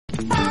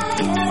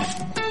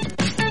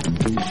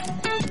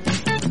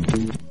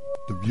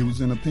The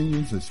views and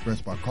opinions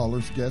expressed by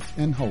callers, guests,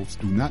 and hosts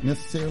do not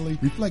necessarily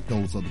reflect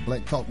those of the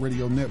Black Talk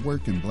Radio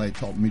Network and Black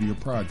Talk Media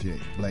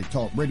Project. Black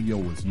Talk Radio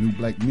is new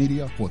black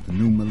media for the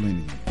new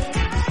millennium.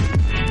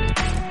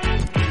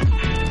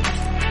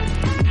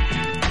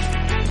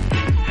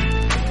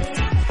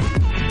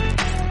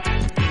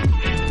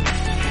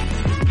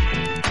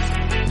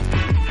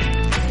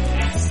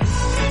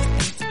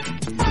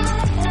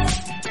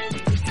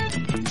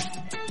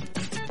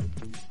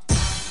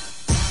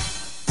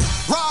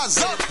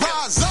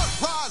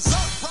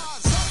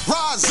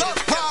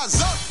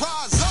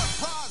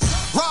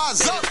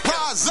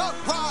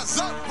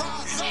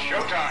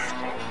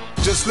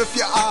 Just lift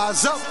your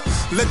eyes up,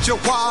 let your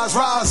wise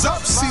rise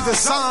up. See the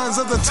signs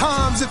of the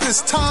times, if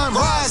it's time,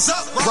 rise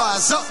up.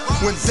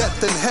 When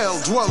death and hell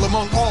dwell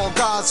among all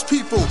God's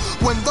people,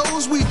 when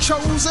those we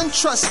chose and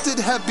trusted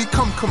have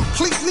become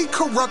completely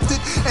corrupted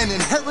and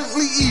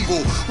inherently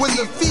evil, when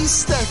the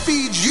feast that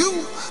feeds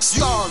you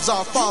starves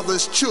our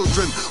Father's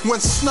children, when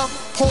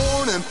snuff,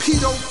 porn, and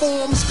pedo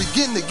forms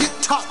begin to get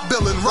top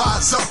billing,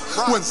 rise up.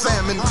 When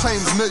famine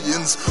claims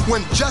millions,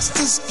 when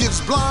justice gives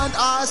blind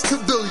eyes to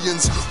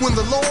billions, when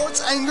the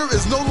Lord's anger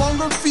is no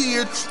longer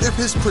feared, if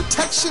his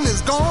protection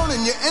is gone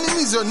and your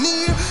enemies are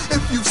near,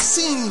 if you've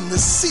seen the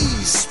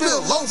seas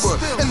spill over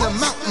and the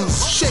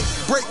mountains shake,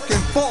 break,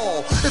 and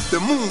fall, if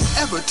the moon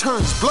ever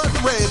turns blood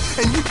red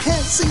and you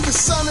can't see the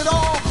sun at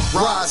all,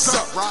 rise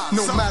up.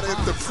 No matter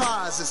if the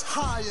prize is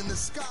high in the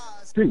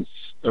skies. Peace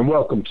and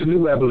welcome to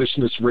New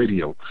Abolitionist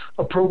Radio,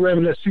 a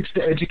program that seeks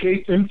to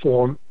educate,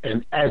 inform,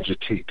 and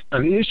agitate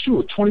on the issue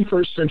of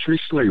 21st century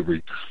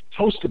slavery,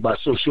 hosted by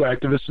social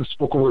activist and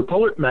spoken word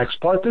poet Max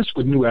Parthas,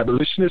 with New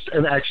Abolitionist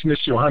and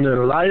actionist Johanna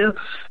Alaya,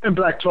 and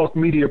Black Talk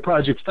Media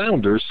Project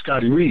founder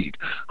Scotty Reed.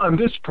 On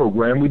this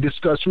program, we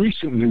discuss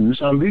recent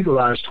news on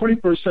legalized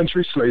 21st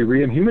century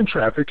slavery and human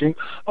trafficking,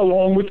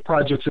 along with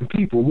projects and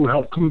people who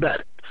help combat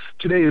it.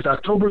 Today is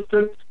October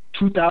 5th,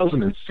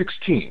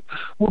 2016.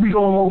 We'll be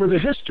going over the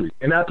history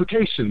and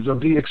applications of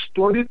the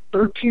exploited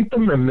 13th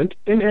Amendment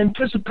in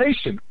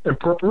anticipation and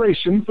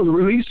preparation for the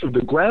release of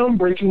the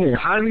groundbreaking and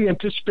highly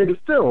anticipated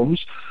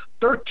films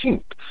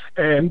 13th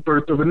and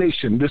Birth of a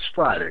Nation this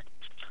Friday.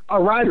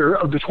 A rider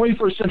of the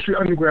 21st Century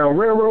Underground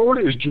Railroad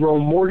is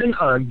Jerome Morgan.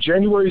 On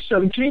January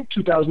 17,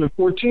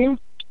 2014,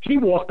 he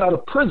walked out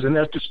of prison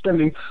after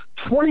spending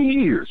 20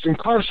 years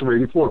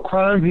incarcerated for a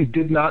crime he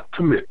did not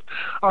commit.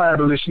 Our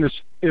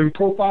abolitionist in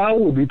profile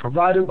will be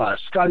provided by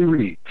Scotty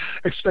Reed.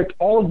 Expect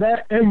all of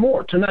that and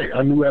more tonight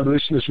on New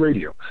Abolitionist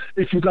Radio.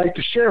 If you'd like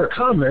to share a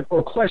comment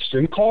or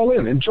question, call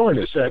in and join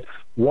us at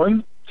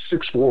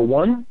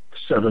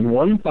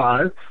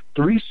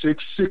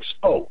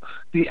 1-641-715-3660.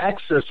 The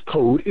access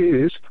code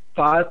is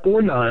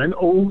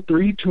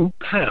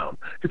 549-032-pound.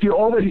 If you're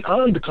already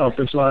on the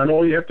conference line,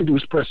 all you have to do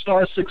is press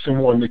star 6 and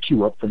 1 to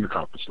queue up from the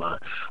conference line.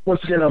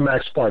 Once again, I'm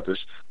Max Parthas.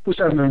 What's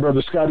happening,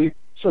 Brother Scotty?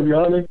 So,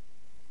 Johanna?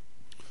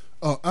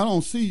 I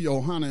don't see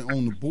Johanna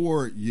on the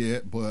board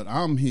yet, but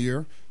I'm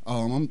here.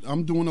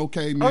 I'm doing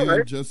okay, man.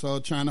 Right. Just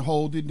trying to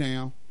hold it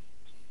down.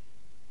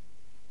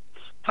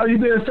 How you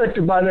been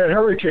affected by that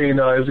hurricane?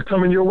 Is it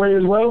coming your way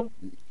as well?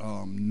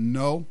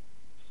 No.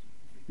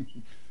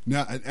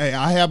 Now, hey,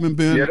 I haven't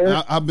been.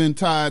 Yeah. I've been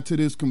tied to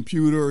this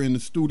computer in the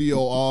studio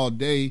all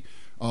day,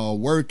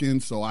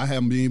 working. So I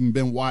haven't even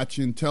been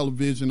watching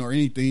television or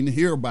anything to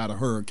hear about a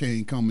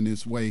hurricane coming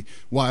this way.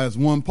 Why is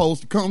one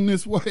supposed to come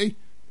this way?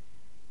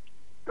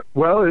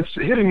 Well, it's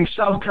hitting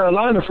South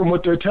Carolina from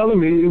what they're telling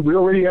me. We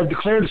already have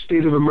declared a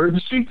state of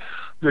emergency.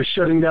 They're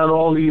shutting down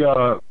all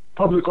the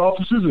public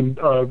offices and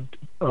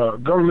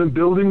government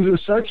buildings and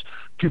such.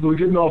 People are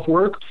getting off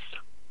work.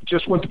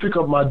 Just went to pick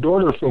up my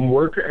daughter from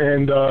work,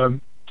 and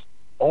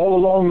all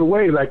along the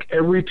way, like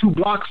every 2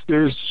 blocks,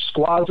 there's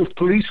squads of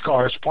police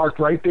cars parked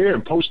right there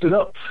and posted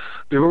up.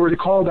 They've already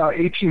called out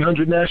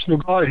 1,800 National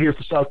Guard here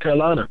for South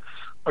Carolina.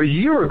 A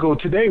year ago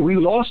today, we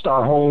lost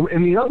our home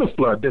in the other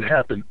flood that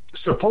happened,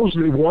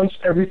 supposedly once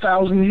every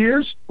 1,000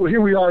 years. Well,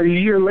 here we are a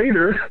year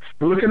later,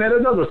 looking at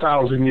another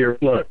 1,000-year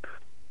flood.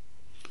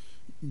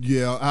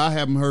 Yeah, I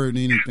haven't heard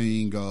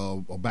anything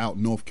about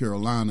North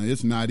Carolina.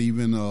 It's not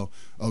even a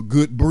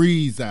good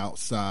breeze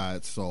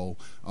outside. So,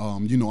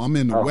 I'm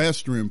in the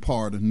western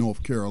part of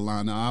North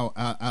Carolina.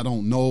 I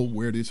don't know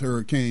where this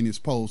hurricane is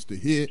supposed to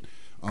hit.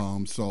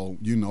 So,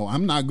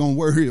 I'm not going to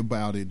worry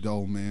about it,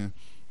 though, man.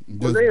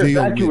 Well, they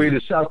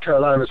evacuated South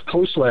Carolina's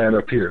coastline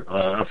up here.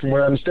 From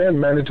what I understand,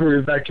 mandatory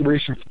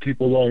evacuation for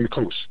people along the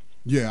coast.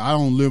 Yeah, I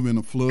don't live in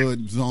a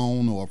flood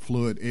zone or a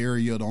flood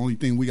area. The only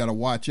thing we got to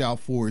watch out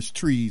for is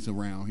trees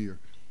around here.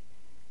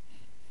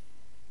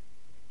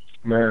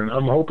 Man,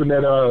 I'm hoping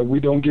that we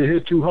don't get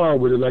hit too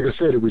hard with it. Like I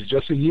said, it was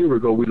just a year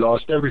ago we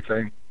lost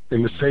everything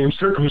in the same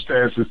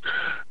circumstances.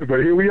 But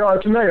here we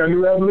are tonight on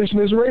New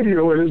Abolitionist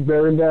Radio, and it's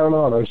bearing down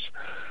on us.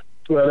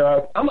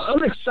 But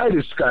I'm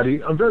excited,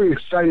 Scotty. I'm very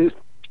excited,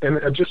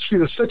 and I just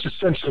feel such a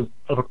sense of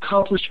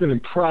accomplishment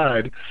and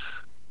pride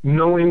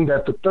knowing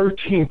that the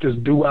 13th is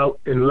due out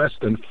in less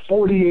than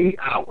 48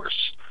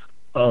 hours.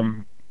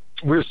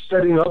 we're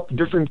setting up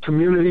different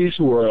communities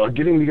who are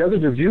getting together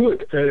to view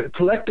it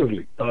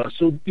collectively,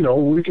 so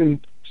we can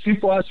see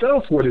for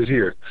ourselves what is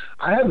here.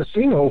 I haven't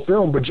seen the whole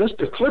film, but just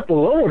the clip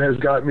alone has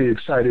got me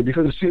excited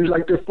because it seems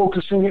like they're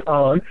focusing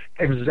on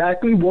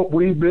exactly what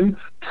we've been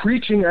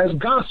preaching as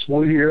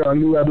gospel here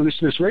on New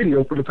Abolitionist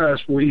Radio for the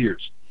past 4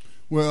 years.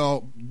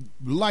 Well,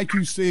 like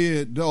you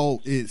said, though,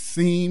 it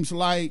seems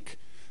like,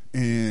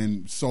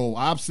 and so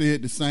I've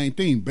said the same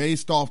thing.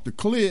 Based off the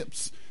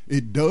clips,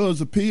 it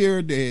does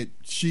appear that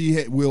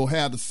she will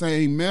have the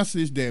same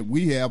message that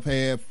we have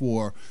had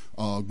for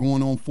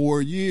going on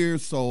 4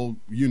 years. So,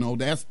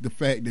 that's the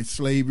fact that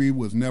slavery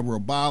was never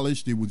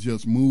abolished. It was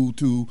just moved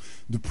to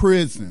the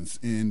prisons.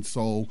 And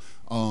so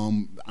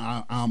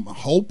I'm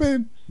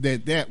hoping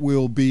that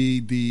will be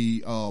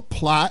the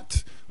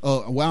plot.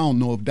 I don't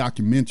know if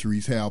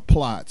documentaries have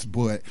plots,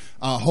 but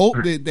I hope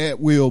that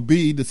will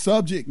be the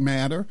subject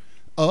matter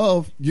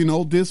of,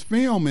 this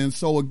film. And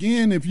so,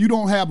 again, if you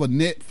don't have a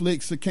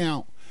Netflix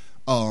account,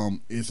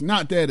 it's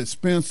not that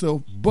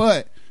expensive,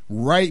 but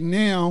right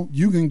now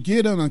you can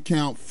get an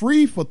account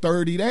free for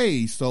 30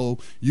 days. So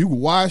you can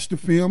watch the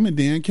film and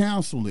then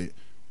cancel it.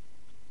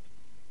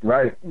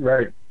 Right.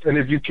 And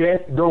if you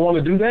don't want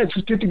to do that,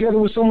 just get together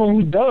with someone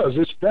who does.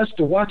 It's best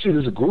to watch it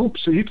as a group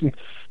so you can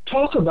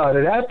talk about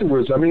it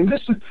afterwards. I mean,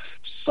 this is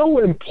so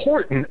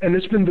important, and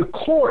it's been the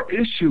core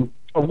issue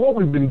of what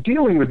we've been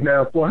dealing with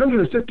now for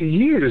 150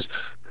 years.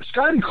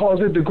 Scotty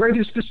calls it the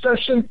greatest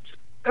deception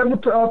ever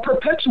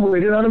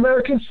perpetuated on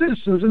American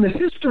citizens in the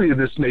history of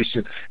this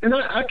nation. And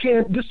I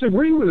can't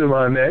disagree with him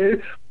on that.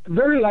 It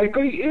very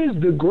likely is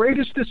the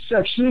greatest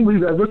deception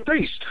we've ever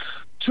faced.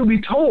 To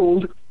be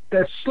told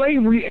that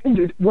slavery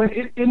ended when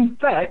it, in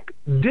fact,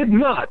 did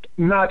not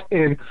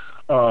in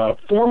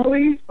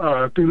formally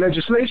through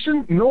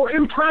legislation, nor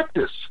in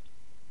practice.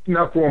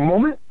 Not for a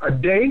moment, a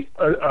day,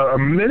 a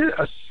minute,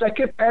 a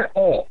second at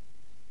all.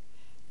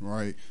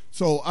 Right.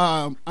 So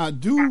I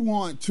do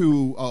want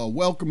to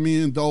welcome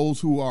in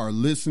those who are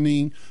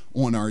listening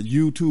on our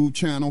YouTube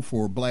channel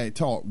for Black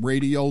Talk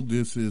Radio.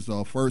 This is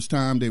the first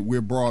time that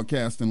we're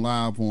broadcasting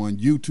live on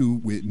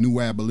YouTube with New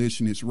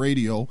Abolitionist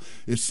Radio.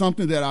 It's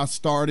something that I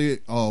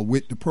started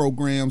with the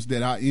programs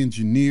that I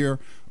engineer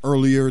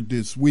earlier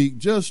this week,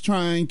 just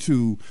trying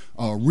to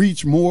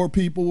reach more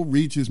people,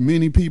 reach as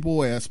many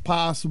people as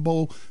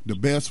possible, the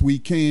best we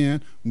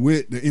can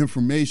with the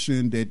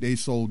information that they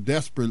so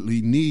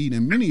desperately need.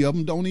 And many of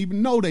them don't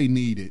even know they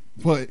need it.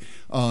 But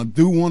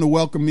do want to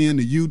welcome in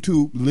the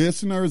YouTube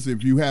listeners.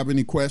 If you have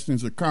any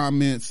questions or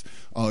comments,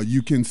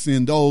 you can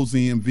send those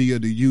in via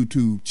the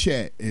YouTube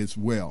chat as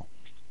well.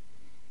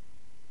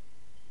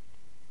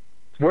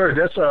 Word,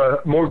 that's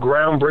more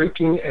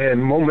groundbreaking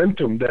and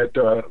momentum that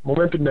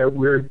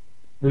we're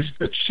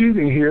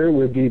achieving here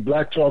with the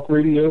Black Talk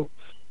Radio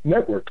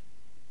Network.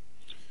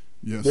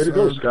 Yes, way to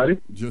go, Scotty.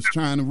 Just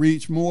trying to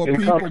reach more in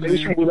people. In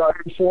combination with our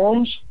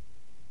forums.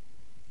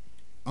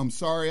 I'm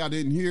sorry, I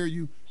didn't hear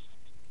you.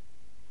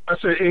 I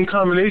said in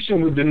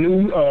combination with the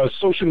new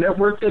social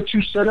network that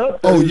you set up.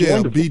 Oh,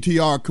 yeah,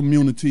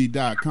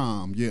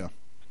 btrcommunity.com, yeah.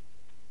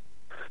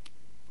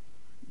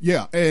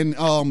 Yeah, and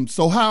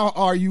so how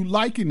are you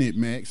liking it,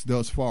 Max,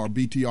 thus far,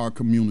 BTR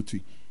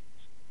Community?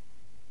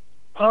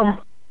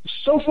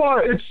 So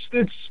far, it's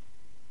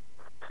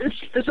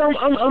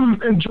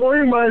I'm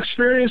enjoying my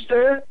experience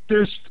there.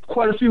 There's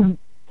quite a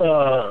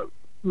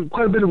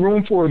bit of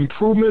room for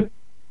improvement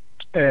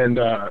and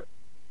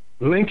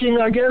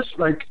linking, I guess.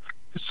 Like,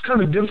 it's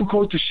kind of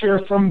difficult to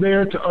share from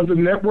there to other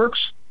networks.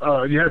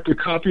 You have to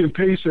copy and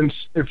paste, and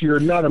if you're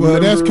not a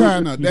member, that's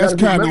kind of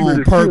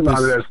on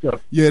purpose.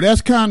 Yeah,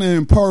 that's kind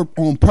of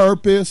on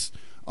purpose.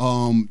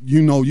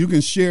 You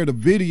can share the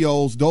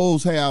videos;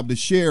 those have the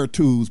share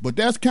tools, but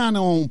that's kind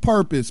of on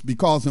purpose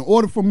because in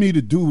order for me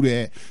to do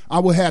that, I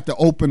would have to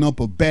open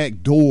up a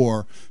back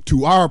door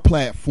to our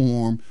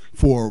platform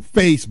for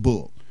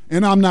Facebook,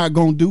 and I'm not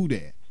going to do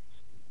that.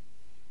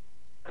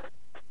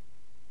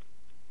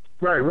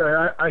 Right.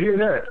 I hear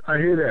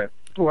that.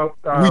 Well,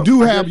 we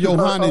do have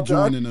Johanna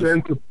joining us.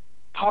 And to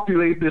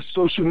populate this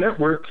social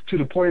network to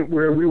the point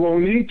where we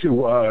won't need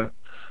to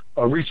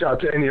reach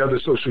out to any other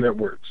social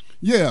networks.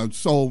 Yeah,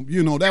 so,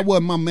 that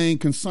wasn't my main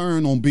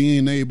concern on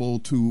being able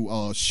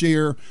to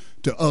share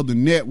to other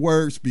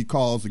networks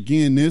because,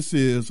 again, this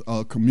is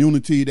a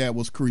community that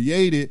was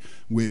created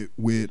with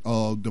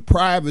the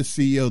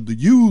privacy of the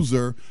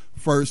user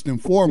first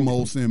and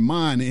foremost in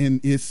mind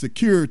and its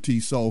security.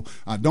 So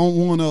I don't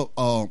want to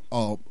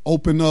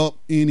open up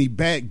any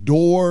back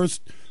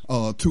doors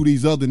to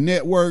these other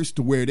networks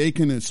to where they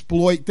can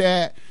exploit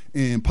that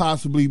and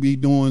possibly be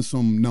doing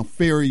some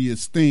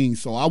nefarious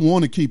things. So I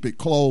want to keep it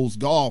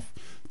closed off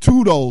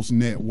to those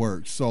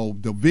networks. So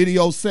the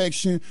video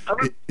section,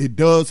 it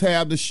does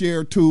have the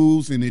share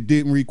tools, and it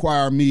didn't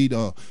require me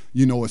to,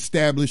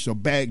 establish a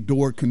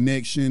backdoor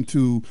connection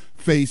to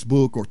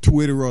Facebook or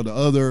Twitter or the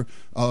other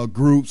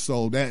groups.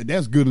 So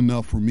that's good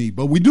enough for me.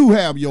 But we do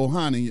have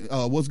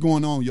Johanna. What's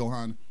going on,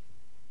 Johanna?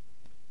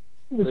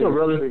 What's up,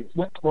 brother?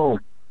 What's going on?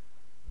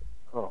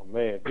 Oh,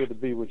 man, good to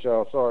be with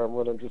y'all. Sorry I'm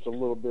running just a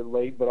little bit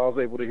late, but I was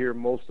able to hear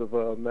most of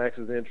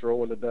Max's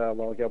intro and the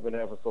dialogue y'all been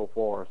having so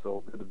far,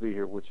 so good to be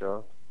here with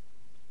y'all.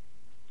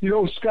 You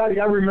know, Scotty,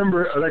 I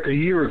remember like a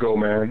year ago,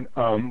 man,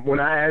 when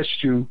I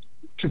asked you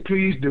to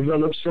please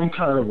develop some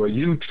kind of a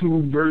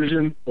YouTube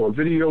version or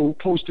video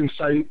posting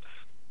site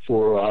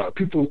for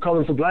people of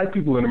color, for black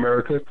people in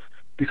America,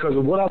 because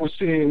of what I was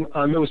seeing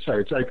on those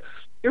sites. Like,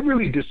 it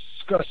really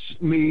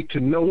disgusts me to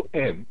no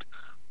end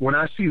when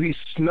I see these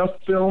snuff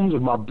films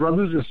of my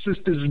brothers and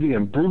sisters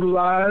being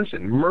brutalized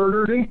and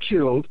murdered and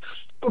killed.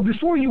 But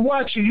before you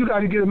watch it, you got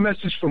to get a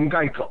message from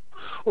Geico,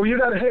 or you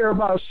got to hear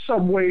about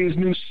Subway's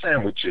new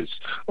sandwiches,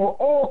 or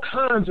all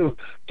kinds of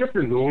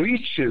different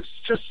leeches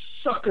just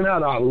sucking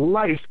out our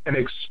life and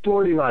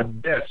exploiting our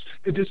deaths.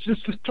 It just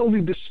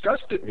totally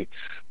disgusted me.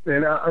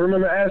 And I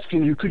remember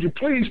asking you, could you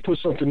please put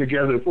something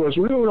together for us?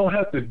 We really don't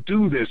have to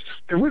do this.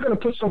 And we're going to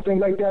put something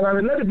like that on,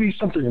 and let it be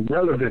something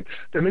relevant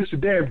that makes a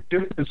damn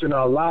difference in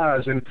our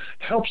lives and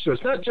helps us,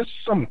 not just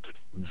some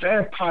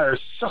vampire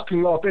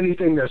sucking off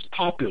anything that's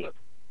popular.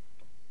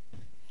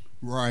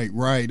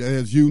 Right.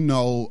 As you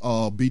know,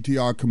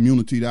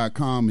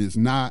 BTRcommunity.com is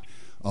not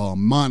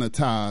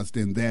monetized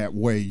in that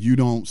way. You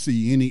don't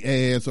see any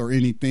ads or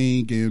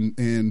anything,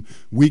 and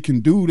we can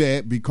do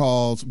that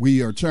because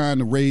we are trying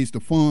to raise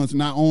the funds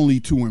not only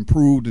to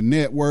improve the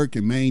network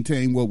and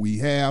maintain what we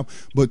have,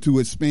 but to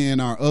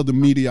expand our other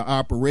media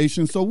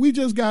operations. So we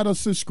just got a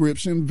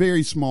subscription,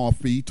 very small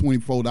fee,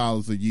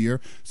 $24 a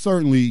year.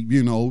 Certainly,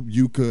 you know,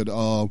 you could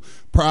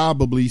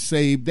probably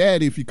save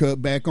that if you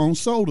cut back on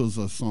sodas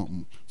or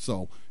something.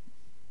 So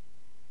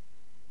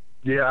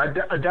yeah,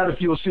 I doubt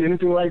if you'll see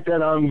anything like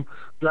that on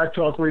Black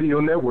Talk Radio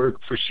Network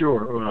for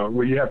sure,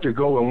 where you have to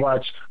go and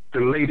watch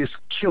the latest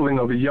killing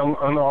of a young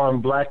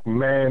unarmed black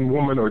man,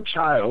 woman, or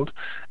child,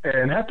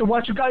 and have to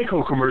watch a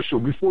Geico commercial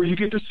before you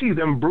get to see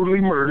them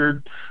brutally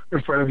murdered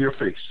in front of your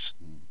face.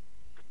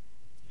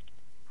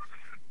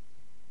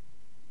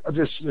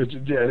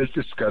 It's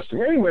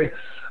disgusting. Anyway,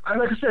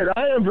 like I said,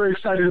 I am very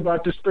excited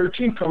about this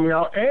 13th coming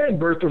out and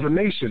Birth of a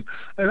Nation.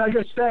 And I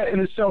guess that in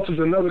itself is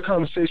another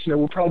conversation that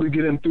we'll probably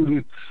get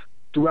into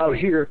throughout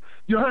here.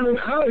 Johanna,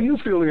 how are you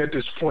feeling at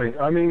this point?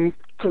 I mean,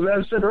 because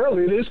as I said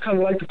earlier, it is kind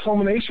of like the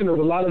culmination of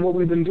a lot of what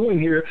we've been doing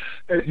here,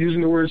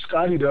 using the word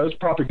Scotty does,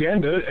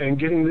 propaganda, and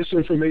getting this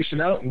information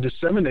out and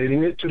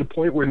disseminating it to the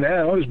point where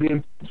now it's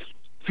being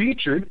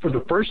featured for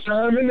the first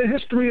time in the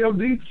history of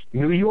the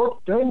New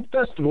York Film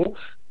Festival.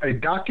 A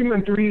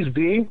documentary is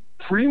being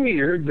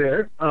premiered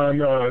there on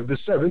the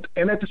 7th,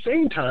 and at the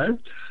same time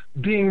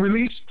being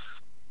released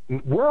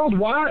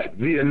worldwide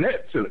via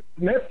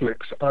Netflix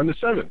on the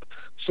 7th.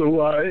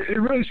 So it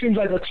really seems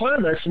like a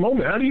climax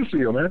moment. How do you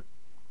feel, man?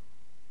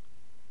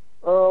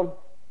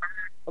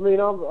 I mean,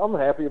 I'm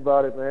happy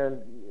about it,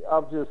 man.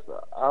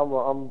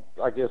 I'm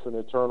I guess an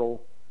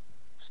eternal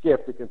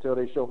skeptic until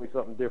they show me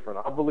something different.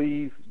 I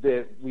believe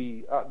that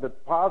the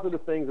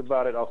positive things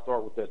about it, I'll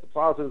start with that. The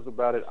positives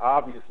about it,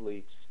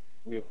 obviously,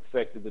 we have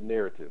affected the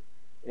narrative,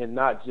 and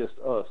not just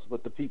us,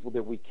 but the people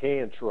that we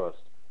can trust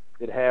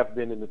that have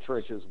been in the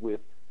trenches with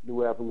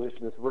New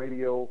Abolitionist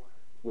Radio,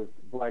 with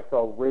Black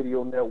Talk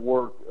Radio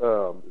Network,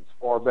 as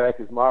far back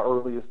as my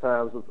earliest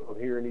times of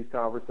hearing these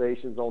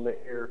conversations on the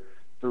air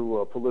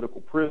through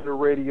Political Prisoner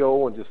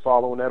Radio, and just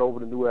following that over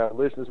to New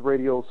Abolitionist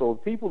Radio. So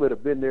people that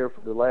have been there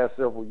for the last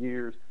several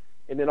years,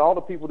 and then all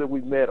the people that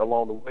we've met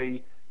along the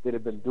way that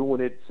have been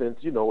doing it since,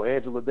 you know,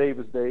 Angela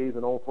Davis days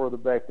and on further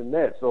back than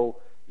that. So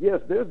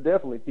yes, there's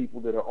definitely people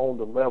that are on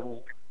the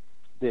level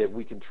that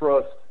we can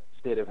trust,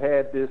 that have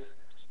had this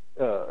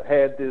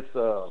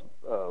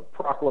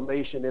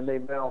proclamation in their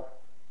mouth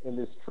and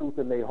this truth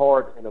in their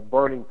heart and a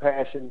burning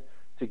passion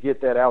to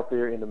get that out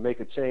there and to make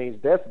a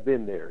change. That's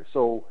been there.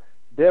 So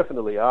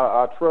definitely,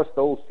 I trust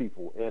those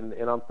people, and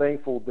I'm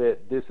thankful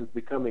that this is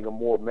becoming a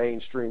more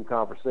mainstream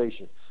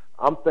conversation.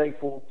 I'm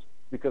thankful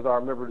because I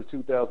remember the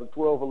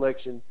 2012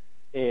 election,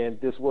 and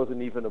this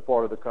wasn't even a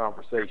part of the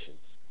conversation.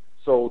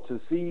 So to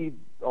see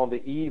on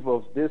the eve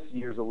of this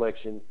year's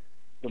election,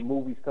 the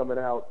movies coming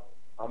out,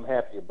 I'm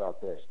happy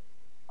about that.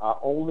 I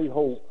only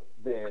hope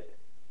that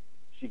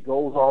she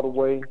goes all the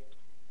way.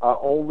 I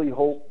only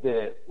hope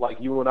that, like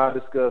you and I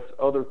discussed,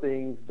 other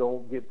things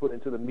don't get put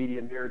into the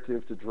media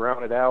narrative to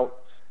drown it out.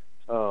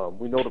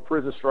 We know the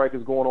prison strike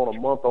is going on a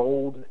month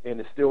old, and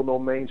there's still no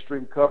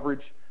mainstream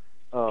coverage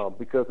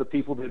because the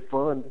people that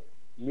fund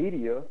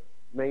media,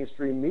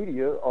 mainstream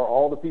media, are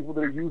all the people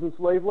that are using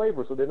slave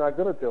labor, so they're not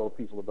going to tell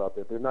people about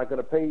that. They're not going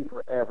to pay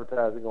for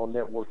advertising on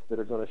networks that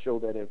are going to show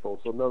that info,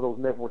 so none of those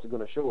networks are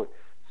going to show it.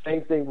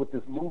 Same thing with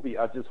this movie.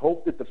 I just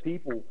hope that the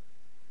people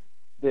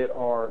that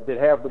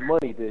have the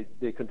money,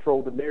 that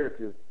control the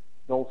narrative,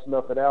 don't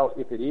snuff it out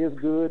if it is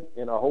good,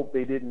 and I hope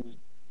they didn't,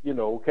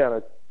 kind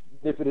of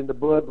nip it in the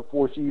bud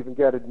before she even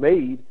got it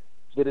made,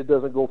 that it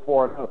doesn't go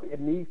far enough. It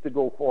needs to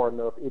go far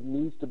enough. It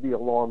needs to be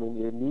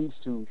alarming. It needs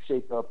to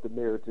shake up the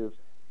narrative,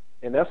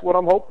 and that's what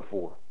I'm hoping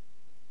for.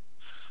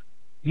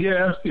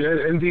 Yeah,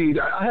 indeed.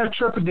 I have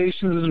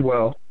trepidations as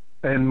well.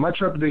 And my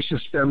trepidation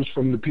stems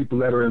from the people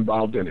that are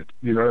involved in it.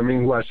 You know what I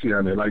mean? Who I see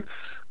on there. Like,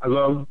 I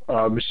love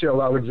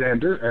Michelle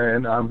Alexander,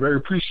 and I'm very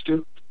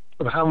appreciative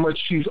of how much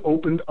she's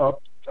opened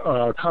up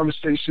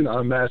conversation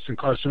on mass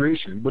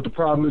incarceration. But the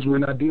problem is we're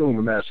not dealing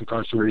with mass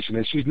incarceration,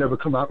 and she's never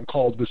come out and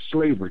called this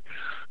slavery.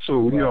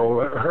 So, you know,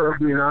 her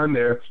being on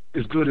there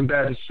is good and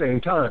bad at the same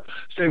time.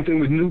 Same thing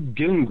with Newt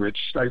Gingrich.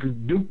 Like,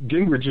 Newt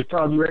Gingrich is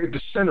probably right at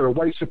the center of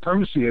white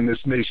supremacy in this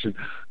nation.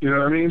 You know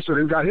what I mean? So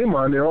they've got him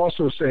on there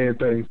also saying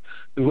things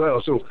as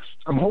well. So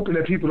I'm hoping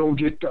that people don't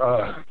get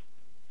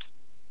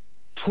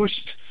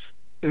pushed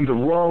in the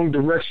wrong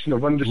direction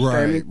of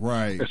understanding,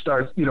 right, and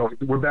start, you know,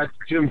 we're back to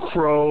Jim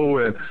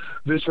Crow, and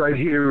this right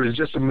here is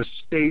just a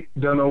mistake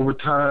done over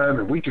time,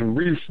 and we can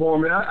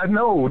reform it. I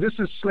know this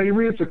is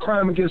slavery; it's a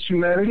crime against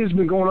humanity. It's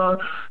been going on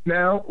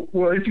now.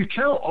 Well, if you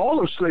count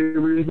all of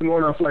slavery, it's been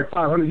going on for like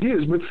 500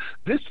 years, but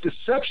this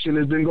deception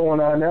has been going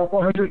on now for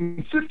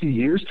 150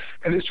 years,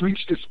 and it's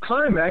reached its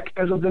climax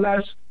as of the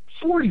last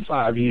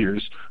 45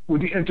 years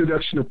with the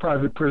introduction of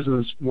private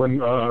prisons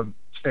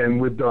and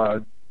with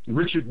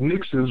Richard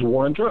Nixon's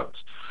war on drugs.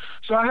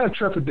 So I have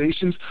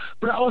trepidations,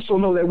 but I also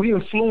know that we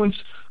influence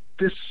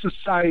this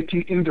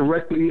society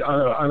indirectly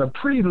on a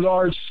pretty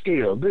large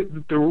scale.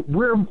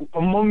 We're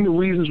among the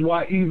reasons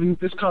why even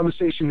this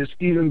conversation is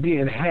even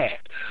being had,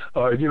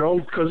 you know,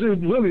 because there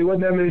really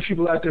wasn't that many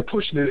people out there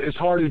pushing it as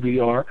hard as we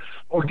are,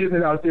 or getting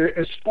it out there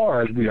as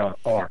far as we are.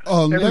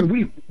 And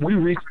we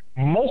reach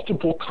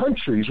multiple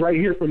countries right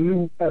here from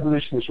New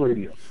Abolitionist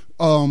Radio.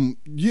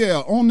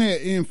 Yeah, on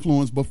that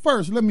influence. But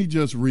first, let me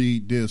just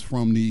read this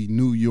from the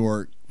New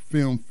York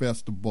Film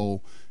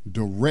Festival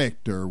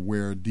director,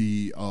 where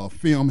the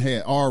film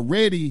had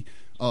already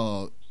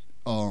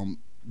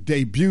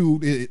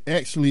debuted. It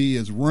actually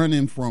is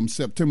running from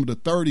September the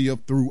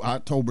 30th through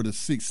October the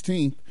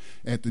 16th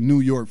at the New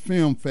York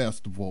Film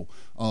Festival.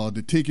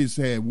 The tickets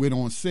had went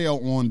on sale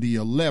on the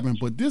 11th,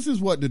 but this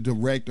is what the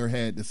director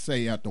had to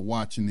say after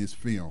watching this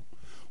film.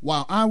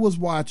 While I was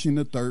watching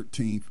the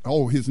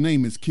 13th, his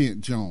name is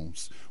Kent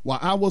Jones. While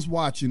I was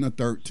watching the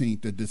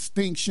 13th, the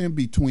distinction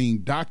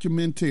between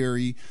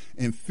documentary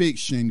and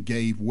fiction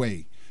gave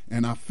way,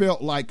 and I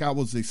felt like I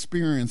was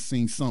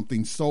experiencing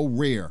something so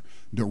rare,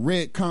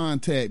 direct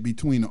contact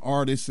between the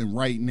artist and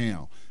right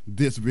now,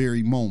 this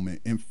very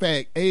moment. In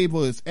fact,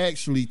 Ava is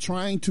actually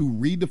trying to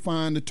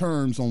redefine the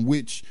terms on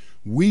which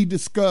we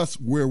discuss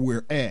where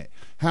we're at,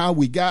 how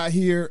we got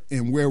here,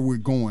 and where we're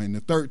going. The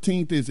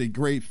 13th is a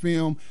great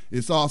film.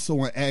 It's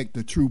also an act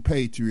of true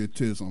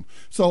patriotism.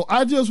 So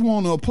I just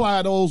want to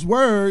apply those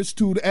words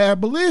to the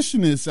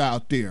abolitionists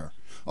out there.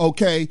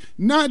 Okay,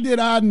 not that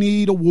I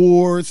need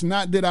awards,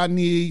 not that I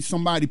need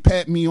somebody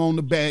pat me on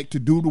the back to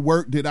do the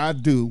work that I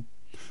do,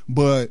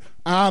 but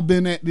I've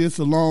been at this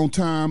a long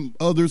time.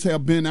 Others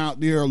have been out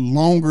there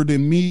longer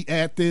than me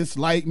at this,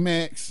 like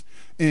Max.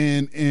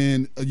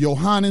 And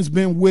Johanna's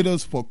been with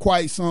us for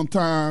quite some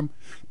time.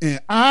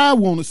 And I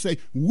want to say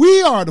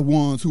we are the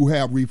ones who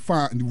have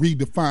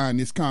redefined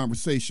this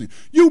conversation.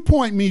 You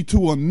point me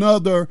to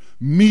another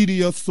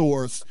media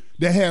source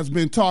that has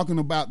been talking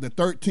about the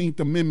 13th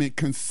Amendment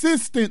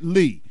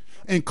consistently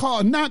and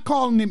not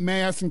calling it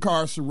mass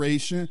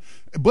incarceration,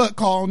 but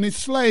calling it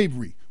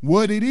slavery.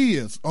 What it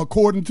is,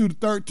 according to the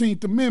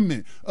 13th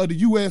Amendment of the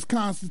U.S.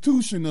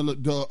 Constitution,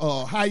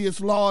 the highest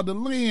law of the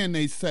land,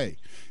 they say.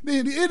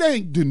 It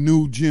ain't the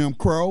new Jim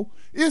Crow.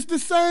 It's the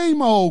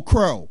same old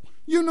Crow.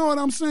 You know what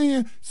I'm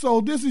saying?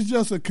 So this is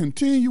just a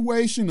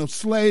continuation of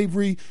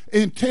slavery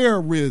and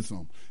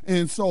terrorism.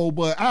 And so,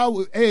 but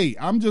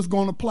I'm just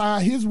going to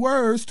apply his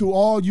words to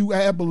all you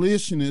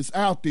abolitionists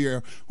out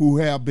there who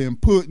have been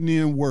putting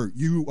in work.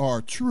 You are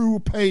true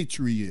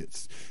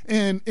patriots.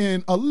 And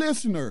a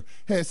listener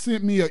has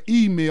sent me an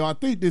email. I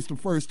think this is the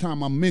first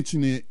time I'm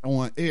mentioning it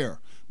on air.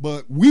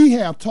 But we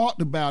have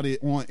talked about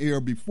it on air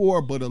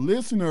before. But a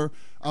listener,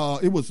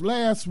 it was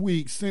last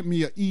week, sent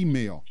me an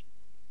email.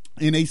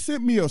 And they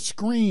sent me a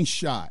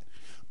screenshot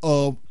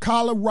of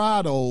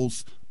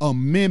Colorado's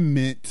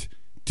Amendment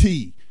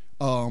T.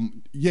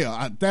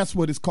 That's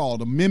what it's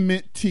called,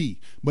 Amendment T.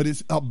 But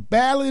it's a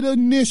ballot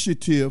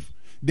initiative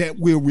that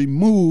will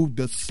remove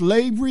the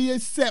slavery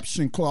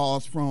exception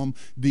clause from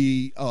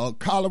the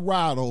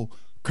Colorado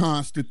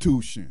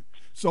Constitution.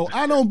 So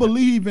I don't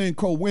believe in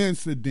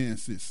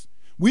coincidences.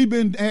 We've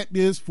been at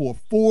this for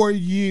 4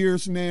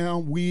 years now.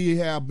 We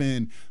have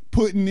been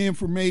putting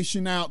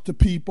information out to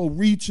people,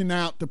 reaching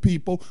out to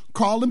people,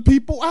 calling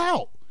people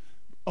out,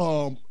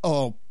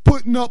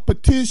 putting up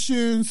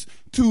petitions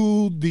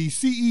to the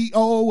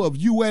CEO of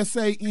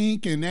USA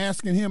Inc. and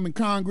asking him in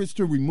Congress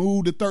to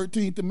remove the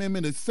 13th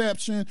Amendment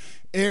exception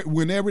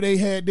whenever they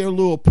had their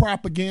little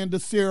propaganda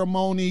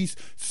ceremonies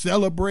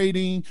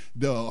celebrating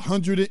the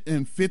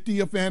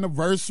 150th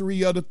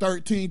anniversary of the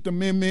 13th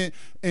Amendment.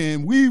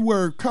 And we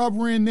were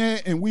covering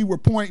that, and we were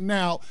pointing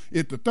out,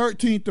 if the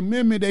 13th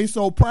Amendment, they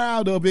so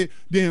proud of it,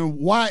 then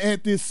why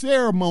at this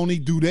ceremony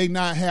do they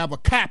not have a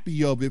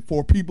copy of it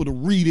for people to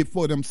read it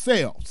for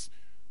themselves?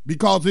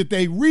 Because if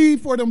they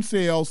read for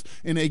themselves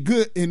and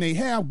they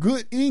have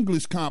good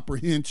English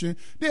comprehension,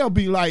 they'll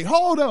be like,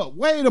 hold up,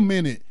 wait a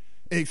minute.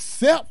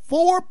 Except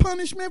for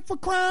punishment for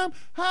crime,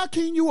 how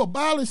can you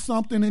abolish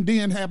something and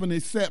then have an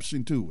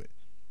exception to it?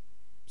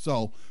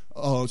 So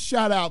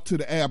shout out to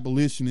the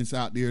abolitionists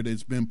out there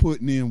that's been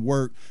putting in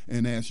work.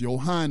 And as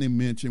Yohanan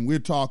mentioned, we're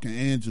talking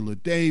Angela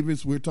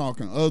Davis. We're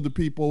talking other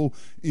people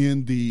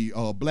in the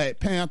Black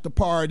Panther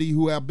Party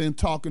who have been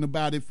talking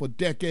about it for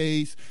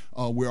decades.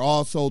 We're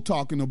also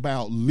talking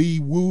about Lee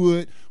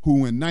Wood,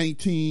 who in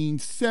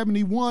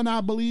 1971,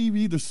 I believe,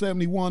 either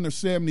 71 or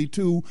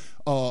 72,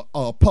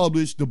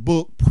 published the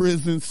book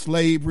Prison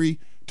Slavery,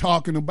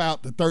 talking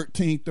about the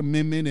 13th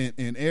Amendment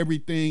and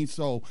everything.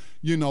 So,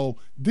 you know,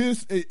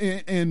 this,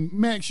 and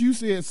Max, you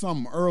said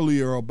something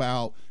earlier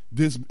about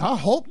this. I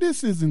hope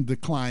this isn't the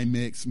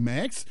climax,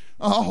 Max.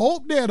 I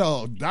hope that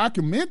a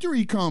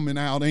documentary coming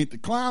out ain't the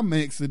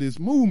climax of this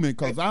movement,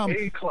 because I'm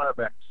a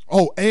climax.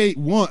 Oh,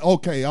 one.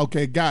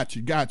 Okay, got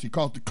you.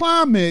 Because the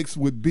climax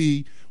would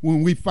be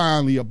when we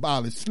finally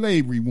abolish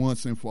slavery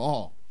once and for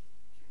all.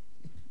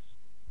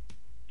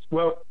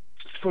 Well,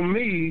 for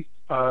me,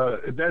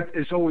 that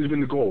it's always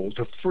been the goal,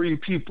 to free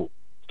people,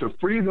 to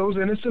free those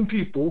innocent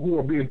people who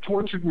are being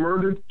tortured,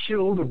 murdered,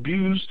 killed,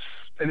 abused,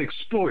 and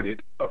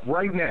exploited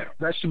right now.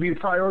 That should be a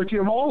priority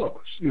of all of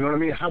us. You know what I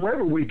mean?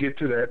 However we get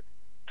to that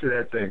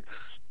thing.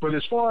 But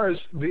as far as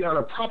on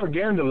a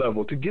propaganda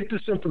level, to get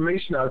this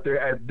information out there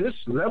at this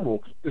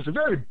level is a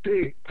very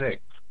big thing.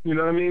 You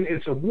know what I mean?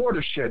 It's a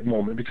watershed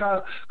moment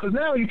because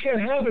now you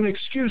can't have an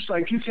excuse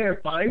like you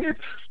can't find it.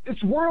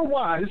 It's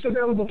worldwide. It's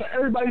available for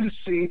everybody to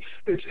see.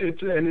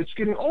 It's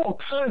getting all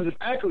kinds of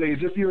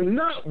accolades. If you're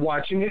not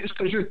watching it, it's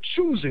because you're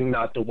choosing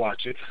not to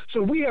watch it.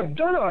 So we have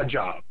done our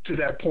job to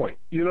that point.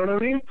 You know what I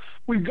mean?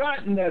 We've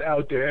gotten that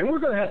out there, and we're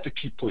going to have to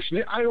keep pushing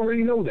it. I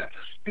already know that.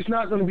 It's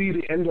not going to be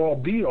the end-all,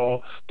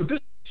 be-all, but this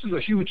is a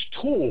huge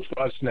tool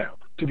for us now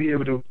to be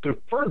able to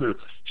further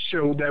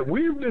show that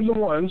we've been the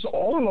ones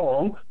all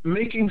along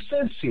making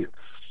sense here.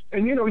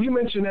 And, you know, you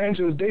mentioned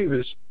Angela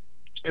Davis,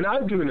 and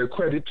I've given her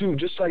credit, too,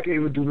 just like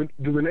Ava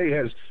DuVernay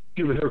has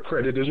given her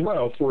credit as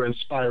well for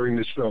inspiring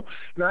this film.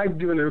 And I've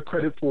given her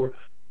credit for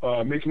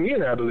making me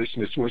an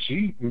abolitionist when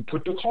she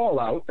put the call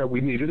out that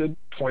we needed a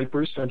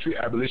 21st century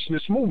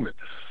abolitionist movement.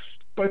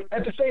 But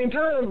at the same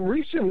time,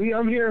 recently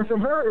I'm hearing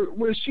from her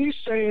where she's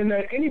saying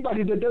that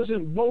anybody that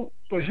doesn't vote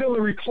for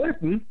Hillary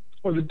Clinton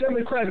or the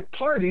Democratic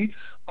Party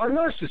are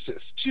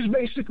narcissists. She's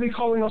basically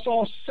calling us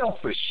all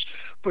selfish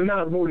for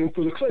not voting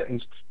for the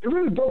Clintons. It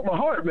really broke my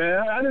heart,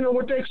 man. I didn't know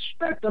what to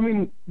expect. I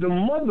mean, the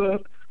mother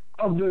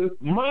of the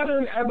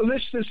modern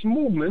abolitionist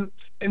movement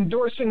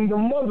endorsing the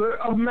mother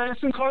of mass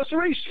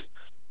incarceration.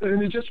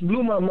 And it just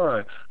blew my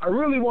mind. I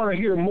really want to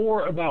hear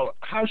more about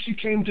how she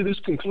came to this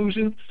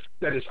conclusion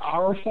that it's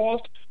our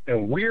fault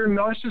and we're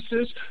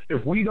narcissists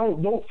if we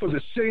don't vote for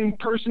the same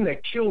person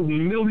that killed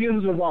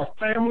millions of our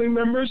family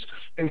members,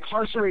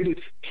 incarcerated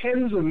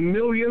tens of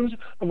millions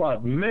of our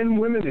men,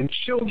 women, and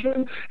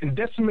children, and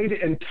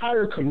decimated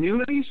entire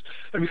communities.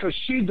 And because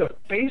she's the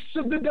face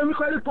of the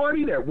Democratic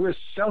Party, that we're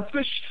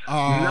selfish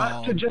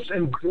not to just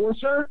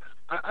endorse her?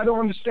 I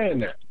don't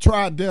understand that.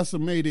 Try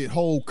decimated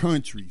whole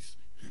countries.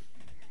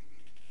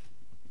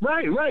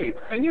 Right.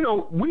 And, you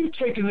know, we've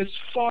taken this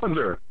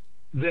farther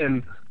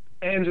than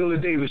Angela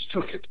Davis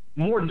took it,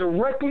 more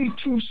directly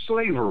to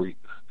slavery.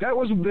 That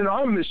was been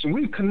our mission.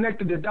 We've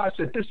connected the dots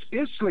that this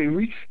is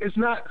slavery. It's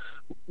not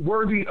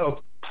worthy of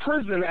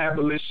prison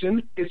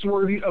abolition. It's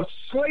worthy of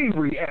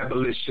slavery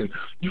abolition.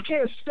 You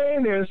can't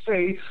stand there and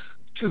say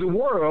to the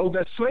world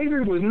that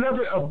slavery was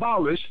never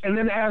abolished and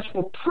then ask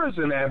for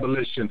prison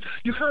abolition.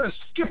 You're kind of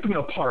skipping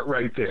a part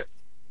right there.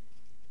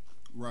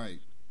 Right.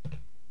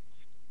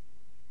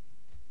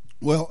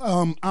 Well,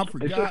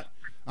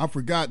 I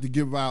forgot to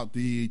give out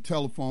the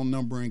telephone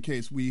number in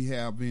case we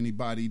have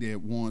anybody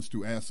that wants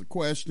to ask a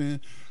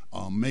question,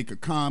 make a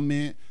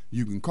comment.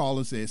 You can call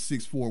us at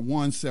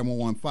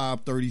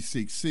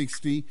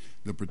 641-715-3660.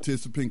 The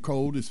participant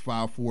code is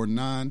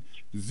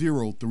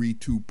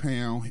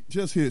 549-032#.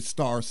 Just hit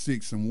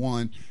 *6 and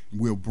 1.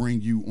 We'll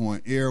bring you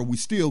on air. We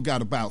still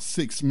got about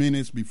 6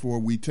 minutes before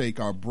we take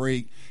our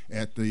break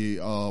at the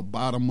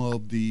bottom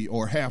of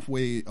or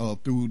halfway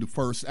through the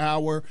first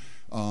hour.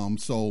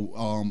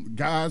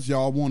 Guys,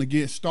 y'all want to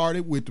get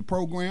started with the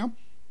program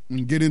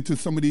and get into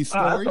some of these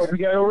stories? I thought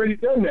we had already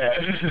done that.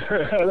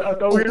 I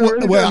thought we had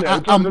already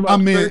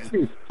done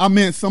that. I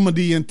meant some of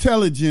the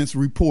intelligence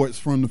reports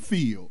from the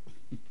field.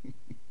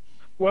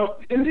 Well,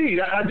 indeed.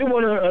 I do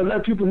want to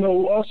let people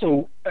know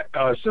also,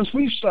 since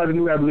we've started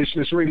New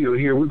Abolitionist Radio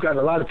here, we've got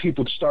a lot of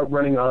people to start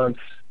running on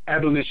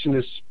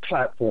abolitionist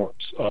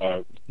platforms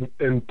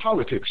in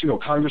politics, you know,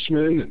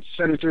 congressmen and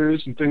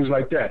senators and things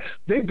like that.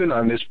 They've been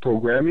on this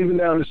program, even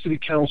down to city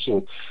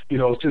council, you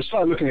know, to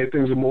start looking at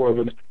things in more of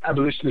an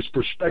abolitionist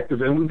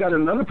perspective. And we've got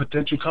another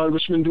potential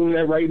congressman doing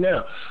that right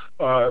now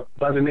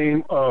by the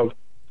name of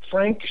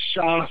Frank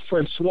Shaw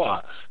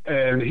Francois.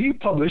 And he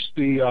published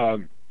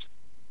the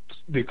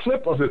the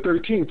clip of the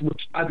 13th,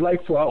 which I'd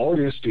like for our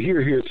audience to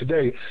hear here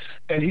today.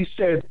 And he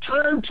said,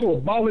 time to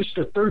abolish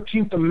the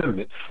 13th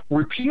Amendment,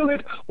 repeal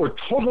it or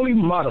totally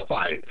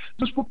modify it.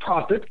 This will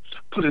profit,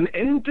 put an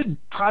end to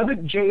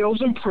private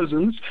jails and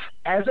prisons.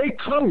 As a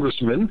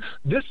congressman,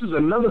 this is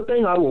another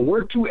thing I will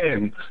work to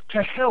end.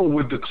 To hell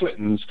with the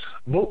Clintons.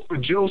 Vote for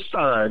Jill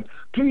Stein.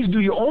 Please do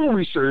your own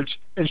research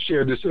and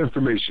share this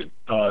information.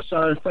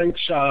 Signed, Frank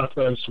Shah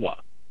Francois.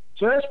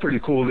 So that's pretty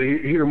cool to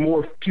hear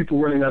more people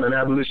running on an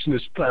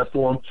abolitionist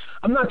platform.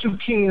 I'm not too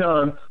keen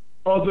on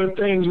other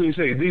things when you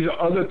say these are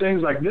other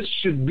things, like this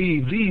should be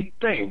the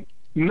thing.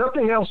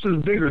 Nothing else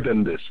is bigger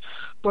than this.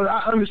 But I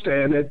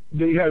understand that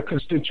they have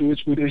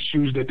constituents with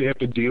issues that they have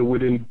to deal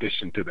with in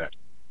addition to that.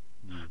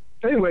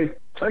 Anyway,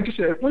 like I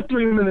said, we're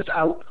 3 minutes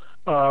out.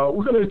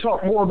 We're going to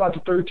talk more about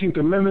the 13th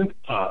Amendment,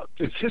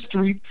 its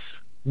history,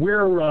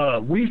 where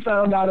we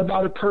found out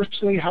about it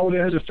personally, how it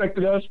has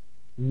affected us.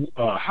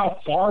 How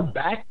far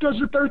back does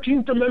the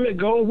 13th Amendment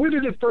go? Where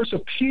did it first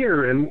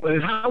appear, and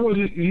how was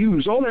it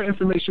used? All that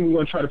information we're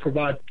going to try to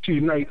provide to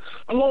you tonight,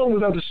 along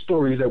with other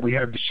stories that we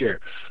have to share.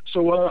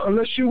 So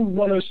unless you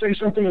want to say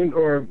something,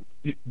 or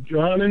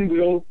Johannan,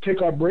 we'll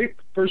take our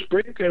first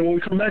break, and when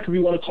we come back, if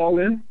you want to call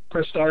in,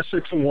 press star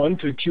 6 and 1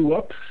 to queue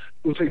up.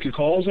 We'll take your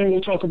calls, and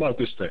we'll talk about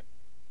this thing.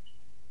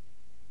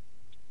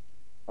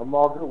 I'm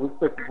all good. We'll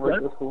take a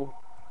break. That's cool.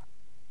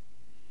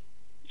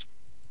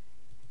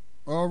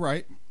 All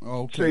right.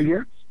 Okay. Say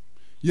here.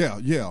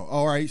 Yeah.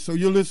 All right. So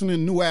you're listening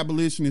to New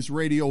Abolitionist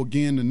Radio.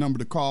 Again, the number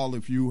to call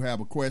if you have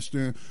a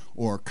question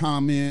or a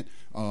comment.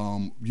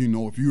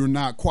 If you're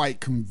not quite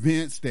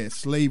convinced that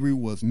slavery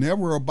was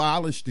never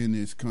abolished in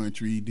this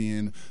country,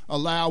 then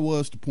allow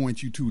us to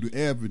point you to the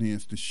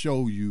evidence to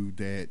show you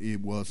that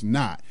it was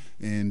not.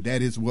 And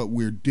that is what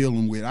we're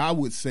dealing with. I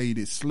would say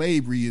that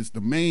slavery is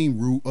the main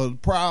root of the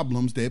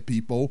problems that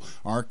people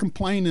are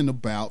complaining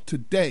about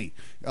today.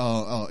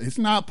 It's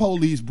not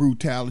police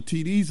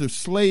brutality. These are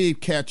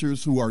slave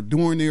catchers who are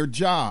doing their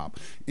job.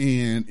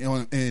 And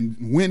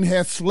when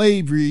has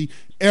slavery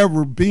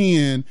ever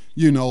been,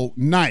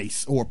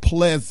 nice or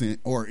pleasant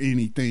or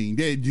anything?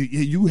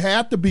 You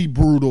have to be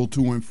brutal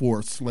to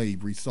enforce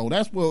slavery. So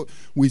that's what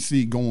we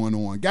see going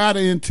on. Got to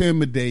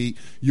intimidate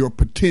your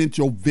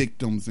potential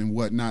victims and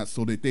whatnot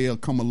so that they'll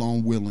come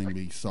along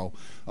willingly. So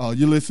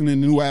you're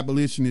listening to New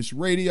Abolitionist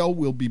Radio.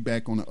 We'll be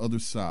back on the other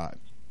side.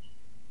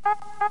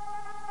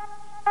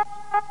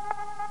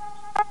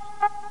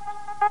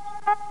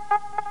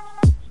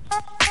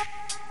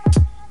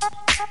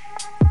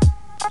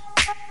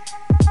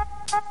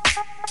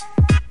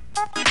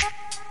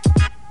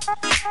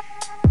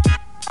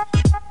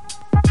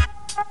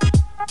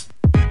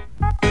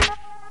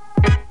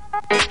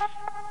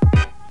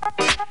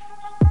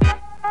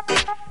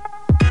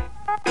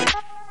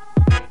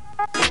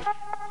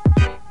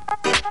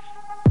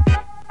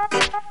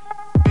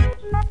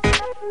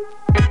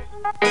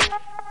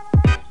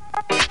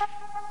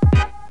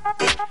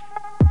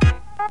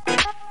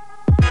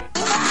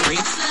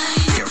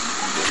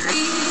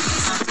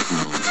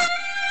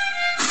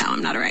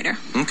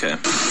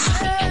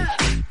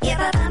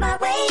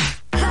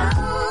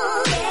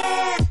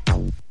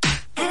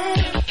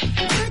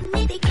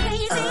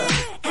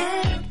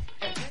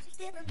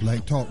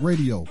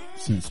 Radio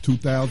since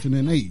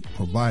 2008,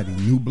 providing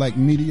new black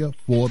media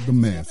for the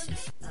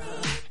masses.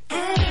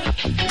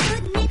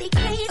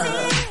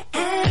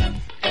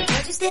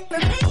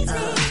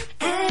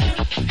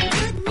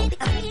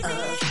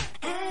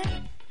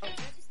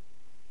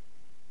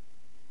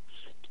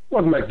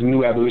 Welcome back to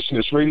New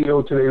Abolitionist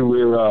Radio. Today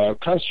we're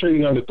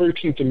concentrating on the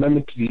 13th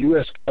Amendment to the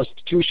U.S.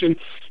 Constitution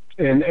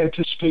in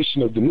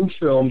anticipation of the new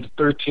film, The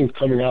 13th,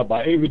 coming out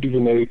by Ava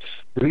DuVernay,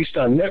 released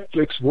on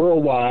Netflix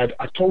worldwide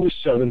October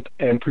 7th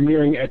and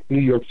premiering at New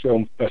York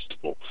Film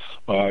Festival.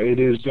 It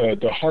is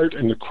the heart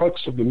and the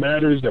crux of the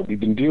matters that we've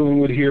been dealing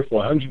with here for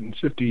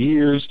 150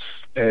 years,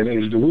 and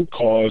it is the root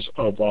cause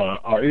of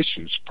our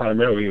issues,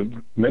 primarily.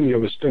 Many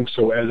of us think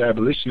so as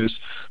abolitionists,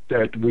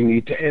 that we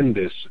need to end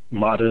this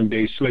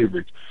modern-day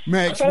slavery.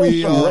 Max,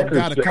 we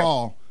got a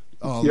call.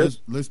 Yes.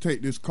 Let's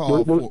take this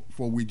call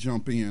before we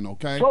jump in,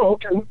 okay? Oh,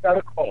 okay. We got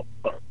a call.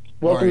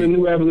 Welcome to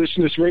New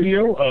Abolitionist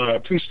Radio.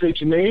 Please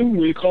state your name,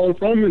 where you're calling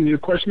from, and your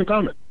question or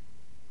comment.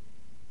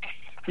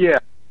 Yeah.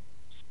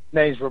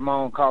 Name's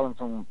Ramon, calling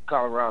from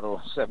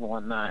Colorado,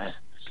 719.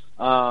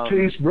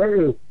 Please,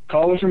 brother,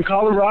 calling from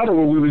Colorado,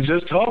 where we were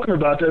just talking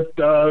about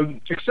that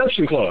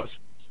exception clause.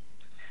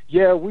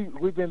 Yeah,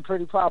 we've been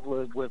pretty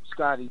popular with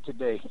Scotty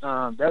today.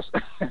 That's...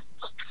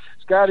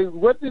 Scotty,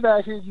 what did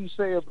I hear you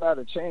say about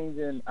a change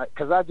in?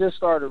 Because I just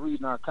started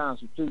reading our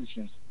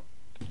Constitution.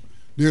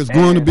 There's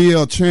going to be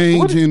a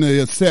change in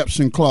the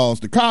exception clause.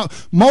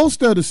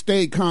 Most of the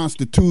state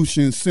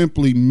constitutions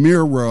simply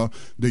mirror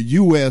the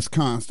U.S.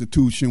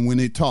 Constitution when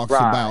it talks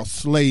about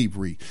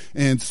slavery.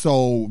 And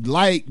so,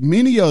 like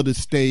many other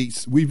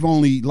states,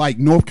 like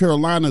North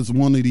Carolina is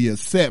one of the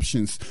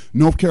exceptions.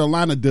 North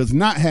Carolina does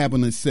not have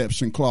an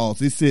exception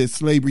clause. It says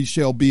slavery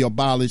shall be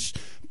abolished,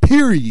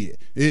 period.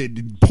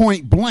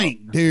 point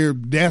blank.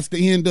 That's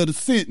the end of the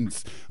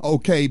sentence.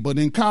 Okay, but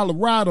in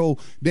Colorado,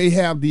 they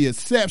have the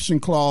exception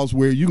clause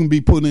where you can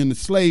be put into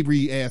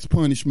slavery as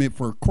punishment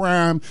for a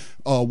crime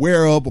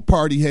whereof a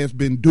party has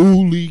been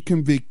duly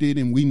convicted,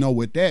 and we know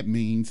what that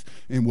means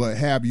and what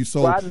have you.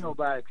 So,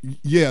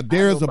 yeah,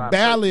 there's a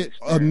ballot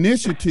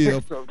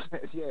initiative. So,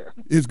 yeah.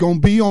 It's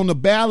going to be on the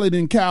ballot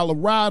in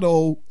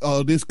Colorado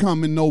this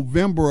coming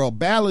November, a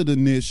ballot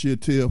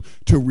initiative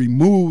to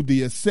remove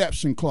the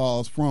exception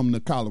clause from the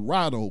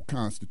Colorado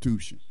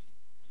Constitution.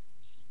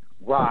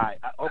 Right.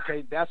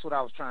 Okay, that's what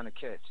I was trying to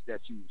catch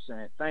that you were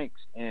saying. Thanks.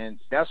 And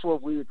that's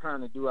what we were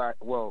trying to do.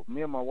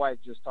 Me and my wife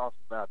just talked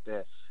about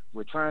that.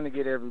 We're trying to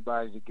get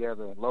everybody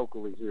together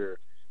locally here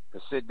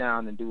to sit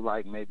down and do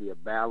like maybe a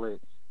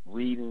ballot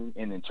reading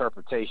and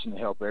interpretation to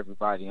help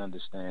everybody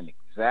understand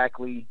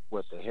exactly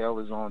what the hell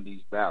is on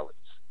these ballots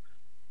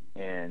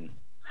and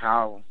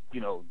how,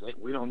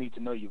 we don't need to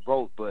know your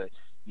vote, but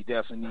you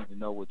definitely need to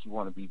know what you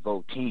want to be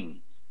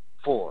voting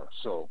for.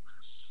 So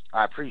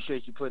I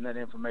appreciate you putting that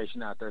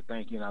information out there.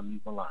 Thank you, and I'll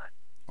mute my line.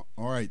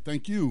 All right,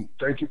 thank you.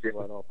 Thank you.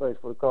 Thanks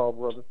for the call,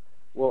 brother.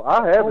 Well,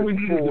 I have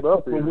it pulled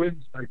up here.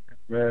 Wins like that,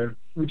 man.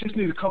 We just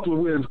need a couple of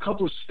wins, a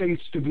couple of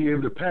states to be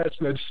able to pass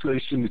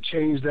legislation to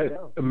change that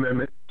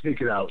amendment,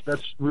 take it out.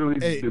 That's really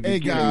the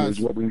beginning is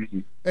what we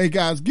need. Hey,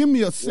 guys, give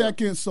me a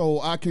second so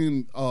I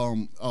can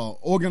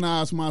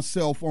organize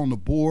myself on the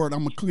board. I'm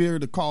going to clear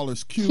the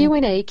caller's queue.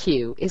 Q&A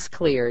queue is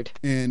cleared.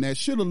 And that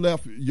should have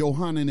left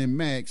Yohanan and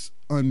Max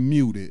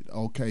unmuted.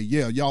 Okay,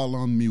 yeah, y'all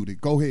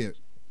unmuted. Go ahead.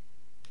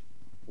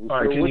 All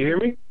right, can you hear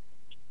me?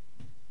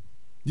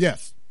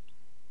 Yes.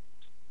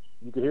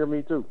 You can hear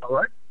me too. All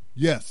right.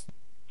 Yes.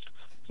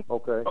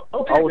 Okay.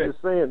 Okay. I was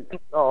just saying.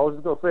 I was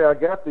just gonna say I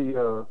got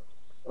the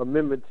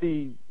Amendment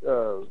T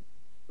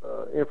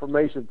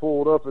information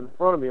pulled up in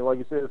front of me. Like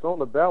you said, it's on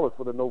the ballot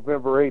for the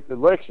November 8th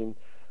election.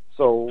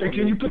 So. Hey,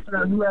 can you put that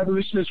on New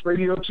Abolitionist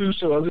Radio too,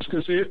 so others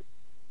can see it?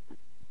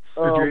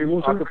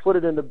 I could put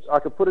it in the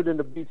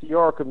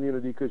BTR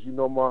community because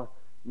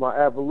my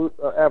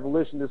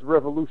abolitionist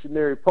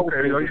revolutionary post.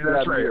 Okay,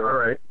 that's right. All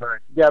right.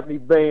 Got me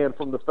banned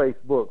from the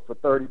Facebook for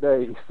 30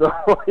 days. So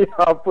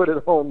I'll put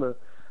it on the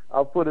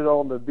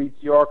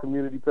BTR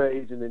community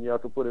page, and then y'all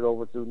can put it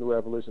over to New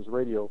Abolitionist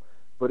Radio.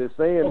 But it's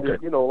saying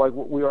that, like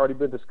what we already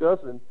been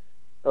discussing,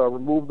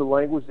 remove the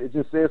language. It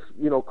just says,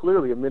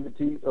 clearly, Amendment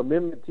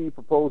T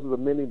proposes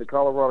amending the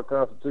Colorado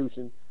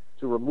Constitution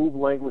to remove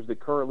language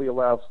that currently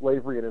allows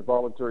slavery and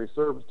involuntary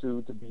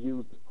servitude to be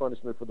used as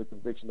punishment for the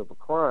conviction of a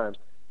crime.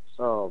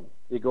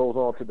 It goes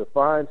on to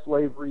define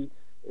slavery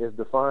as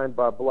defined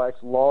by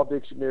Black's Law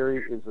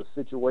Dictionary is a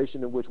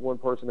situation in which one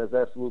person has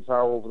absolute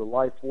power over the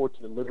life,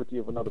 fortune, and liberty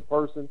of another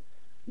person.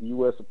 The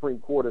U.S. Supreme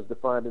Court has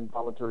defined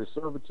involuntary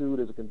servitude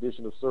as a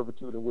condition of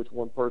servitude in which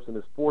one person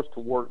is forced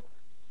to work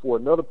for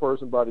another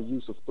person by the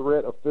use of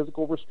threat of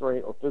physical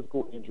restraint or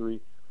physical injury,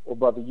 or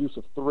by the use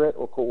of threat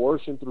or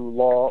coercion through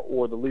law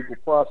or the legal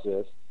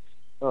process.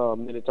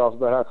 And it talks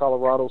about how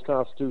Colorado's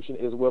Constitution,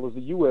 as well as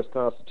the U.S.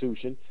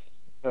 Constitution,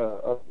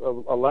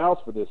 allows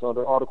for this.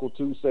 Under Article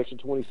 2, Section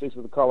 26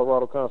 of the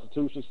Colorado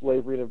Constitution,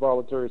 slavery and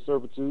involuntary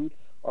servitude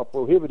are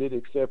prohibited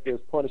except as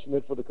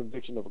punishment for the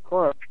conviction of a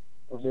crime.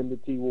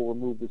 Amendment T will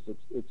remove this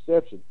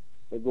exception.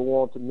 They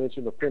go on to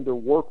mention offender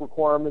work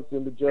requirements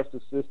in the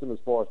justice system as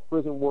far as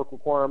prison work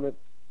requirements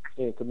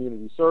and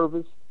community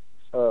service,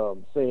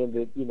 saying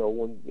that,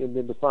 and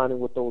then defining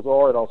what those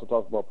are. It also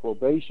talks about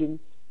probation,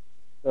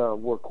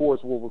 where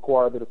courts will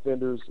require that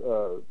offenders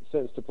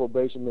sentenced to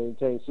probation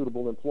maintain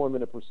suitable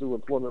employment and pursue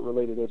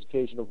employment-related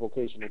education or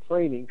vocational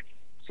training.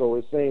 So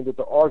it's saying that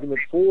the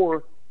argument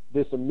for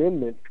this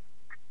amendment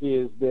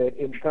is that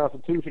in the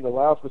Constitution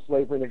allows for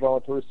slavery and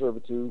involuntary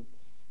servitude.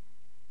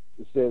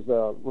 It says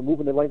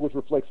removing the language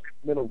reflects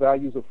fundamental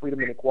values of freedom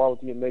and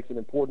equality and makes an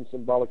important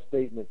symbolic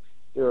statement.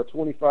 There are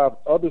 25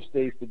 other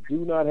states that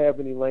do not have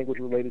any language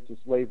related to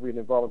slavery and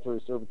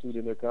involuntary servitude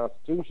in their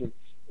constitution,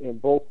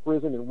 and both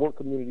prison and work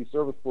community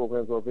service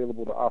programs are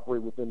available to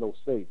operate within those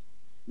states.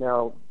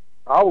 Now,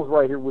 I was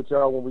right here with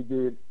y'all when we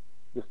did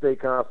the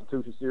state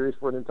constitution series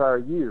for an entire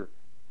year.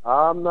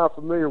 I'm not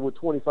familiar with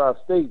 25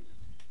 states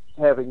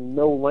having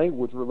no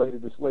language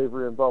related to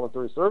slavery and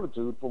involuntary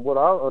servitude. From what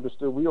I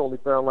understood, we only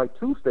found like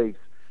 2 states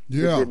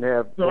that didn't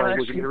have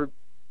language.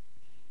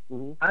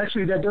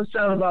 Actually, that does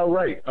sound about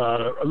right.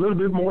 A little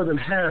bit more than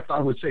half, I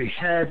would say,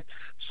 had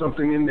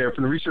something in there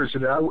from the research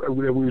that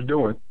we were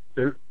doing,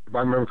 if I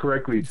remember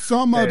correctly.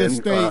 Some of the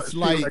states,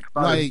 like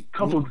a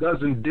couple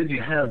dozen, didn't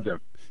have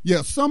them.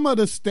 Yeah, some of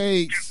the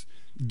states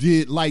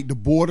did, like the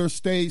border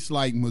states,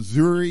 like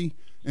Missouri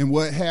and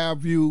what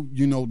have you,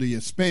 the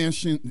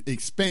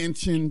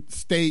expansion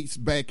states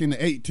back in the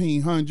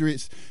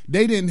 1800s,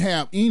 they didn't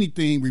have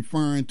anything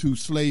referring to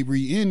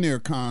slavery in their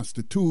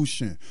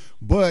constitution.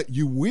 But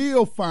you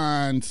will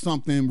find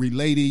something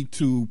related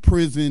to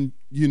prison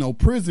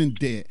prison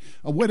debt.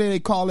 What do they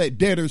call that?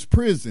 Debtor's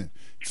prison.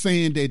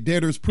 Saying that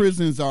debtors'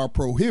 prisons are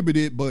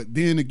prohibited, but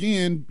then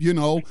again,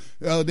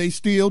 they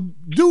still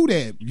do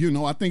that.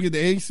 I think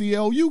the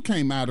ACLU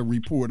came out a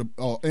report,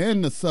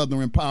 and the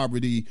Southern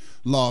Poverty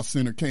Law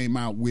Center came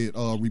out with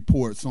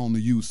reports on the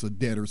use of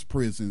debtors'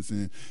 prisons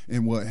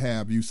and what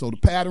have you. So the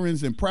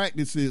patterns and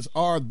practices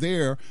are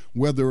there,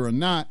 whether or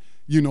not.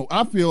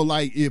 I feel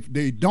like if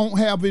they don't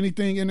have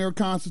anything in their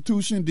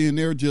Constitution, then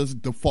they're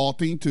just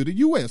defaulting to the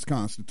U.S.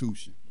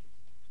 Constitution.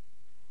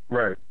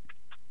 Right.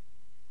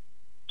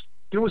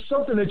 There was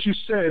something that you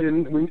said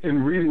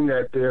in reading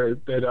that there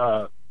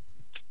that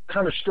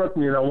kind of struck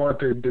me, and I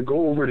wanted to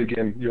go over it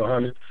again,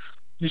 Yohanan.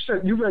 You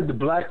said you read the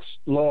Black's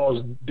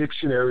Laws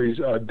Dictionary's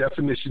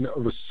definition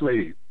of a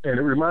slave, and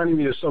it reminded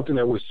me of something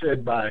that was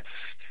said by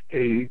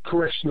a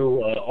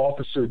correctional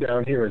officer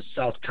down here in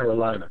South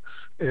Carolina.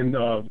 And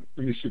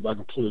let me see if I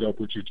can pull it up,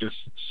 what you just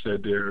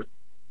said there.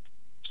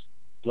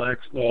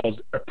 Black's Laws.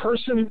 A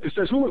person, it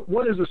says,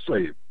 what is a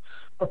slave?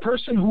 A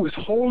person who is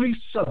wholly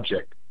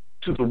subject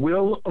to the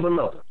will of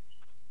another,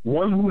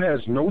 one who has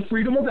no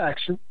freedom of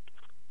action,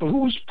 but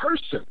whose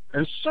person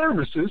and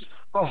services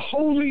are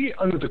wholly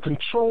under the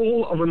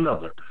control of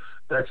another.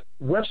 That's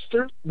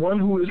Webster, one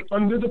who is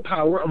under the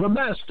power of a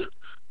master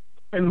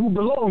and who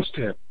belongs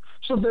to him.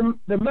 So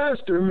the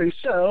master may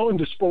sell and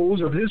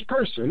dispose of his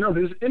person, of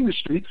his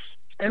industry,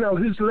 and of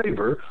his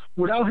labor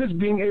without his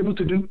being able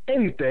to do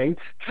anything,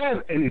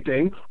 have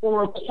anything,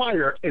 or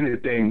acquire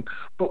anything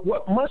but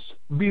what must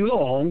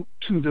belong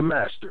to the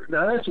master.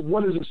 Now, that's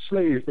what is a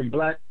slave from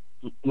Black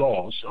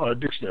Laws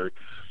Dictionary.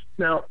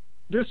 Now,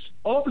 this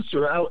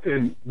officer out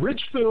in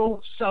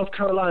Richfield, South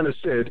Carolina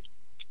said,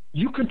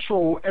 you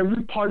control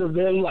every part of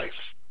their life,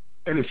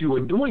 and if you are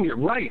doing it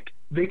right,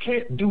 they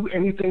can't do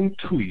anything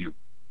to you.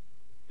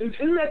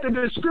 Isn't that the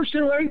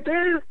description right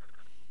there?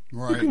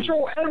 Right. You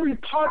control every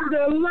part of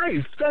their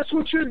life. That's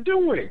what you're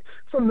doing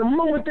from the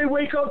moment they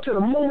wake up to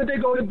the moment they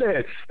go to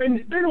bed.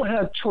 And they don't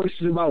have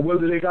choices about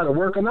whether they got to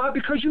work or not,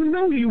 because you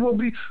know you will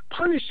be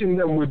punishing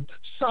them with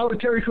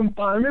solitary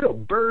confinement or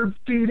bird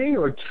feeding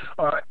or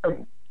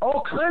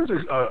all kinds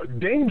of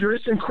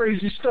dangerous and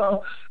crazy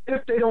stuff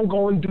if they don't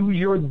go and do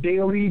your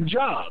daily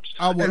jobs.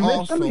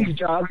 And some of these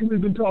jobs we've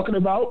been talking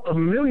about, a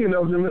million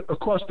of them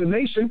across the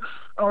nation,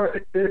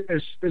 are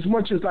as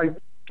much as like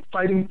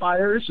fighting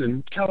fires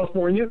in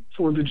California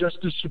for the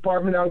Justice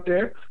Department out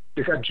there.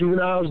 They got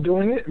juveniles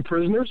doing it and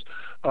prisoners.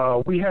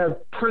 We have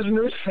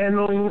prisoners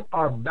handling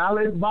our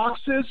ballot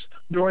boxes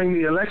during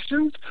the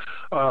elections.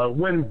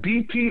 When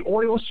BP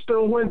oil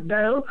spill went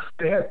down,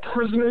 they had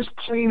prisoners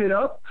clean it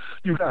up.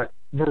 You got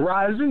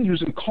Verizon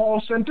using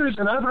call centers,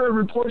 and I've heard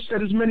reports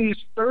that as many as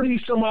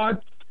 30 some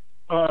odd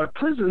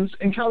prisons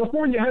in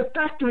California have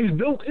factories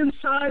built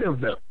inside of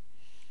them.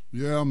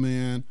 Yeah,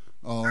 man.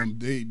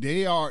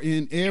 They are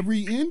in every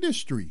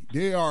industry.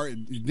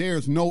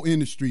 There's no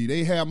industry.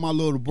 They had my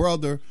little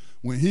brother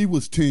when he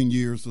was 10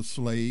 years a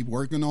slave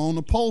working on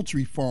a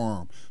poultry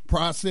farm,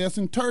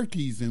 processing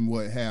turkeys and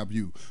what have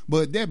you.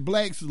 But that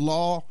Black's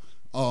Law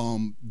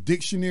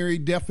dictionary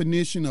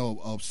definition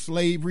of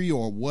slavery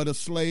or what a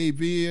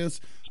slave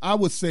is, I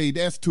would say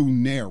that's too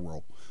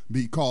narrow.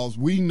 Because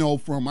we know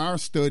from our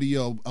study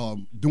of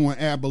doing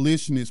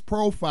abolitionist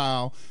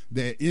profile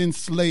that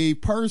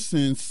enslaved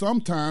persons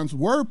sometimes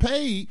were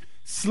paid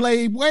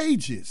slave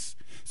wages.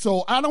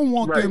 So I don't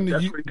want them to.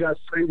 That's where you got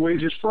slave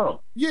wages from.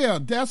 Yeah,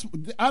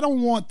 I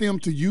don't want them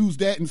to use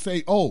that and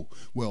say, oh,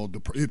 well,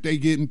 if they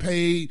getting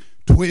paid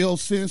 12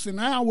 cents an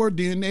hour,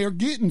 then they're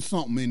getting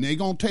something, and they're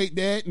going to take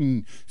that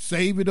and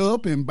save it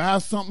up and buy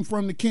something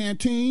from the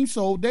canteen.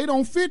 So they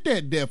don't fit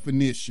that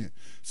definition.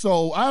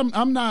 So I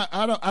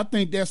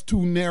think that's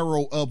too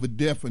narrow of a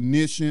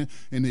definition,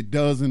 and it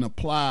doesn't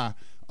apply.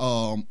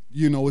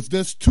 It's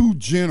just too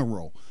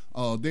general.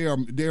 There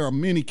are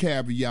many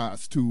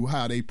caveats to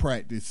how they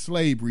practice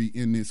slavery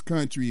in this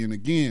country. And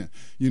again,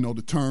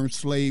 the term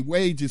slave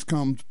wages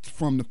comes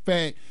from the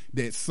fact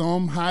that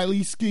some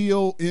highly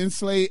skilled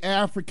enslaved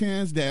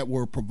Africans that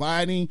were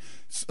providing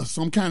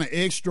some kind of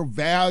extra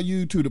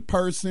value to the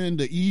person,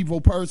 the evil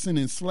person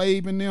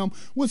enslaving them,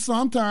 would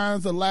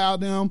sometimes allow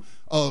them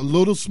a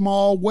little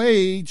small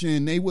wage,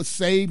 and they would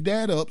save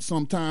that up,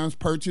 sometimes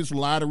purchase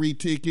lottery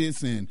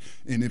tickets, and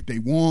if they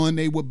won,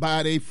 they would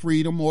buy their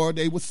freedom, or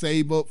they would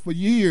save up for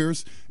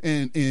years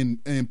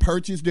and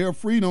purchase their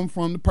freedom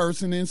from the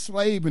person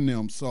enslaving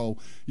them. So,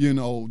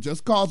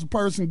 just cause a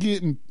person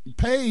getting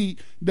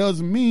paid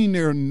doesn't mean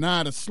they're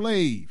not a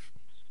slave.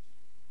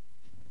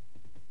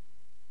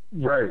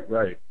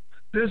 Right.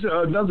 There's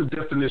another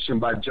definition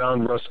by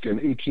John Ruskin,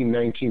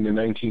 1819 to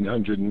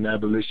 1900, an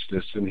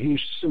abolitionist, and he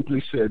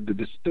simply said the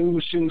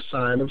distinguishing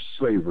sign of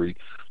slavery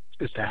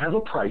is to have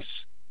a price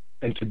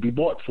and to be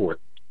bought for it.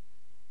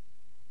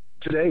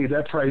 Today,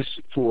 that price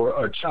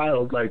for a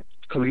child like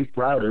Khalif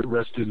Browder,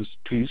 rest in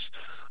peace,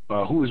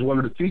 who is one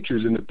of the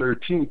features in the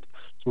 13th,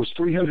 was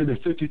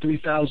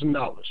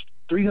 $353,000.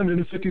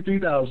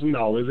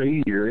 $353,000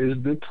 a year is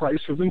the price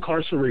of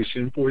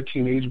incarceration for a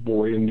teenage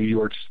boy in New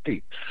York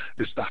State.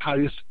 It's the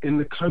highest in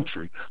the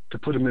country to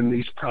put him in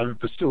these private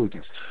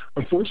facilities.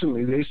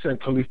 Unfortunately, they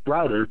sent Khalif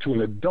Browder to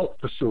an adult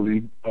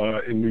facility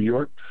in New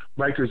York,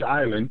 Rikers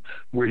Island,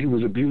 where he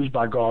was abused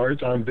by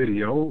guards on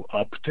video,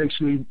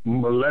 potentially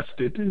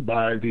molested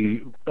by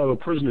the fellow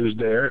prisoners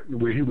there,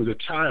 where he was a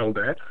child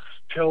at,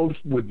 held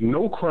with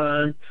no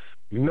crime,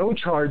 no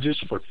charges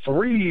for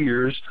 3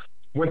 years,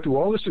 went through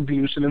all this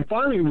abuse, and then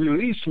finally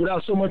released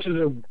without so much as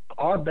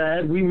our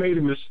bad, we made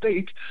a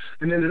mistake,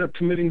 and ended up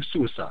committing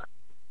suicide.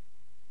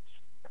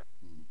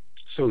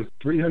 So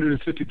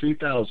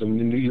 $353,000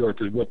 in New York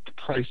is what the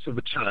price of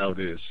a child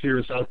is. Here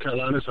in South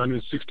Carolina, it's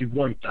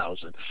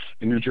 $161,000.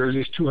 In New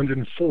Jersey, it's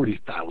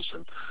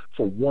 $240,000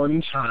 for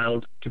one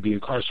child to be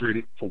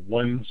incarcerated for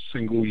 1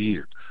 single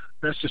year.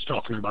 That's just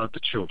talking about the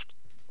children.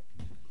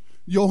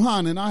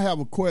 Yohanan, I have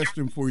a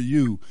question for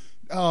you.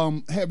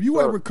 Have you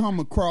ever come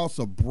across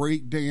a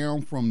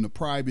breakdown from the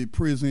private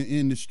prison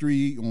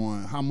industry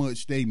on how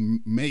much they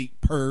make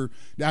per?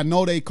 I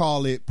know they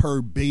call it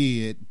per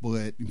bed,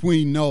 but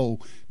we know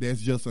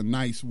that's just a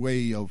nice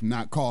way of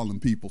not calling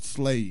people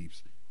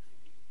slaves.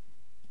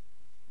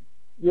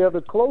 Yeah,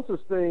 the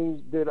closest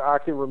thing that I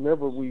can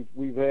remember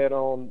we've had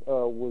on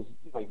was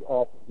like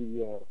off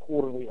the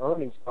quarterly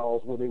earnings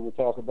calls where they would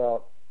talk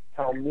about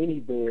how many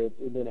beds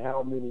and then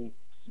how many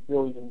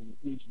billions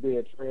each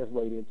bed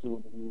translate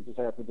into, and you just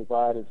have to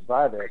divide it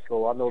by that.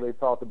 So I know they've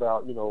talked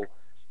about,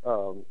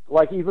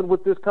 like even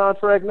with this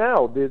contract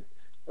now, that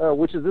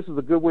this is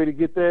a good way to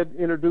get that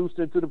introduced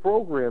into the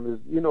program. Is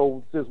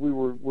since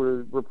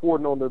we're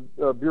reporting on the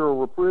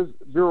Bureau of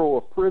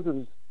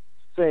Prisons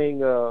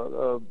saying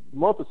a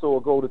month or so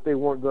ago that they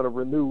weren't going to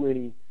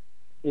renew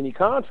any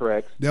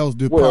contracts. That was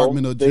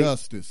Department of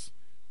Justice.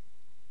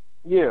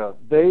 Yeah,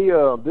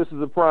 this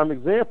is a prime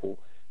example.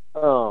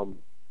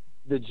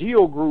 The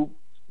GEO Group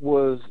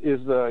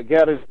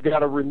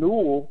got a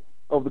renewal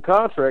of the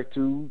contract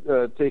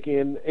to take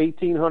in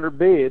 1,800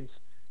 beds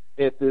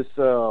at this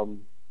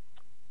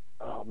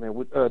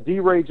with D.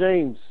 Ray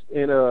James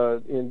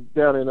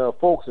down in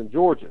Folsom,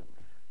 Georgia.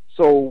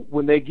 So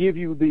when they give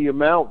you the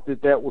amount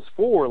that was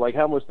for, like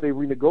how much they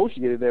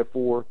renegotiated that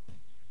for,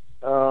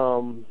 I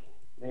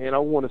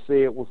want to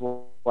say it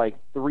was like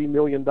 $3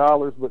 million,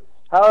 but.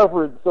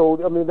 However,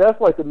 that's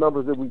like the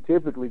numbers that we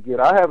typically get.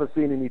 I haven't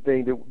seen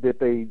anything that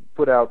they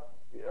put out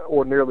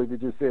ordinarily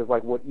that just says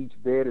like what each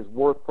bed is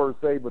worth per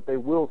se, but they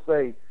will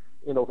say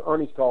in those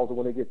earnings calls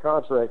when they get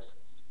contracts,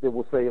 they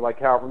will say like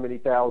however many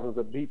thousands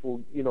of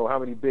people, how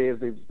many beds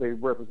they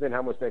represent,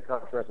 how much that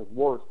contract is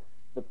worth.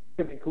 But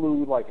that can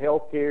include like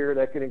health care,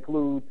 that can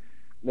include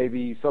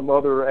maybe some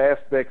other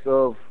aspects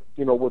of,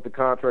 what the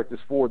contract is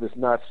for that's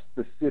not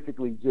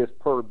specifically just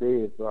per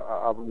bed. So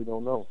I really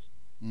don't know.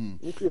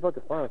 Let me see if I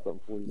can find something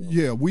for you.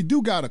 Yeah, we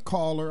do got a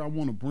caller. I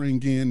want to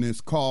bring in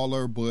this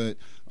caller, but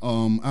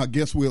I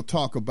guess we'll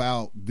talk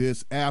about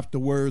this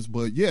afterwards.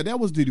 But yeah, that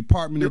was the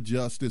Department of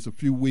Justice a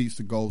few weeks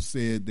ago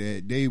said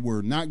that they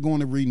were not going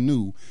to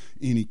renew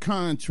any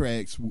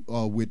contracts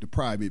with the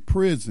private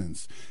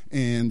prisons.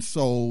 And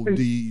so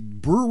the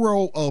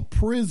Bureau of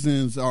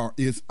Prisons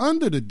is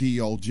under the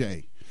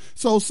DOJ.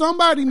 So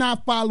somebody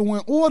not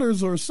following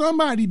orders or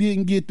somebody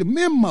didn't get the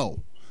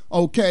memo.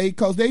 Okay,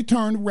 because they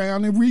turned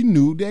around and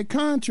renewed their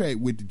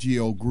contract with the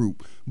GEO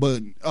Group.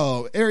 But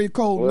area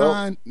code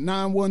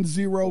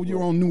 910,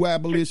 you're on New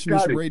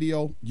Abolitionist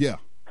Radio. Yeah.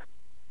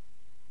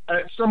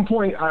 At some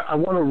point, I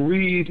want to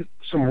read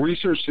some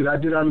research that I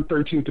did on the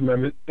 13th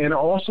Amendment, and I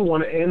also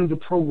want to end the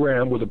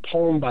program with a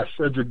poem by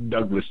Frederick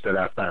Douglass that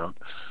I found.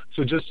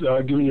 So just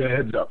giving you a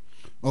heads up.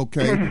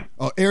 Okay.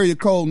 Area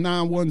code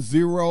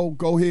 910,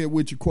 go ahead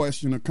with your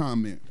question or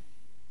comment.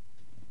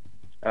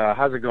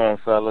 How's it going,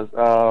 fellas?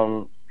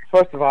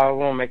 First of all, I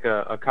want to make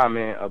a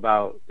comment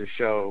about the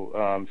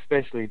show,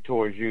 especially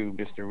towards you,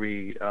 Mr.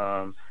 Reed.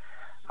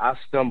 I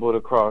stumbled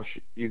across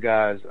you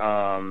guys'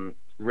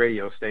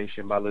 radio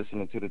station by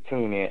listening to the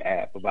TuneIn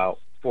app about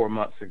 4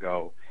 months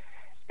ago.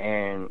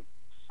 And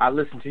I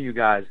listen to you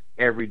guys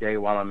every day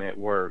while I'm at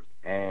work.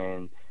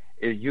 And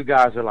you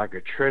guys are like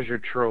a treasure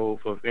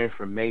trove of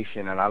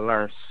information, and I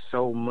learned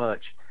so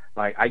much.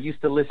 Like, I used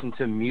to listen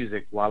to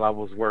music while I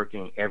was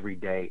working every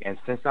day. And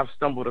since I've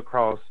stumbled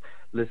across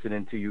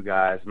listening to you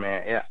guys,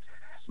 man,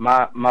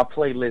 my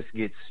playlist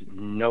gets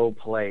no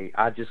play.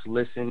 I just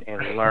listen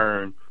and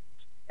learn,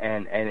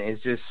 and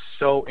it's just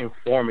so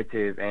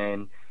informative.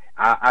 And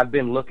I've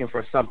been looking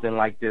for something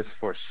like this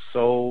for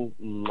so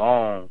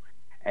long.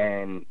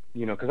 And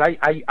because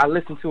I used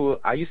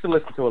to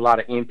listen to a lot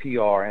of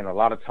NPR and a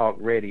lot of talk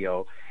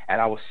radio,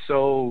 and I was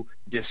so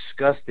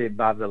disgusted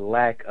by the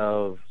lack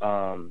of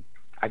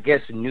I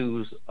guess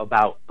news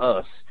about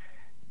us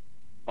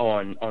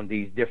on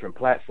these different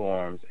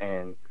platforms.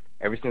 And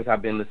ever since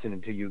I've been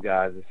listening to you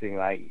guys, it seems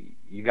like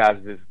you guys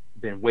have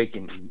been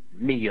waking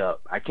me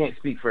up. I can't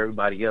speak for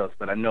everybody else,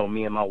 but I know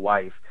me and my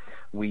wife,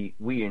 we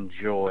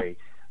enjoy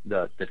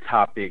the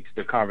topics,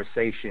 the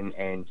conversation,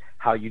 and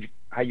how you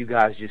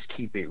guys just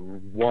keep it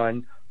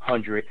 100%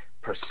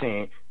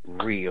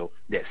 real,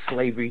 that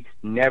slavery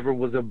never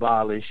was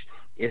abolished.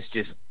 It's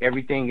just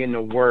everything in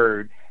the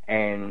word.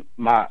 And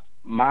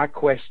my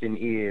question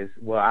is,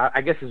 well,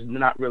 I guess it's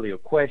not really a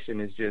question.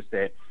 It's just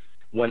that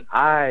when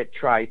I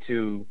try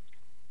to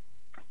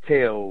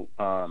tell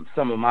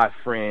some of my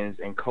friends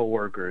and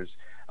coworkers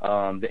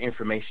the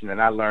information that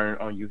I learned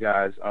on you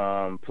guys'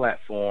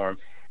 platform,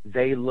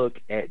 they look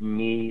at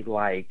me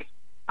like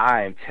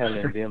I am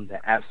telling them the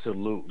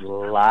absolute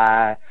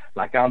lie,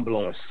 like I'm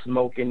blowing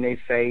smoke in their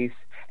face,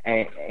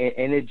 and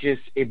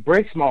it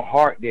breaks my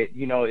heart that,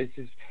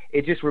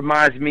 it just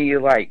reminds me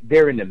of like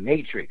they're in the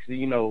Matrix.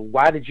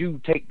 Why did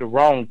you take the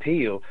wrong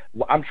pill?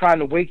 I'm trying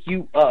to wake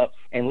you up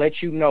and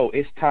let you know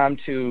it's time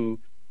to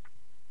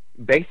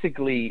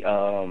basically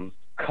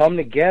come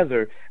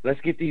together. Let's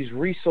get these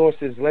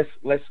resources.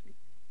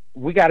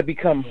 We got to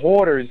become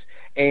hoarders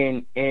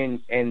and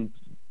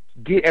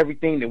get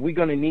everything that we're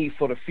going to need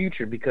for the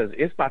future, because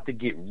it's about to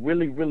get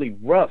really, really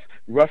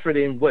rougher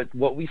than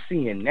what we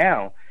seeing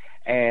now.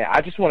 And I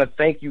just want to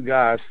thank you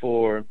guys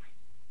for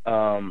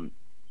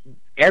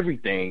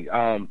everything,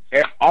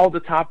 all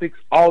the topics,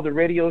 all the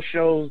radio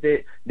shows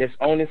that's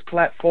on this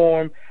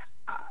platform.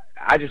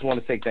 I just want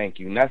to say thank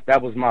you. And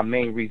that was my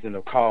main reason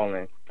of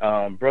calling.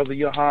 Brother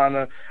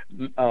Johanna,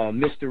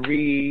 Mr.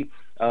 Reed,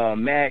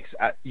 Max,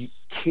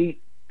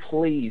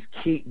 please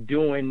keep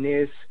doing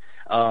this.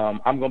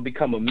 I'm going to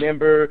become a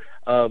member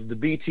of the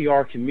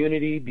BTR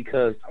community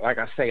because, like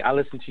I say, I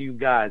listen to you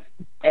guys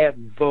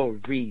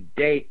every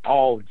day,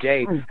 all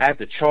day. I have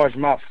to charge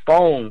my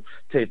phone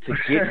to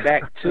get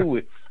back to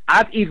it.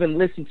 I've even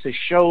listened to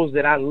shows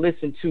that I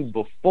listened to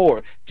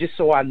before just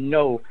so I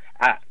know,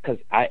 because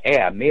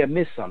I may have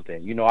missed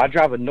something. I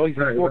drive a noisy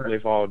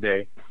forklift all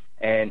day,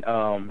 and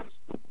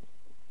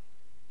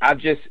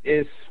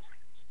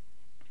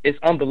it's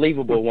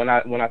unbelievable when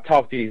I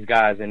talk to these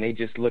guys and they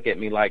just look at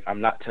me like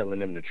I'm not telling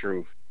them the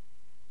truth.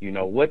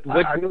 What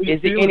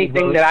is there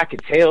anything that I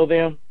could tell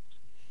them?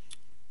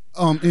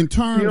 In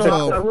terms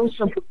of, I wrote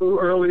something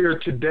earlier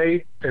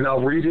today, and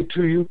I'll read it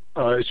to you.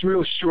 It's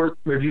real short.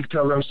 Maybe you can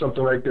tell them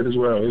something like that as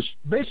well.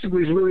 It's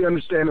really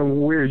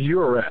understanding where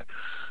you're at.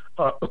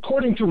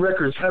 According to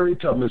records, Harriet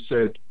Tubman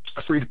said,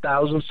 "I freed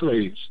 1,000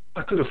 slaves.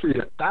 I could have freed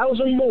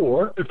 1,000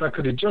 more if I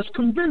could have just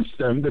convinced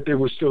them that they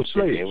were still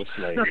slaves."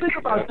 Now think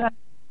about that.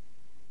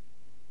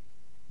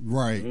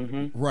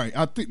 Right, right.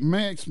 I think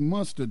Max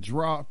must have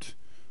dropped.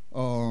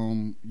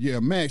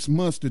 Max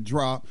must have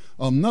dropped.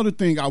 Another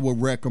thing I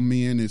would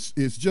recommend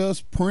is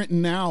just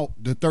printing out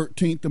the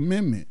 13th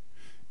Amendment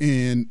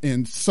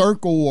and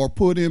circle or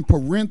put in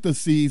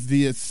parentheses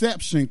the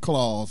exception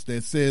clause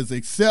that says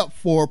except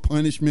for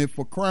punishment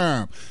for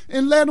crime,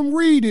 and let them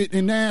read it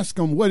and ask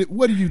them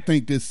what do you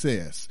think this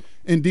says,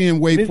 and then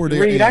wait for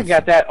their answer. I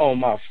got that on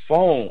my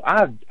phone.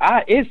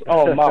 It's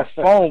on my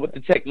phone with the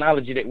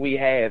technology that we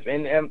have,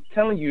 and I'm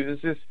telling you,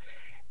 it's just,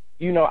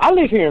 I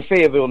live here in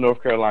Fayetteville,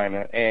 North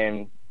Carolina,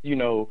 and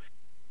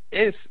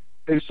it's.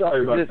 Hey,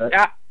 sorry about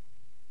that.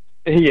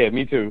 Yeah,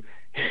 me too.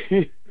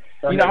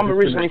 I'm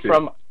originally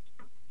from.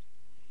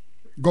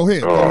 Go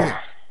ahead.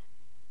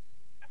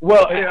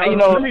 Well,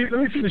 let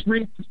me finish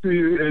reading to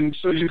you, and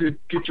so you could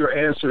get your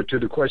answer to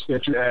the question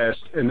that you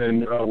asked, and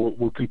then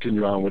we'll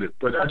continue on with it.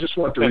 But I just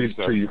want to read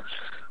it to you.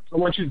 I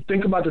want you to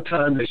think about the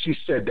time that she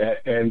said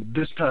that and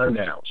this time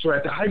now. So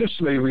at the height of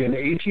slavery in the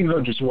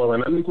 1800s, while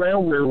an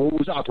underground railroad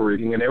was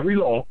operating, and every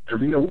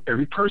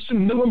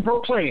person knew and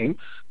proclaimed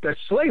that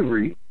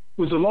slavery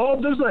was the law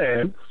of the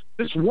land,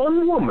 this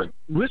one woman,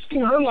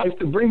 risking her life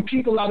to bring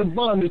people out of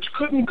bondage,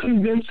 couldn't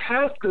convince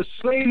half the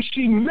slaves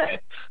she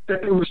met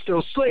that they were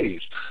still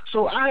slaves.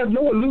 So I have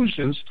no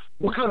illusions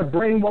what kind of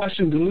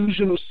brainwashing,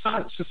 delusional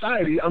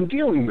society I'm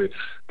dealing with.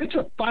 It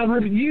took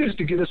 500 years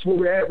to get us where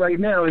we're at right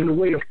now in the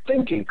way of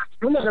thinking.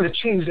 We're not going to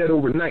change that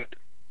overnight.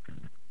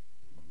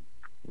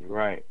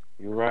 Right.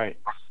 You're right.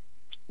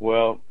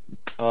 Well,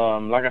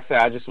 like I said,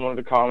 I just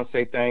wanted to call and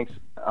say thanks.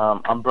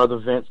 I'm Brother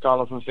Vince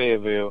calling from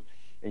Fayetteville,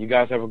 and you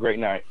guys have a great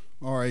night.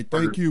 All right,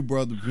 thank you,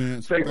 Brother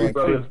Vince. Thank you,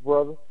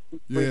 brother.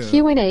 Yeah.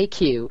 Q&A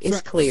queue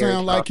is cleared.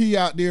 Sound like he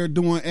out there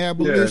doing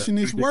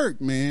abolitionist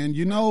work, man.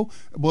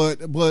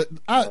 But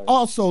I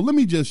also, let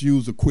me just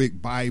use a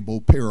quick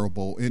Bible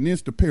parable, and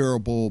it's the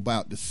parable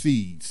about the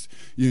seeds.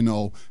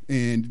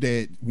 And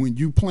that when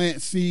you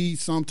plant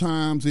seeds,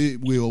 sometimes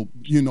it will,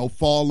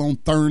 fall on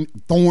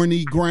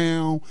thorny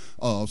ground.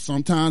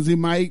 Sometimes it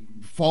might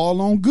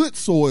fall on good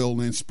soil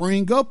and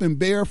spring up and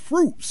bear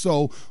fruit.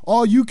 So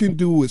all you can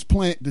do is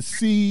plant the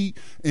seed,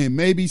 and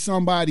maybe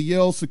somebody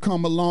else will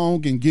come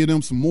along and give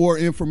them some more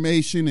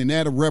information, and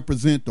that'll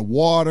represent the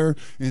water,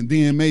 and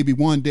then maybe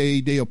one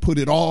day they'll put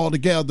it all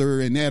together,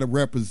 and that'll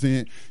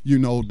represent,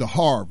 the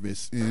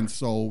harvest. And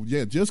so,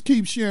 just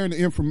keep sharing the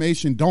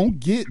information. Don't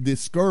get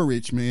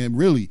discouraged, man.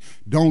 Really,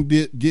 don't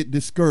get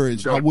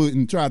discouraged. I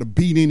wouldn't try to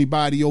beat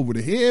anybody over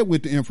the head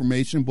with the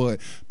information, but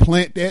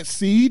plant that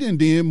seed and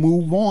then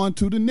move on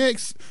to the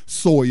next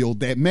soil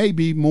that may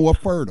be more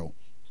fertile.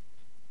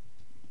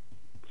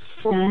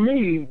 For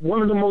me,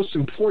 one of the most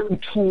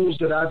important tools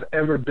that I've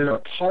ever been a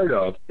part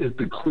of is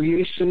the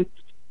creation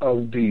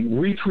of the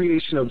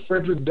recreation of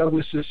Frederick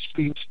Douglass's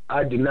speech,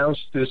 I denounce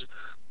this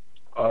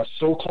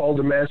so-called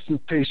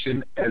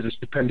emancipation as a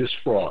stupendous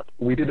fraud.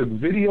 We did a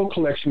video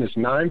collection that's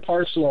 9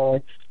 parts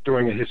long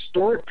during a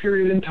historic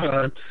period in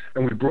time,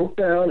 and we broke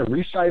down and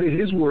recited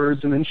his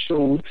words and then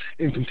showed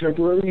in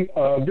contemporary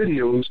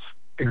videos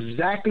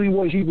exactly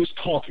what he was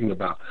talking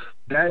about.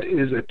 That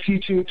is a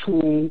teaching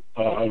tool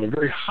of a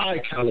very high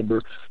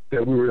caliber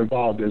that we were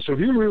involved in. So if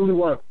you really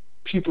want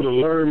people to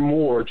learn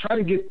more, try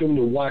to get them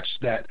to watch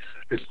that.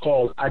 It's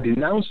called I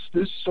Denounce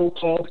This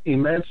So-Called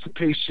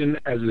Emancipation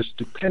as a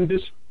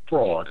Stupendous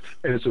Fraud,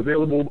 and it's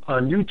available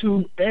on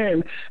YouTube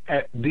and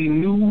at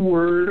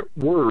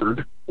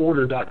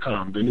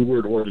thenewwordorder.com,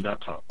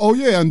 thenewwordorder.com. Oh,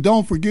 yeah, and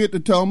don't forget to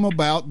tell them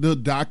about the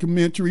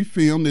documentary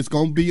film that's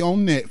going to be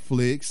on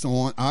Netflix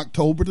on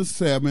October the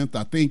 7th,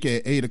 I think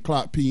at 8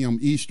 o'clock p.m.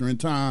 Eastern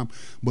time,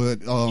 but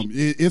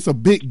it's a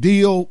big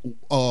deal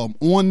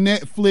on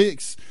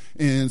Netflix.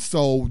 And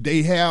so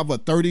they have a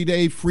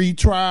 30-day free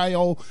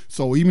trial.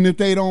 So even if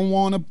they don't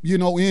want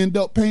to, end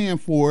up paying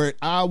for it,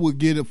 I would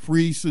get a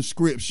free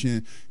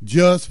subscription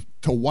just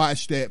to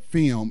watch that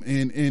film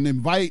and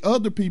invite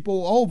other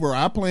people over.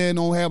 I plan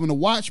on having a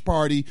watch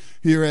party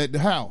here at the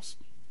house.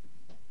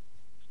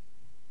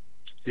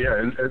 Yeah,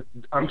 and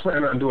I'm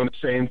planning on doing the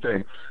same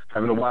thing,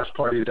 having a watch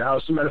party at the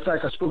house. As a matter of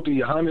fact, I spoke to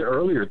Johanna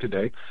earlier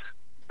today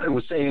and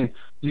was saying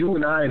you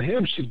and I and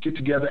him should get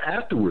together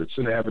afterwards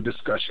and have a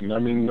discussion. I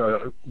mean,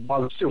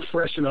 while it's still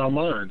fresh in our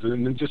minds,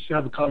 and then just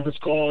have a conference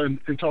call and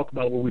talk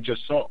about what we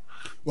just saw.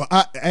 Well,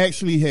 I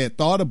actually had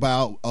thought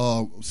about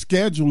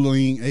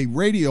scheduling a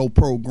radio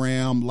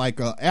program like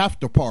a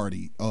after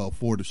party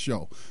for the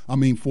show. I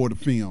mean, for the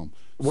film.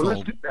 Well,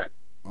 let's do that.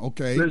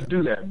 Okay. Let's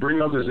do that.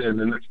 Bring others in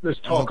and let's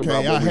talk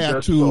about what we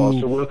just saw.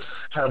 So we'll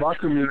have our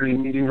community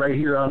meeting right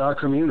here on our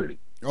community.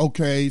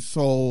 Okay,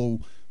 so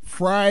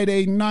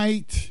Friday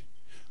night,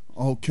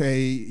 okay,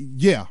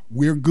 yeah,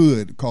 we're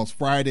good because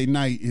Friday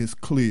night is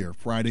clear.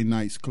 Friday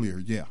night's clear,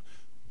 yeah.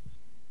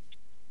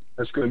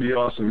 That's going to be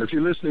awesome. If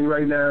you're listening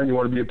right now and you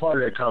want to be a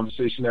part of that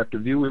conversation after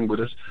viewing with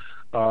us,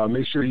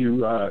 make sure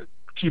you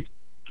keep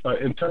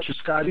in touch with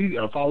Scotty,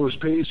 follow his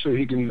page so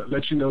he can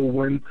let you know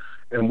when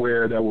and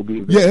where that will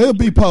be available. Yeah, it'll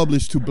be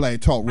published to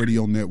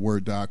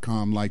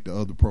blacktalkradionetwork.com like the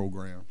other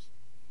programs.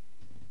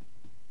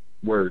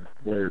 Word.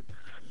 Well,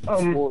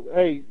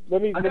 hey,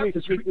 let me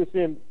sneak this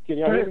in. Can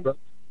y'all hear me?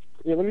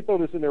 Yeah, let me throw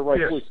this in there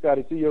quick,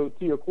 Scotty. To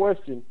your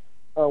question,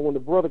 when the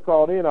brother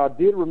called in, I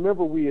did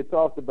remember we had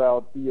talked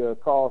about the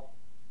cost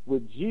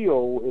with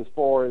Geo as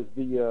far as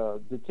the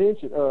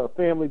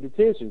family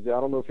detentions. I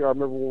don't know if y'all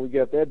remember when we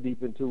got that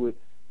deep into it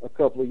a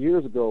couple of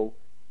years ago.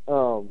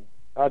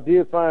 I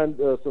did find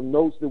some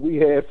notes that we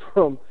had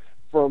from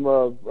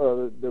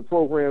the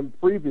program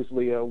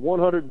previously.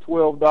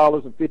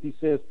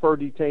 $112.50 per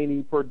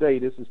detainee per day.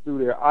 This is through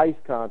their ICE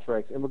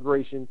contracts,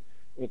 Immigration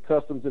and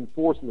Customs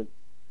Enforcement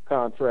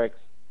contracts.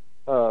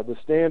 The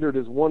standard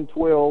is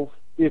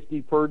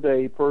 $112.50 per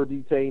day per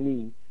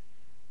detainee.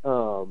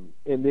 And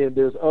then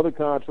there's other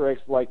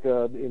contracts like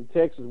in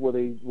Texas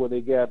where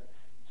they got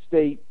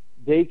state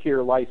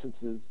daycare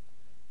licenses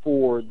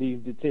for these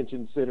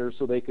detention centers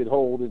so they could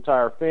hold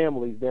entire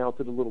families down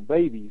to the little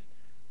babies.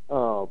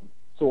 So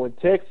in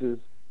Texas,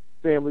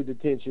 family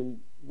detention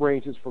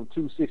ranges from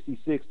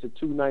 $266 to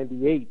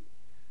 $298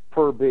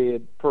 per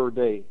bed per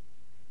day.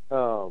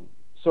 So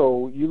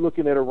you're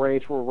looking at a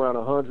range from around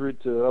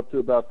 100 to up to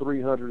about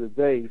 300 a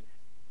day,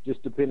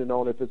 just depending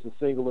on if it's a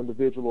single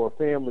individual or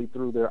family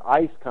through their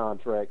ICE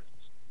contracts.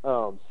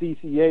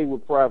 CCA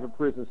with private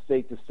prisons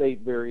state to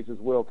state varies as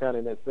well, kind of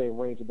in that same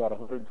range, about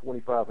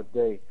 125 a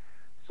day.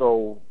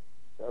 So,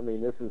 I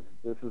mean, this is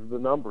the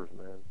numbers,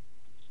 man.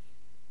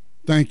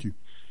 Thank you.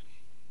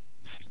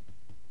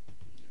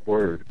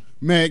 Word.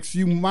 Max,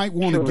 you might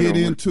want to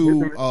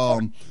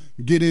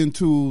get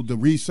into the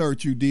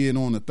research you did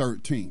on the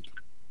 13th.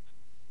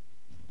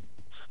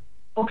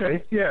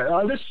 Okay,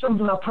 yeah. This is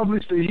something I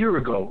published a year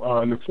ago,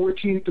 on the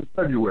 14th of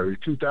February,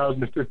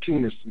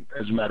 2015,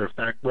 as a matter of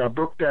fact, where I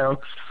broke down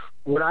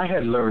what I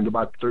had learned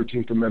about the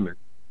 13th Amendment.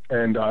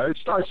 And it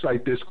starts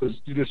like this because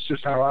this is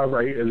just how I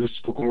write as a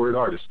spoken word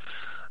artist.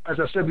 As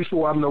I said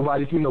before, I'm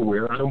nobody from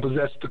nowhere. I don't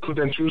possess the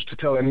credentials to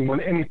tell anyone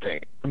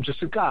anything. I'm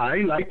just a guy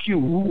like you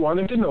who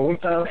wanted to know and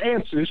found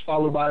answers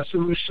followed by a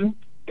solution.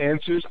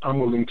 Answers I'm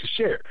willing to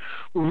share.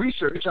 With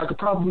research, I could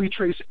probably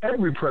trace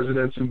every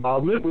president's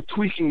involvement with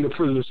tweaking the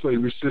prison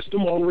slavery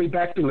system all the way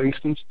back to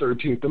Lincoln's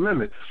 13th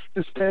Amendment.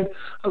 Instead,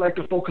 I like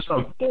to focus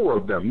on 4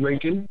 of them,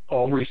 Lincoln,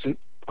 all recent,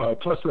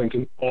 plus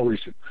Lincoln, all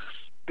recent.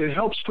 It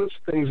helps put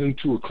things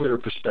into a clearer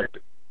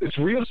perspective. It's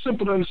real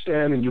simple to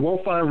understand, and you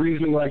won't find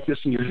reasoning like this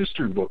in your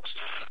history books.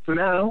 For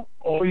now,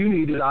 all you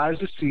need is eyes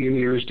to see and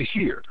ears to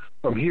hear.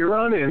 From here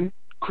on in,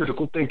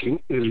 critical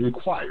thinking is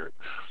required.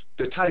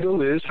 The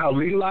title is How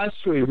Legalized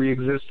Slavery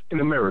Exists in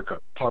America,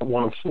 Part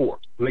 1 of 4,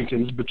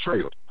 Lincoln's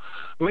Betrayal.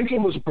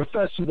 Lincoln was a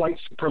professed white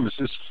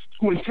supremacist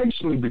who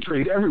intentionally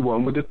betrayed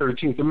everyone with the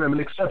 13th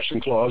Amendment exception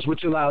clause,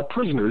 which allowed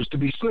prisoners to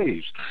be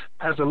slaves.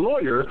 As a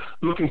lawyer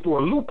looking for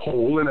a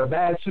loophole in a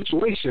bad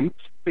situation,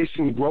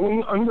 facing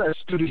growing unrest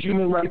due to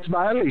human rights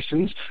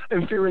violations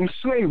and fearing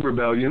slave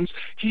rebellions,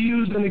 he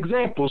used an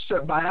example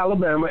set by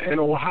Alabama and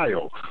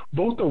Ohio,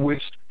 both of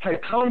which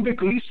had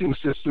convict leasing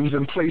systems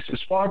in place as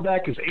far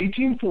back as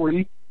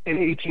 1840 and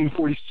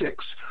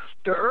 1846.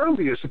 The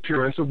earliest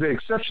appearance of the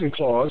exception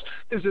clause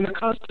is in a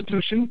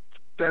constitution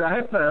that I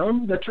have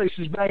found that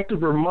traces back to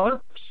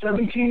Vermont,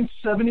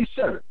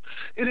 1777.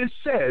 It is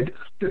said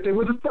that they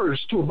were the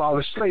first to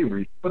abolish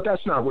slavery, but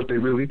that's not what they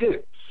really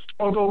did.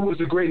 Although it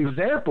was a great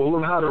example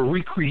of how to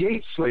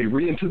recreate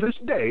slavery, and to this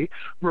day,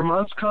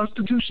 Vermont's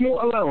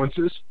constitutional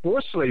allowances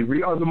for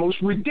slavery are the most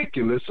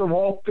ridiculous of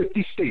all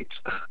 50 states,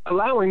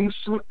 allowing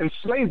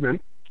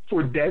enslavement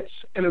for debts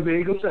and a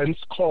vague offense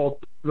called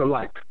the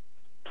like.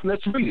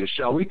 Let's read it,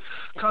 shall we?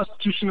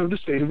 Constitution of the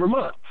State of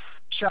Vermont.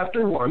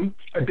 Chapter 1,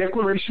 a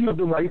declaration of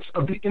the rights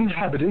of the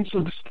inhabitants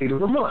of the state of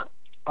Vermont.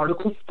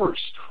 Article 1st,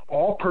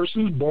 all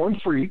persons born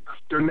free,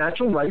 their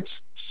natural rights,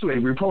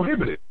 slavery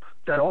prohibited.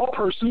 That all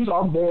persons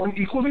are born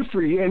equally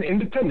free and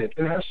independent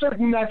and have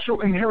certain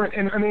natural, inherent,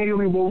 and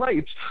unalienable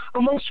rights,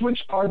 amongst which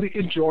are the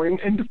enjoying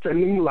and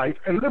defending life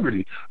and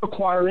liberty,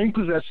 acquiring,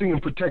 possessing,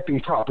 and protecting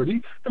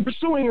property, and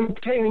pursuing and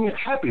obtaining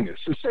happiness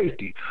and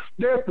safety.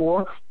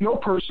 Therefore, no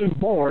person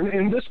born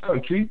in this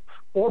country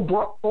or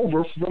brought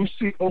over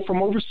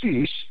from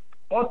overseas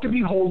ought to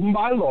be holden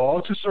by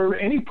law to serve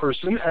any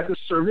person as a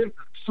servant,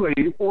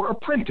 slave, or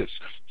apprentice.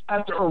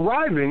 After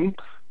arriving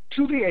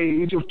to the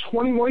age of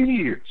 21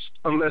 years,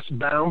 unless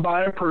bound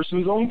by a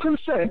person's own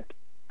consent,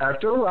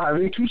 after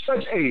arriving to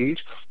such age,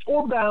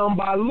 or bound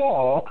by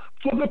law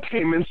for the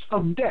payments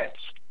of debts,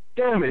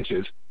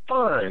 damages,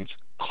 fines,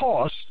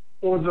 costs,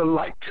 or the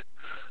like.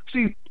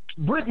 See,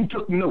 Britain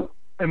took note,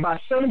 and by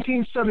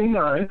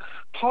 1779,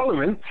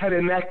 Parliament had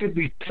enacted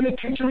the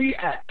Penitentiary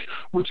Act,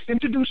 which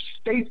introduced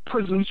state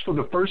prisons for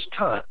the first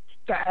time.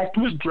 The act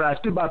was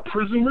drafted by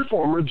prison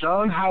reformer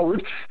John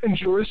Howard and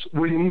jurist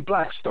William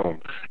Blackstone.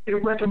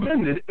 It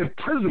recommended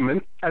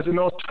imprisonment as an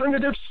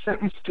alternative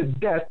sentence to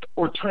death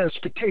or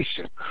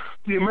transportation.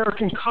 The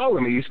American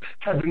colonies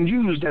had been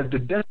used as the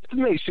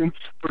destination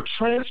for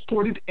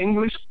transported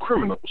English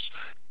criminals.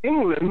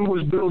 England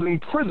was building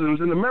prisons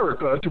in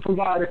America to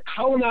provide a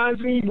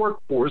colonizing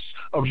workforce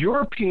of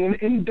European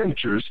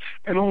indentures,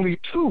 and only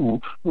 2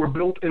 were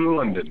built in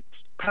London.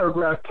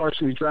 Paragraph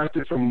partially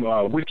drafted from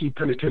Wiki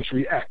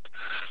Penitentiary Act.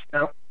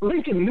 Now,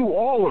 Lincoln knew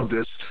all of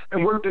this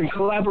and worked in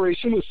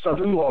collaboration with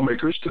Southern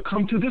lawmakers to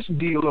come to this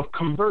deal of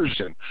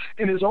conversion.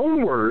 In his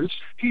own words,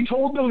 he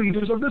told the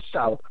leaders of the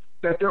South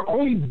that their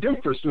only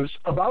differences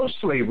about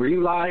slavery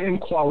lie in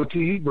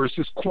quality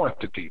versus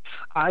quantity,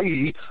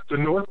 i.e., the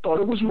North thought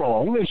it was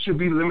wrong and should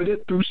be limited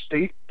through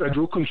state,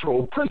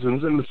 federal-controlled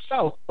prisons, and the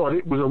South thought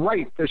it was a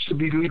right that should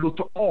be legal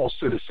to all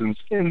citizens.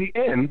 In the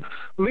end,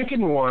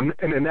 Lincoln won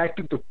and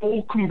enacted the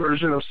full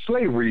conversion of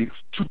slavery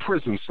to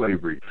prison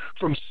slavery,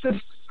 from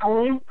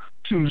citizen-owned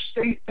to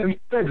state and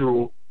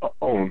federal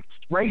owned.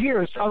 Right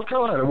here in South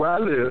Carolina, where I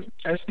live,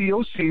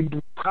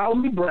 SDOC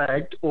proudly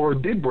bragged, or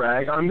did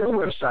brag, on their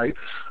website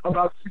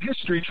about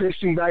history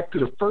tracing back to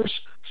the first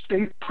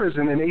state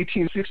prison in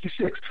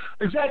 1866,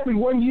 exactly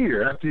 1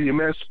 year after the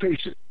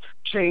emancipation.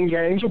 Chain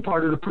gangs were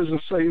part of the prison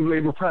slave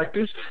labor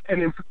practice,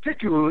 and in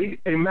particularly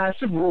a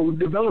massive road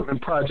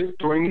development project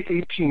during the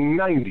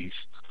 1890s.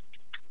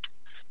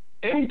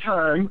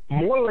 Anytime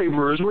more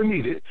laborers were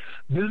needed,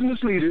 business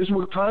leaders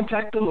would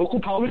contact the local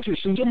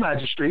politicians or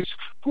magistrates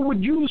who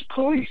would use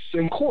police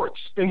and courts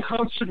in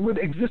concert with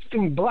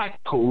existing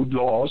black code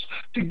laws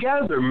to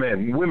gather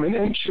men, women,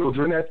 and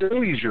children at their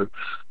leisure.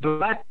 The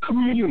black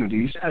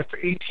communities after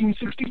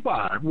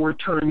 1865 were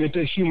turned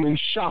into human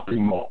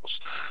shopping malls.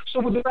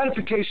 So with the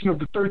ratification of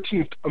the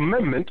 13th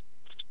Amendment,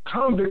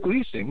 convict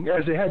leasing,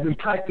 as it had been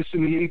practiced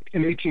in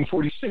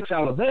 1846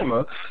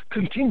 Alabama,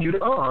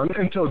 continued on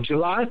until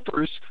July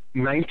 1st,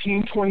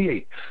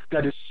 1928.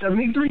 That is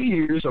 73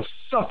 years of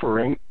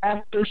suffering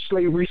after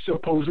slavery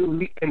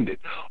supposedly ended,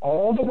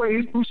 all the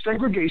way through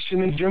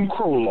segregation and Jim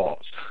Crow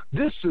laws.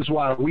 This is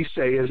why we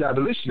say as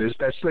abolitionists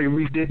that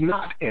slavery did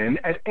not end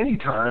at any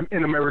time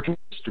in American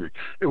history.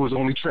 It was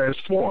only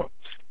transformed.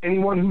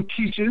 Anyone who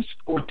teaches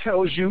or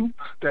tells you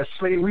that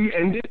slavery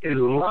ended is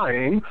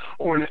lying,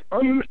 or an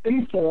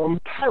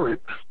uninformed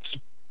parrot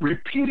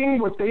repeating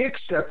what they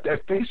accept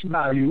at face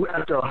value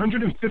after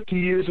 150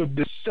 years of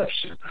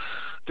deception.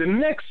 The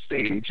next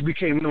stage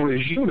became known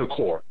as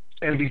Unicorn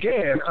and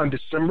began on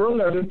December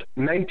 11,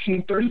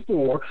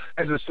 1934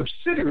 as a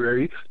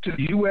subsidiary to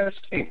the U.S.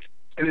 Inc.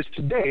 and is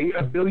today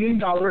a $1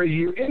 billion a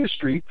year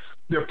industry.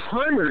 Their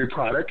primary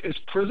product is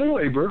prison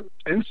labor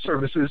and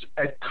services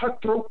at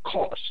cutthroat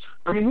costs.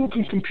 I mean, who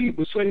can compete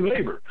with slave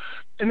labor?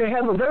 And they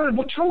have a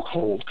veritable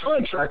chokehold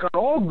contract on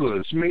all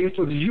goods made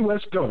for the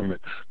U.S.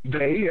 government.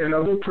 They and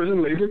other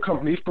prison labor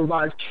companies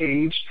provide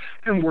caged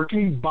and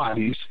working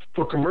bodies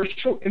for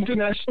commercial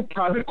international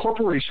private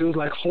corporations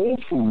like Whole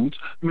Foods,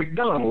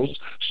 McDonald's,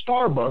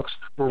 Starbucks,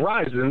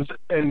 Verizon,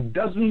 and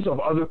dozens of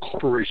other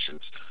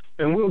corporations.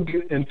 And we'll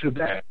get into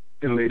that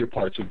in later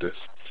parts of this.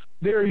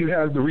 There you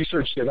have the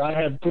research that I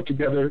have put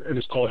together, and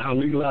it's called How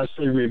Legalized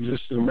Slavery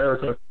Exists in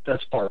America.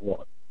 That's part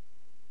one.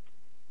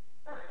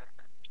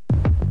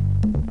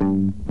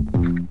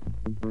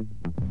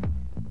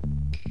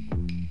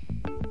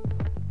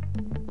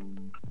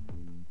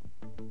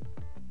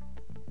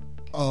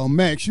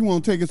 Max, you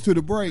want to take us to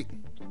the break?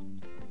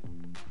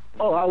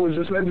 Oh, I was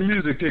just letting the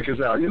music take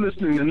us out. You're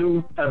listening to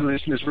New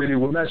Abolitionist Radio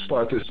with Max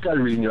Parker, Scotty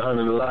Reed, and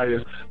Johanna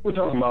Nalaya. We're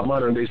talking about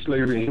modern-day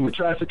slavery and human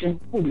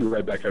trafficking. We'll be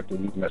right back after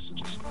these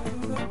messages.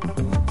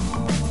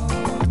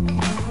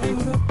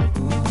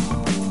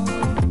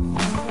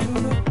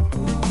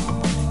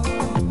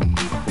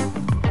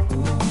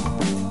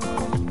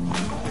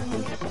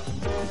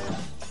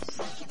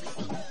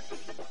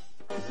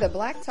 The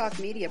Black Talk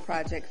Media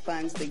Project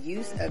funds the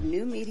use of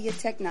new media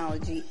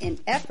technology in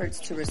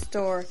efforts to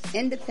restore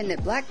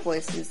independent black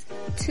voices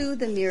to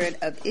the myriad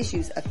of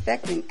issues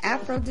affecting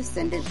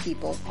Afro-descendant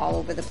people all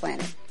over the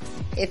planet.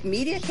 If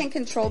media can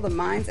control the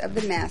minds of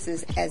the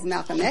masses, as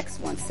Malcolm X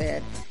once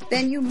said,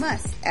 then you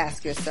must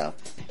ask yourself,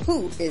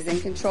 who is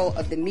in control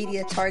of the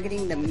media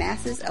targeting the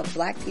masses of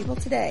black people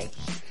today?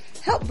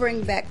 Help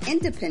bring back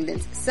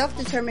independence,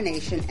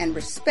 self-determination, and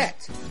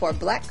respect for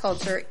black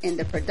culture in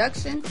the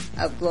production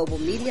of global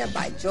media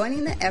by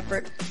joining the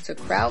effort to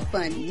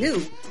crowdfund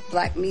new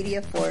black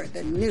media for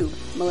the new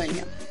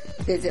millennium.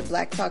 Visit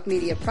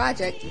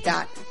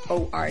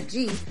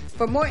blacktalkmediaproject.org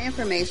for more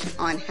information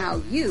on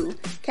how you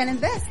can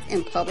invest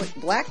in public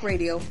black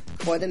radio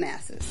for the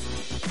masses.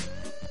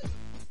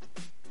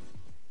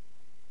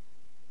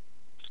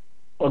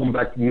 Welcome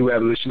back to New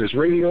Abolitionist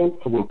Radio.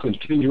 We'll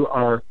continue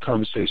our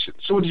conversation.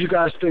 So what did you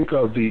guys think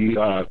of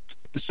the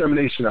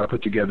dissemination I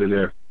put together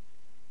there?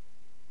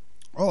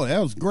 Oh, that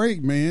was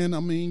great, man.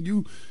 I mean,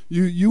 you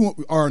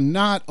are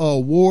not a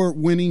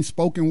award-winning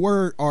spoken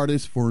word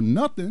artist for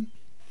nothing.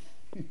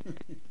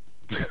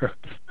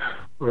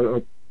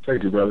 Well,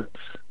 thank you, brother.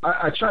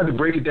 I tried to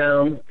break it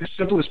down as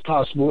simple as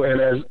possible,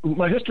 and as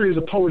my history as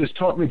a poet has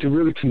taught me to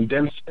really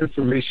condense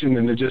information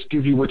and to just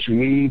give you what you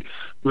need,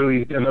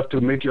 really enough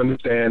to make you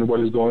understand what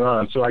is going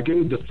on. So I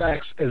gave the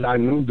facts as I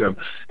knew them,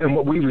 and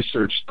what we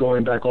researched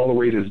going back all the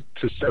way to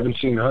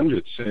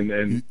 1700s,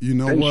 and you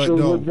know what,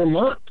 though,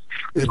 Vermont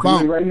is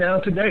going right now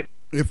today.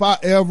 If I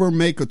ever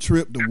make a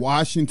trip to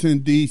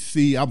Washington,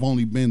 D.C., I've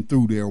only been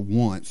through there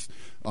once,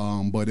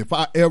 but if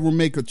I ever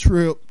make a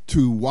trip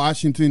to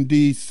Washington,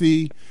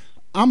 D.C.,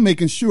 I'm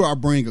making sure I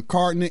bring a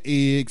carton of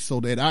eggs so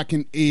that I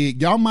can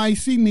egg. Y'all might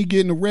see me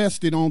getting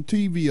arrested on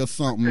TV or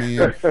something,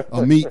 man,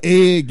 me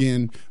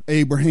egging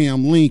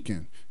Abraham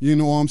Lincoln. You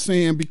know what I'm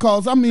saying?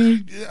 Because, I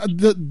mean,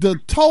 the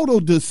total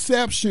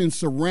deception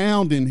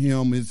surrounding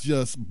him is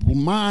just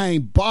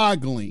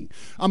mind-boggling.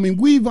 I mean,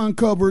 we've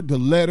uncovered the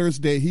letters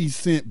that he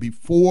sent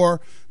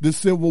before the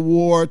Civil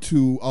War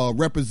to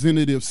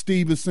Representative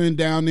Stevenson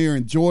down there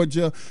in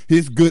Georgia,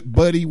 his good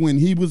buddy when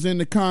he was in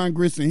the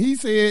Congress. And he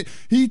said,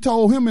 he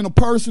told him in a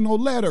personal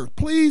letter,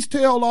 please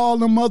tell all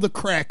them other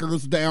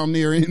crackers down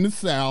there in the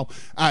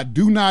South, I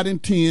do not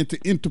intend to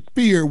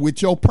interfere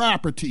with your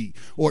property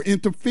or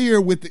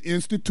interfere with the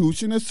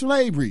institution of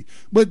slavery.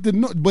 But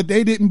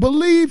they didn't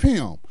believe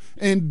him.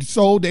 And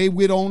so they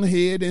went on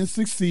ahead and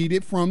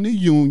seceded from the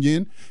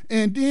Union.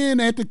 And then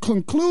at the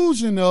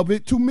conclusion of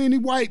it, too many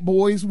white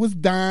boys was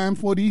dying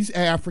for these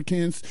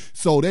Africans.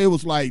 So they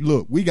was like,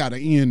 look, we got to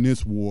end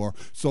this war.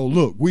 So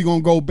look, we're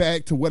going to go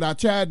back to what I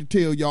tried to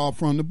tell y'all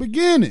from the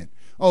beginning,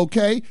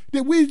 okay?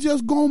 That we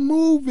just going to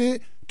move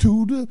it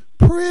to the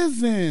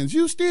prisons.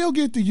 You still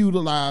get to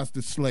utilize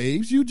the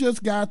slaves. You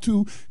just got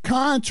to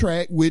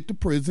contract with the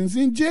prisons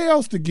and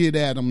jails to get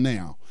at them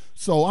now.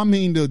 So, I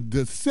mean, the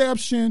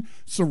deception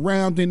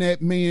surrounding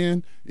that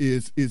man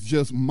is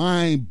just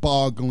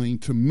mind-boggling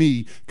to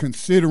me,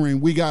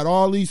 considering we got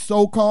all these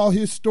so-called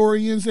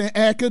historians and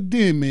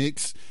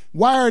academics.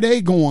 Why are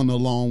they going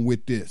along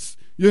with this?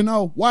 You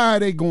know, why are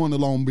they going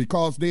along?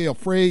 Because they're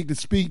afraid to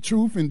speak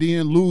truth and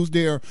then lose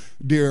their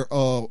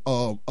little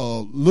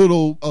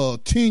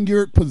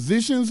tenured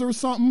positions or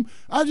something.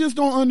 I just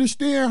don't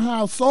understand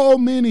how so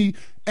many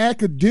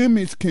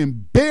academics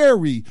can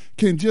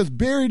just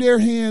bury their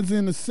hands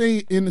in the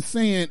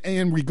sand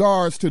in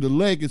regards to the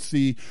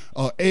legacy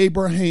of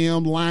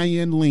Abraham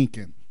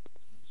Lincoln.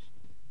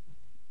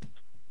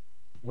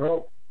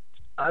 Well,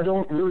 I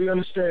don't really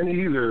understand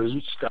either,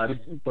 Scotty,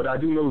 but I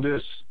do know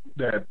this,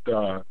 that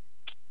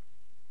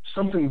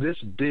something this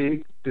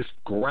big, this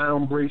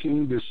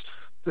groundbreaking, this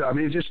I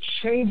mean, it just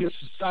changes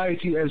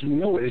society as we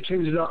know it. It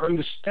changes our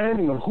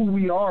understanding of who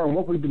we are and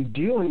what we've been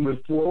dealing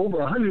with for over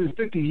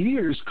 150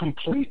 years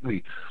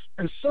completely.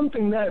 And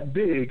something that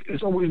big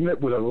is always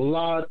met with a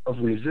lot of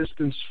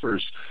resistance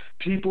first.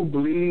 People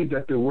believe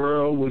that the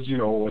world was,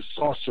 a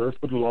saucer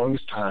for the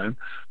longest time.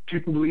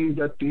 People believe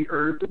that the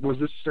earth was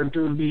the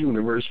center of the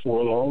universe for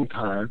a long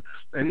time.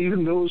 And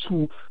even those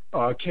who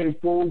came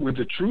forward with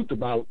the truth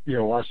about,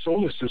 our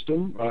solar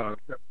system,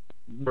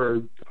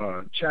 were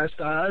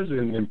chastised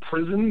and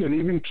imprisoned and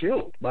even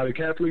killed by the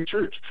Catholic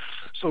Church.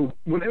 So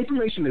when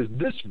information is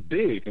this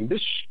big and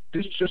this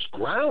just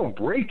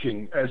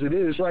groundbreaking as it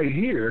is right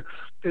here,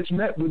 it's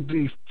met with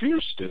the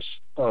fiercest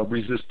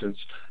resistance.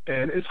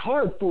 And it's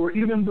hard for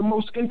even the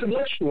most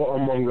intellectual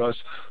among us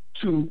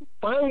to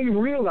finally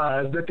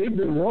realize that they've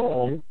been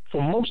wrong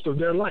for most of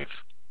their life.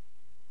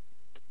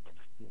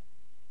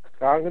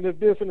 Cognitive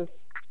dissonance.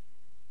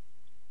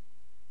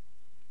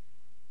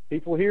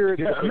 People hear it.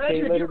 Yeah,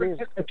 imagine if you're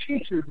a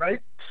teacher, right?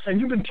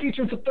 And you've been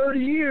teaching for 30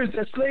 years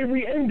that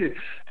slavery ended.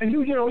 And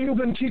you've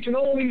been teaching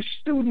all these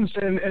students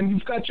and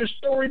you've got your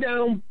story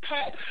down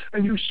pat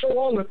and you show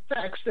all the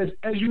facts that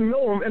as you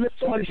know them, and then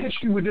somebody hits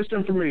you with this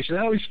information.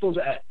 How are you supposed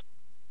to act?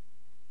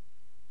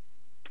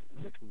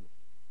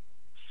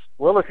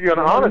 Well, if you're an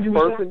honest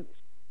person,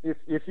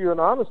 if you're an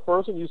honest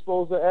person, you're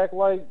supposed to act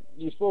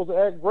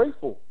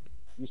grateful.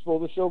 You're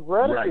supposed to show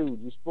gratitude. Right.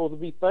 You're supposed to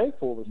be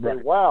thankful and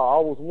say, wow, I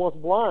was once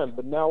blind,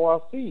 but now I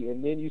see.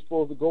 And then you're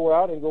supposed to go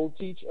out and go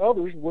teach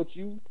others what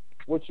you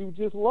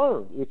just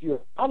learned. If you're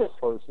an honest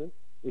person,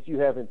 if you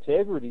have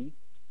integrity,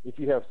 if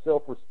you have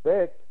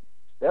self-respect,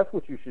 that's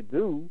what you should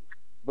do.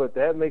 But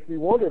that makes me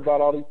wonder about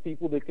all these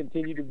people that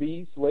continue to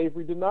be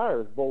slavery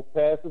deniers, both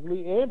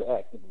passively and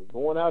actively,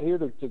 going out here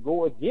to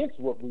go against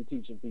what we're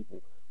teaching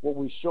people, what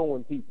we're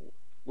showing people.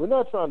 We're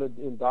not trying to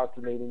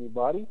indoctrinate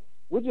anybody.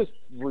 We're just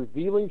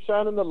revealing,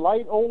 shining the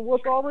light on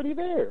what's already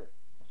there.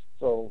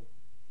 So,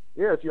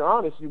 yeah, if you're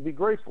honest, you'd be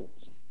grateful.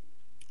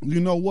 You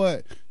know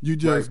what? You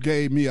just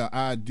gave me an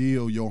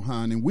ideal,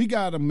 Johan, and we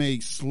got to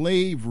make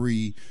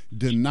slavery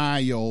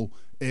denial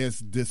as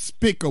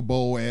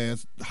despicable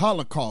as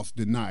Holocaust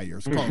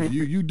deniers. Because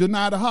you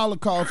deny the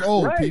Holocaust,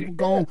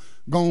 people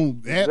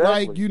gon' act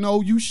like,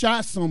 you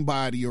shot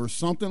somebody or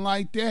something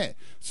like that.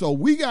 So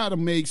we got to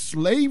make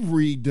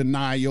slavery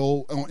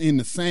denial in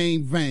the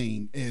same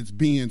vein as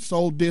being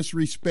so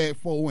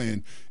disrespectful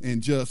and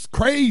just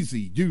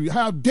crazy.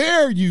 How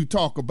dare you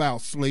talk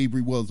about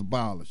slavery was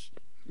abolished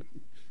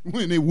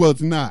when it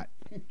was not?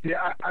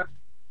 Yeah,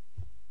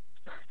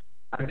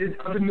 I've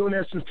been doing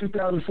that since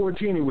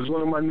 2014. It was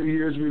one of my New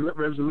Year's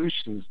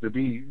resolutions to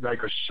be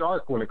like a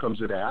shark when it comes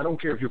to that. I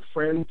don't care if you're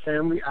friend,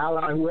 family,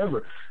 ally,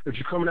 whoever. If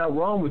you're coming out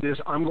wrong with this,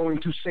 I'm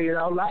going to say it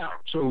out loud.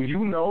 So you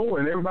know,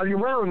 and everybody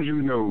around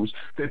you knows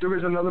that there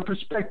is another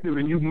perspective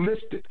and you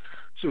missed it.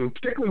 So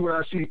particularly when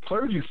I see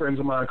clergy friends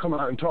of mine come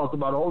out and talk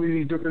about all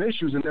these different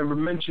issues and never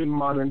mention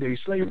modern day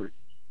slavery.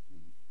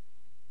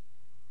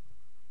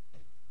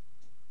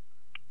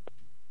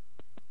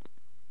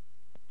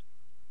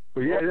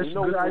 But yeah, that's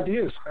good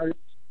ideas.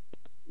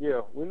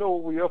 Yeah, we know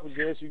what we're up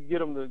against. You get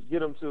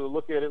them to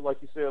look at it like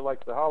you said,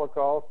 like the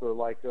Holocaust or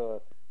like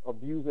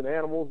abusing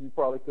animals. You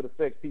probably could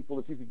affect people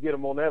if you could get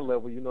them on that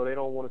level. They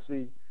don't want to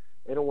see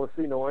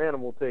no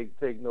animal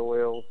take no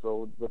L.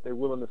 So, but they're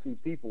willing to see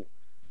people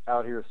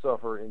out here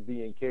suffer and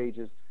be in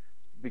cages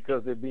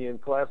because they're being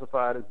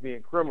classified as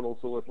being criminals.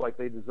 So it's like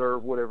they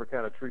deserve whatever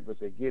kind of treatment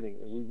they're getting.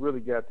 And we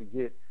really got to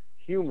get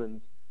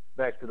humans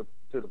back to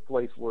the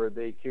place where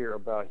they care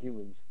about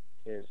humans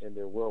and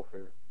their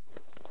welfare.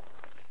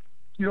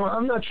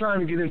 I'm not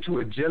trying to get into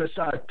a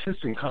genocide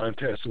pissing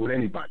contest with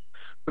anybody,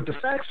 but the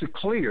facts are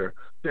clear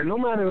that no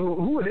matter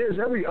who it is,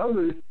 every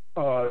other,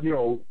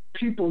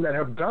 people that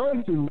have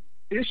gone through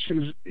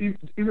issues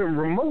even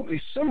remotely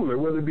similar,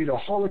 whether it be the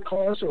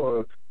Holocaust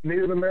or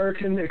Native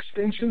American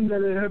extinction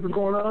that have been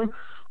going on,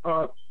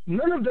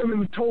 none of them have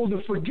been told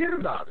to forget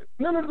about it.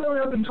 None of them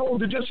have been told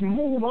to just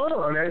move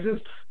on as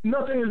if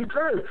nothing has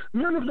occurred.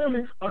 None of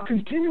them are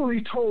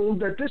continually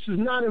told that this is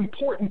not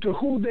important to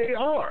who they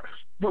are.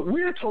 But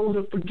we're told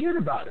to forget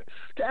about it,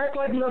 to act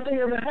like nothing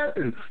ever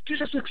happened, to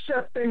just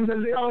accept things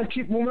as they are and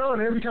keep moving on.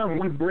 Every time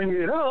we bring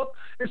it up,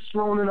 it's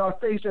thrown in our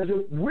face as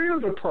if we're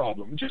the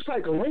problem. Just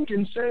like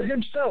Lincoln said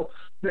himself,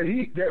 that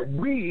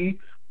we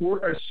were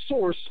a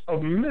source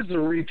of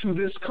misery to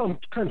this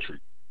country.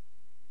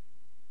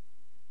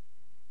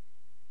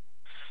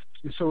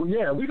 So,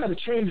 yeah, we got to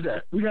change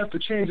that. We have to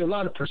change a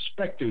lot of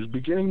perspectives,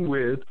 beginning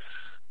with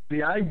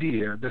the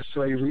idea that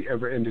slavery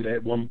ever ended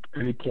at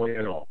any point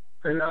at all.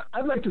 And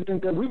I'd like to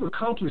think that we've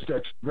accomplished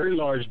that to a very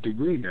large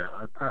degree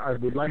now. I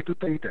would like to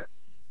think that.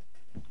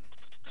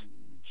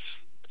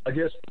 I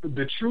guess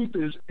the truth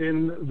is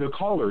in the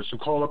callers who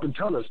call up and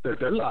tell us that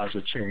their lives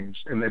have changed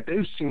and that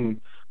they've seen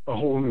a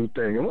whole new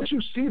thing. And once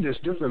you see this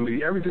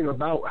differently, everything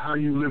about how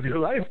you live your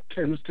life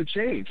tends to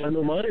change. I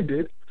know mine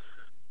did.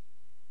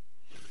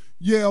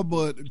 Yeah,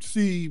 but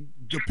see,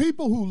 the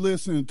people who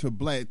listen to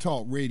Black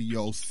Talk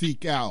Radio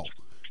seek out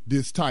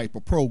this type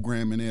of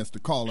programming, as the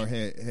caller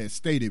had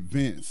stated,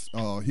 Vince,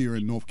 here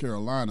in North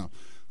Carolina.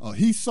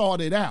 He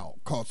sought it out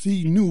because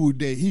he knew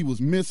that he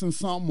was missing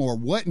something or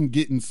wasn't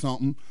getting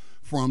something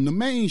from the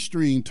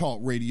mainstream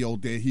talk radio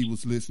that he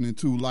was listening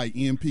to, like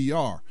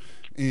NPR,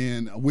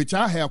 and which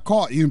I have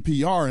caught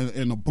NPR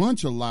and a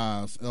bunch of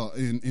lies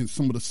in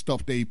some of the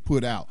stuff they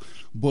put out.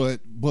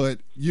 But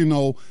you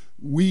know,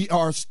 we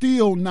are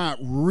still not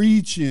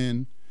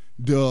reaching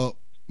the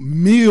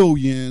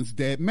millions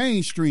that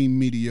mainstream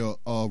media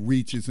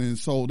reaches, and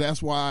so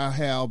that's why I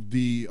have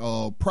the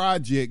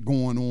project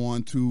going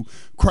on to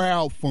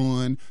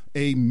crowdfund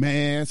a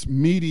mass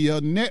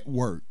media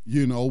network,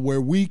 you know,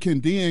 where we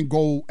can then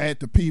go at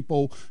the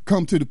people,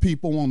 come to the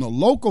people on a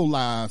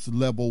localized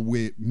level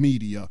with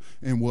media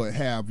and what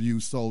have you.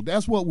 So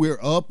that's what we're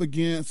up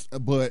against,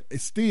 but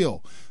it's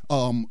still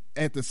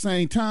at the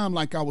same time,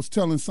 like I was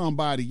telling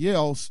somebody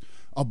else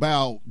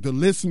about the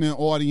listening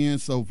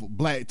audience of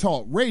Black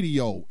Talk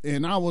Radio,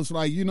 and I was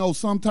like, you know,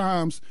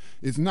 sometimes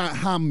it's not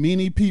how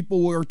many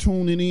people are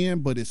tuning in,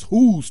 but it's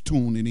who's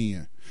tuning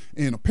in.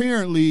 And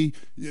apparently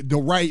the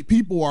right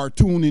people are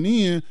tuning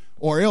in,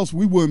 or else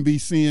we wouldn't be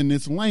seeing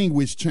this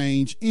language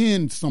change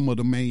in some of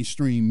the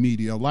mainstream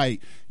media, like,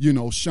 you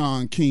know,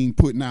 Sean King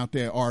putting out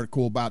that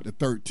article about the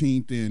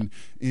 13th,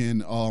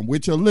 and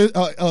which a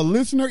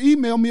listener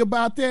emailed me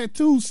about that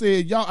too,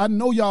 said, y'all, I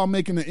know y'all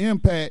making an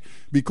impact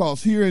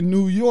because here in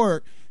New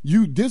York,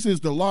 this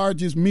is the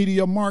largest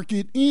media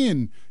market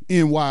in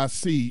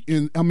NYC,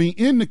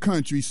 in the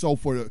country. So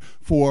for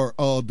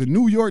the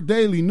New York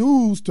Daily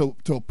News to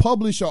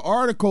publish an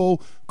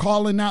article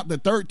calling out the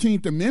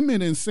 13th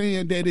Amendment and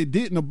saying that it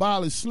didn't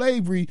abolish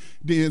slavery,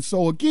 then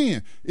so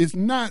again, it's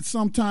not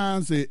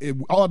sometimes,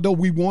 although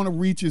we want to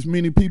reach as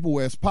many people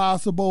as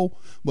possible,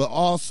 but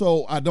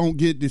also I don't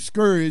get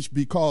discouraged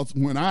because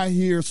when I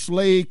hear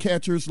slave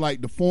catchers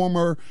like the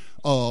former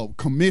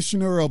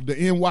commissioner of the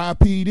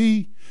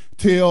NYPD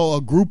tell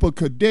a group of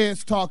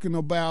cadets talking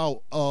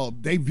about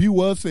they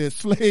view us as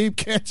slave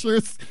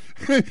catchers,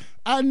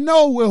 I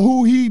know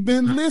who he's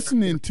been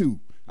listening to.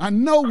 I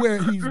know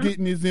where he's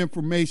getting his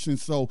information.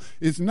 So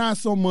it's not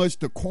so much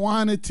the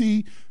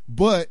quantity,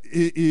 but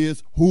it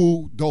is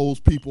who those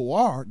people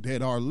are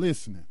that are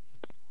listening.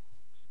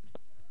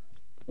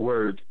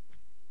 Word.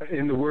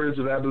 In the words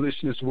of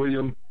abolitionist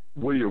William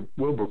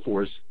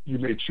Wilberforce, you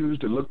may choose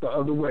to look the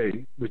other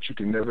way, but you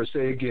can never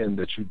say again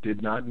that you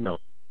did not know.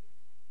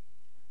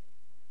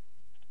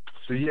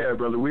 So yeah,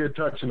 brother, we're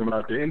touching them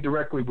out there.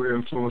 Indirectly, we're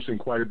influencing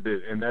quite a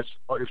bit, and if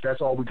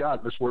that's all we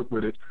got, let's work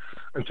with it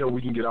until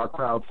we can get our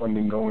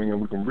crowdfunding going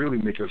and we can really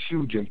make a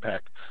huge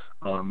impact.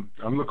 I'm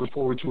looking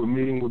forward to a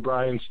meeting with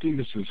Brian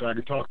Stevenson so I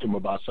can talk to him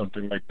about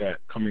something like that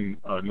coming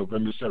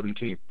November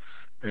 17th.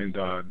 And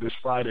this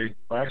Friday,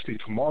 or actually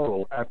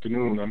tomorrow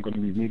afternoon, I'm going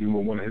to be meeting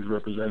with one of his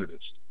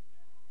representatives.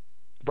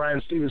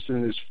 Brian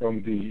Stevenson is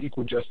from the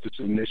Equal Justice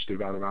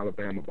Initiative out of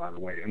Alabama, by the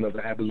way,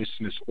 another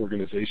abolitionist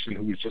organization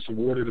who was just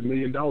awarded $1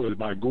 million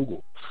by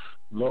Google.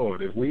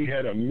 Lord, if we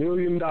had $1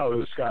 million,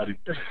 Scotty,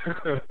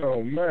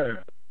 oh, man.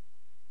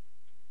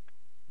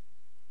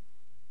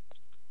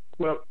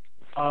 Well,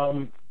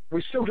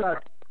 we still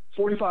got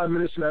 45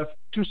 minutes left,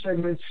 2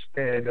 segments,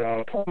 and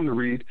a poem to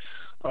read.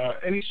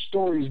 Any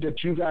stories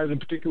that you guys in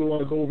particular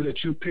want to go over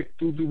that you picked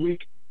through the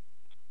week?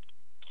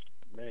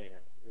 Man,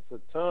 it's a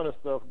ton of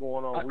stuff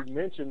going on. We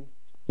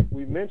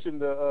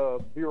mentioned the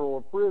Bureau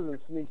of Prisons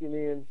sneaking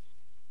in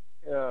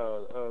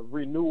a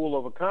renewal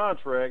of a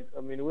contract.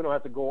 I mean, we don't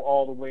have to go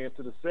all the way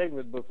into the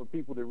segment, but for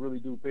people that really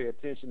do pay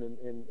attention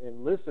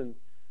and listen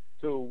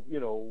to, you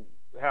know,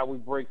 how we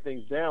break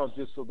things down,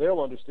 just so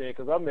they'll understand,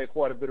 because I met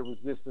quite a bit of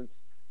resistance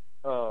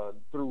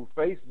through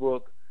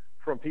Facebook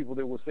from people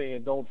that were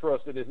saying, don't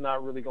trust it, it's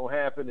not really going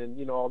to happen, and,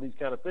 you know, all these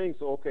kind of things.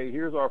 So, okay,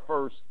 here's our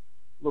first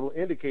little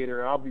indicator,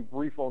 and I'll be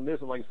brief on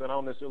this, and like I said, I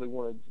don't necessarily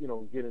want to, you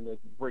know, get into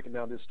breaking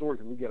down this story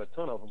because we got a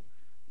ton of them.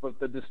 But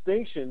the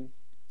distinction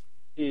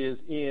is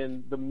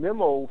in the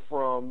memo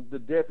from the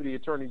Deputy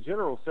Attorney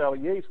General, Sally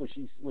Yates, when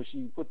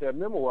she put that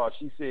memo out.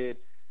 She said,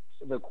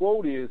 the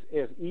quote is,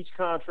 as each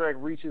contract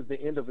reaches the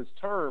end of its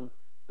term,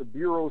 the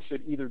Bureau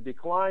should either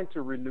decline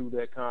to renew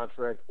that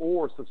contract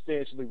or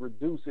substantially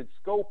reduce its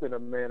scope in a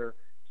manner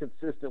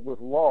consistent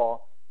with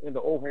law and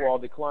the overall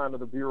decline of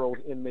the Bureau's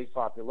inmate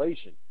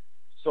population.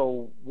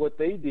 So what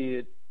they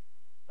did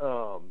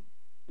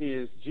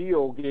is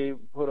GEO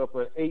put up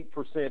an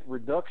 8%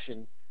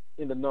 reduction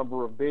in the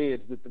number of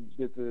beds that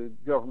the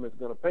government's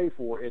going to pay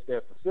for at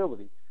that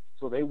facility.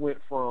 So they went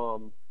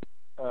from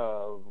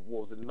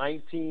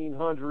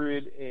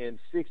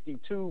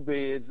 1,962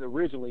 beds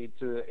originally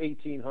to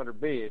 1,800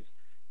 beds,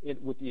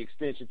 with the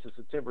extension to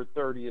September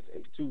 30th,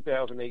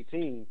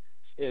 2018,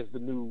 as the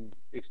new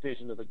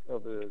extension of the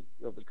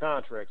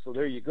contract. So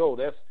there you go.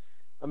 It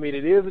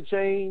is a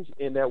change,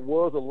 and that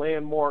was a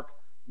landmark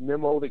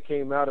memo that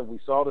came out, and we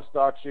saw the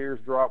stock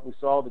shares drop. We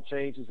saw the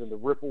changes and the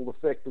ripple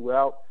effect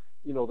throughout,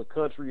 you know, the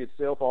country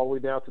itself, all the way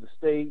down to the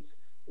states,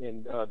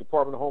 and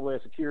Department of Homeland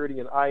Security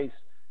and ICE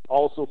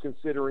also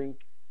considering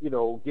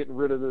getting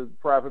rid of the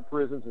private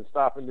prisons and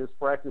stopping this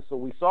practice. So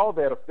we saw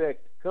that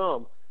effect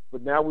come,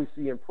 but now we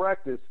see in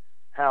practice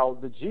how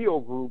the GEO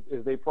Group,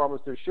 as they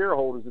promised their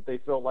shareholders that they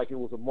felt like it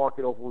was a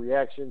market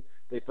overreaction,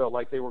 they felt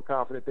like they were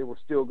confident they were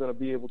still going to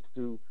be able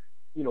to,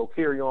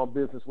 carry on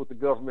business with the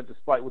government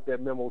despite what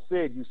that memo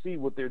said. You see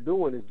what they're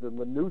doing is the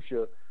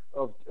minutia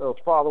of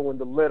following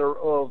the letter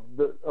of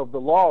the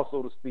law,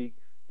 so to speak,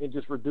 and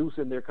just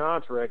reducing their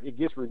contract. It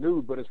gets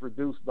renewed, but it's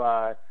reduced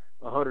by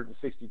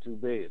 162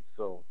 beds.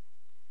 So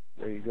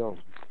there you go.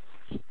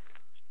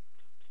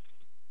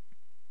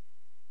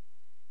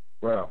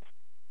 Wow.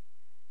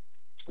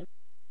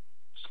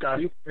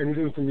 Scotty,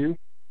 anything from you?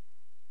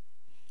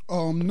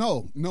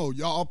 No.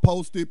 Y'all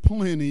posted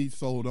plenty,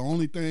 so the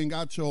only thing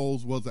I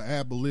chose was an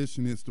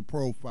abolitionist to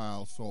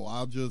profile. So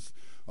I'll just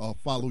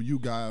follow you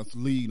guys'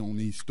 lead on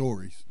these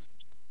stories.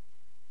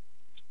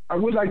 I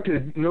would like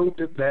to note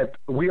that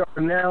we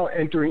are now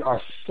entering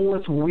our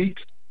 4th week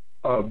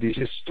of the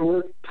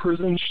historic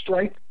prison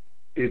strike.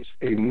 It's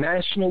a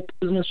national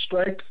prison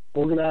strike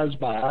organized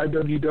by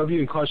IWW,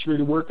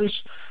 Incarcerated Workers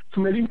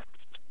Committee.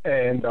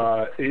 And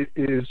it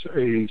is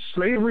a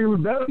slavery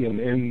rebellion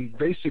in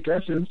basic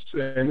essence,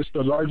 and it's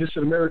the largest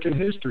in American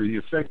history,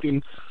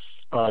 affecting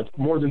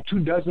more than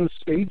 24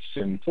 states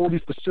and 40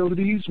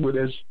 facilities, with,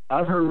 as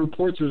I've heard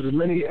reports, as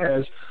many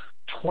as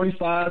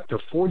 25 to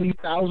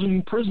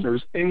 40,000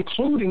 prisoners,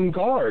 including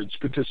guards,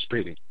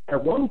 participating.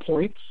 At one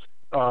point,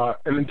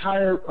 an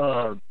entire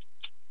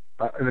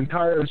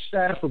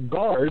staff of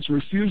guards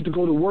refused to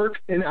go to work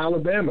in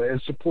Alabama in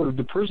support of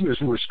the prisoners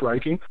who were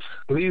striking,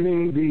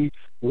 leaving the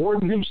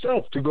warden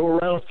himself to go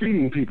around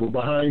feeding people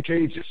behind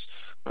cages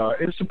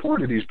in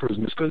support of these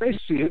prisoners, because they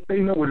see it, they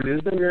know what it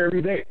is, they're there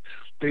every day.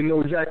 They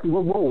know exactly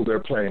what role they're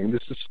playing.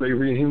 This is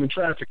slavery and human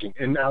trafficking.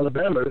 In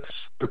Alabama,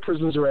 the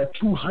prisons are at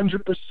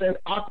 200%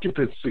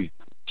 occupancy.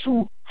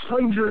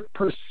 200%.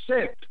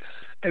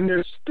 And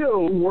they're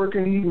still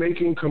working,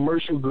 making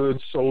commercial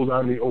goods sold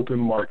on the open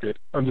market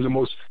under the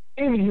most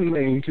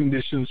inhumane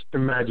conditions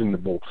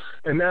imaginable.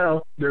 And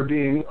now they're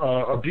being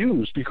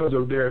abused because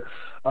of their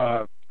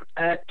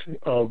act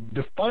of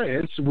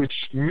defiance, which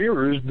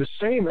mirrors the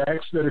same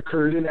acts that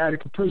occurred in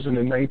Attica Prison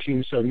in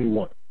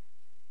 1971.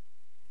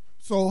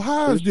 So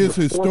how is this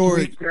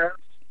historic?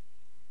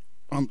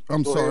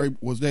 I'm sorry,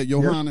 was that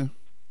Johanna?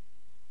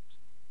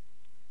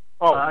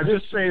 Oh, I'm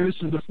just saying this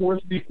is the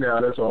 4th week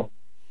now, that's all.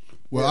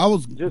 Well, I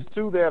was just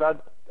to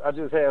that. I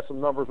just had some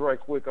numbers right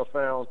quick. I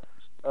found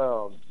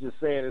just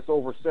saying it's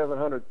over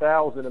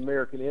 700,000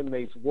 American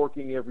inmates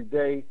working every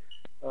day.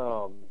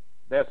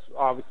 That's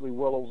obviously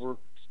well over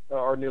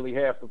or nearly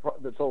half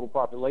the total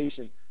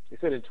population. They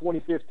said in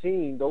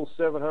 2015, those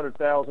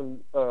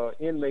 700,000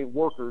 inmate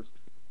workers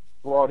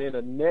brought in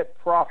a net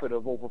profit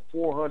of over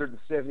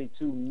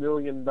 $472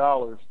 million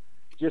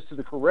just to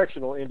the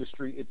correctional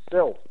industry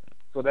itself.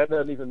 So that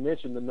doesn't even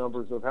mention the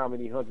numbers of how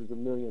many hundreds of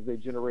millions they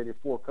generated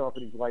for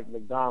companies like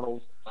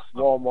McDonald's,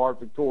 Walmart,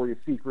 Victoria's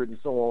Secret, and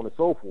so on and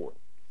so forth.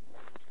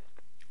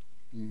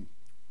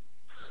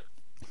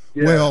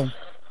 Yeah, well,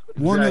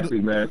 exactly,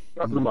 man.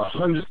 Talking about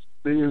hundreds of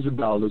billions of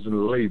dollars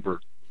in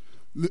labor.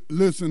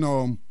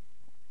 Listen,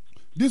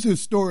 this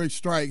historic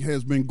strike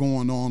has been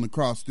going on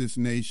across this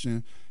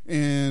nation,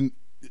 and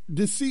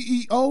the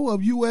CEO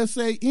of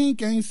USA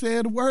Inc. ain't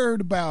said a word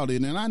about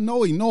it, and I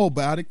know he know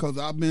about it because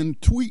I've been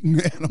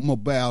tweeting at him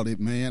about it,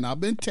 man. I've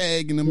been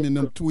tagging him in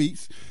them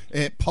tweets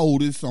at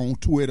POTUS on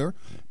Twitter,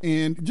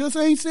 and just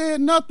ain't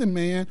said nothing,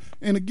 man.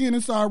 And again,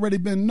 it's already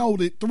been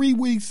noted, 3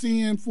 weeks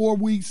in, 4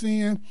 weeks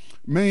in,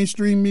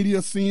 mainstream media,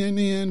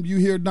 CNN, you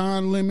hear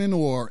Don Lemon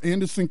or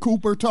Anderson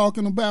Cooper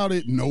talking about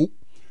it? Nope.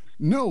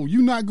 No,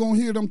 you're not going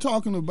to hear them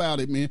talking about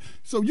it, man.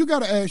 So you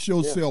got to ask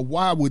yourself,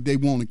 why would they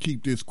want to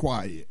keep this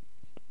quiet?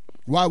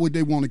 Why would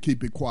they want to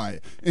keep it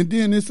quiet? And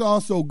then this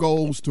also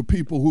goes to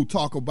people who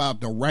talk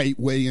about the right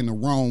way and the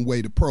wrong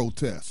way to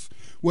protest.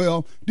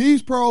 Well,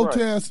 these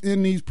protests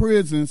in these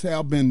prisons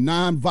have been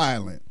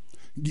nonviolent.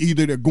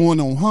 Either they're going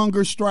on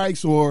hunger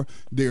strikes or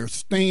they're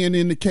staying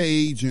in the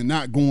cage and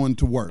not going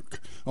to work.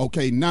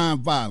 Okay,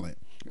 nonviolent.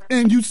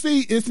 And you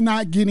see it's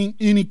not getting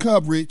any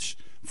coverage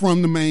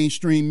from the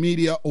mainstream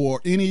media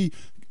or any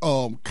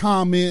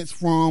comments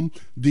from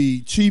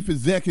the chief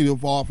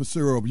executive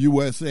officer of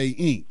USA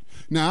Inc.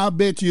 Now, I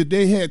bet you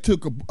they had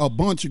took a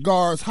bunch of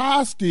guards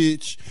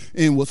hostage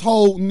and was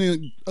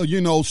holding,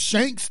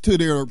 shanks to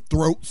their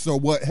throats or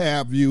what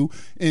have you,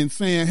 and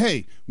saying,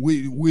 hey,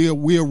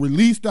 we'll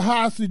release the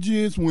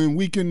hostages when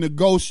we can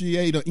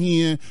negotiate an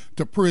end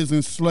to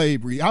prison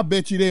slavery. I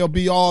bet you they'll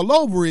be all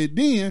over it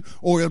then,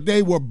 or if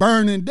they were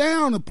burning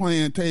down the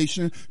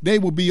plantation, they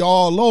would be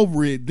all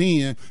over it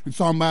then. And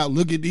talking about,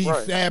 look at these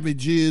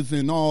savages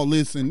and all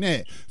this and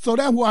that. So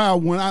that's why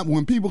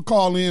when people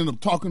call in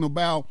talking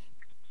about,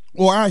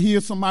 or I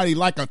hear somebody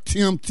like a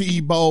Tim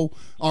Tebow,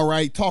 all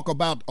right, talk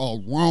about a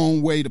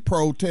wrong way to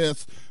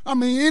protest. I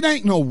mean, it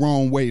ain't no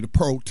wrong way to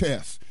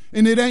protest.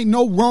 And it ain't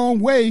no wrong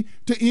way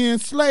to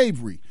end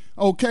slavery.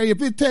 Okay,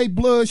 if it take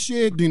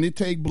bloodshed, then it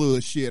take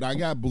bloodshed. I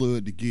got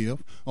blood to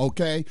give.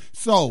 Okay,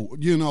 so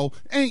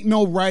ain't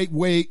no right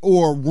way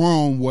or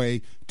wrong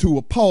way to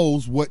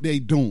oppose what they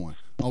doing.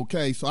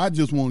 Okay, so I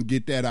just want to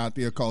get that out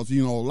there because,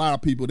 a lot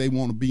of people, they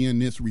want to be in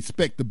this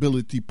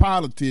respectability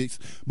politics,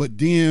 but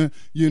then,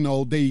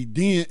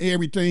 then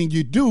everything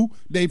you do,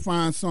 they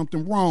find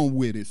something wrong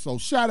with it. So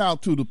shout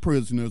out to the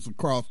prisoners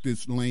across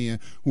this land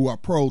who are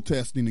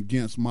protesting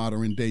against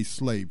modern day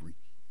slavery.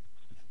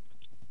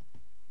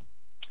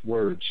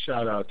 Word,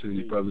 shout out to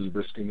these brothers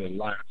risking their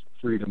lives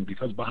for freedom,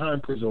 because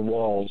behind prison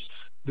walls,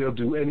 they'll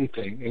do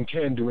anything and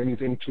can do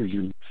anything to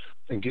you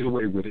and get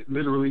away with it.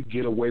 Literally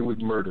get away with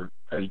murder,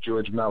 as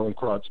George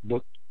Mallinckrodt's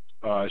book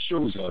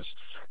shows us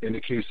in the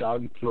case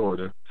out in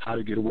Florida, How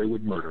to Get Away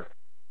with Murder.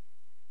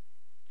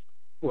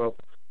 Well,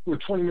 we're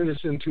 20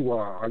 minutes into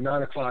our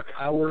 9 o'clock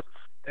hour,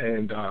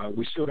 and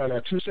we still got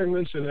our 2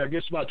 segments, and I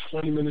guess about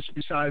 20 minutes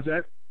besides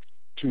that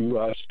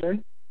to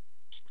spend.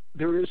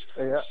 There is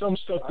some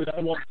stuff that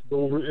I want to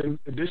go over in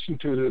addition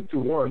to the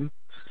one.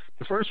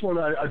 The first one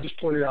I just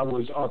pointed out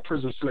was our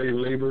prison slave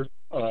labor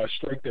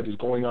strike that is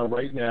going on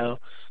right now.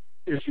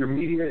 If your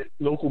media,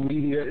 local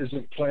media,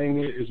 isn't playing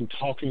it, isn't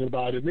talking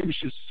about it, maybe you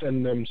should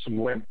send them some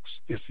links.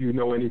 If you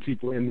know any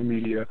people in the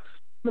media,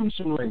 send them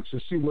some links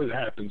and see what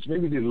happens.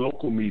 Maybe the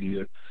local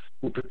media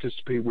will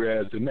participate,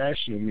 whereas the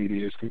national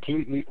media is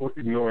completely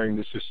ignoring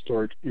this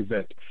historic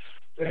event.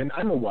 And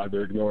I know why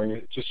they're ignoring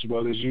it, just as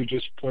well as you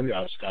just pointed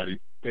out, Scotty.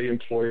 They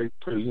employ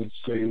prison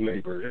slave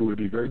labor. It would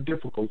be very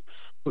difficult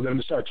for them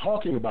to start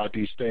talking about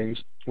these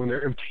things when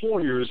their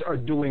employers are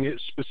doing it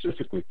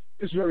specifically.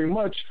 It's very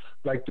much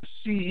like the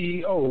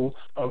CEO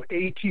of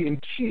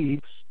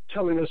AT&T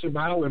telling us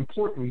about how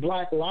important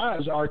black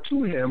lives are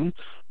to him,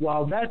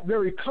 while that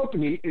very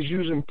company is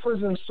using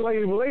prison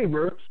slave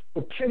labor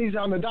for pennies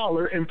on the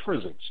dollar in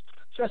prisons.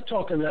 So that's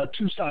talking about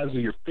two sides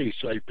of your face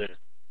right there.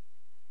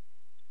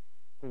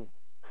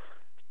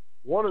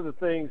 One of the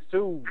things,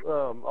 too,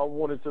 I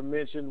wanted to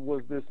mention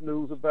was this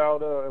news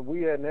about, and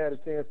we hadn't had a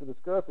chance to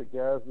discuss it,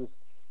 guys, this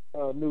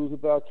news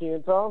about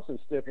Ken Thompson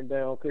stepping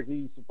down because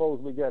he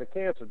supposedly got a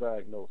cancer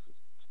diagnosis.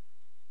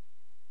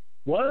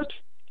 What?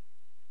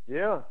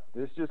 Yeah,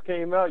 this just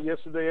came out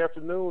yesterday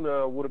afternoon.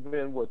 Would have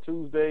been,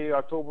 Tuesday,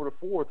 October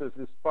the 4th, as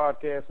this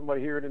podcast, somebody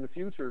hear it in the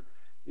future.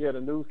 Yeah,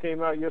 the news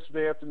came out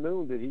yesterday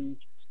afternoon that he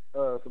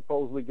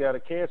supposedly got a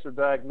cancer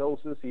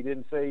diagnosis. He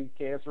didn't say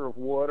cancer of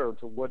what or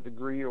to what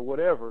degree or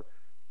whatever,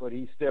 but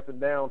he's stepping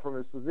down from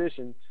his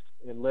position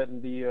and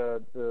letting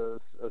the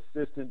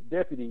assistant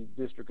deputy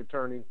district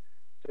attorney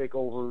take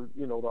over,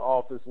 the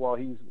office while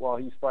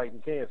he's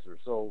fighting cancer.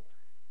 So,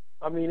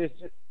 I mean, it's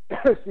just,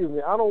 excuse me,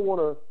 I don't want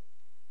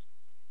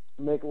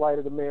to make light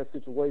of the man's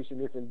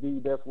situation if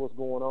indeed that's what's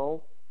going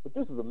on, but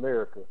this is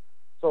America.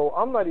 So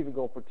I'm not even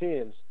going to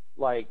pretend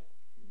like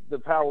the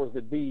powers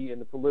that be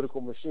and the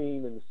political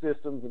machine and the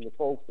systems and the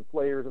folks, the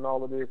players and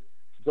all of this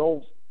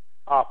don't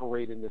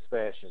operate in this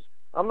fashion.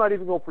 I'm not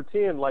even going to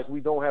pretend like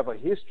we don't have a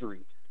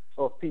history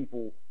of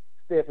people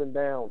stepping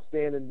down,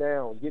 standing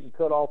down, getting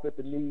cut off at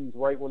the knees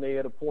right when they're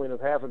at a point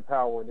of having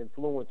power and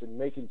influence and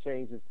making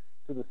changes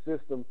to the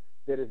system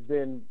that has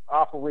been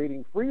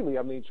operating freely.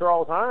 I mean,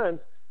 Charles Hines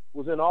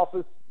was in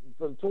office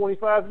for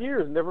 25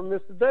 years, never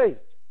missed a day,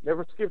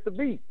 never skipped a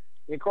beat.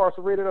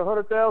 Incarcerated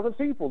 100,000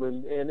 people,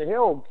 and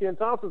hell, Ken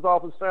Thompson's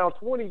office found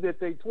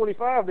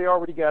 25 they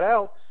already got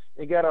out,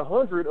 and got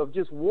 100 of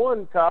just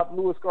one cop,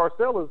 Louis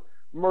Scarcella's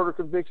murder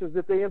convictions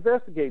that they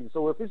investigated.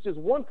 So if it's just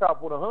one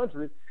cop with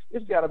 100,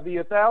 it's got to be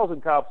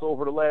 1,000 cops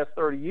over the last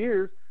 30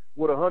 years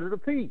with 100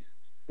 apiece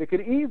that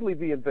could easily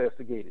be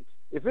investigated.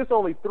 If it's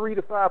only 3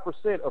 to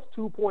 5% of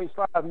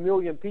 2.5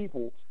 million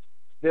people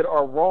that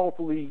are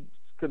wrongfully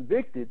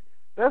convicted,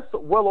 that's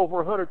well over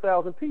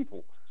 100,000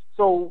 people.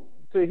 So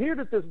to hear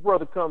that this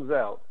brother comes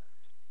out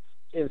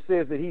and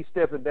says that he's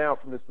stepping down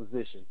from this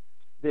position,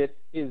 that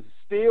is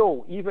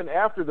still, even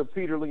after the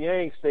Peter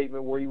Liang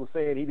statement where he was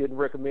saying he didn't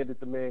recommend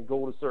that the man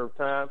go to serve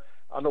time.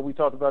 I know we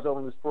talked about that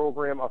on this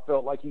program. I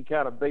felt like he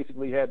kind of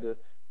basically had to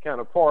kind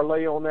of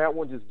parlay on that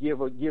one, just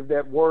give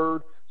that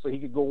word so he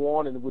could go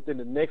on and within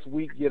the next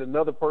week get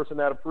another person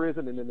out of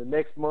prison, and then the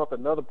next month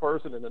another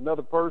person and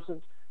another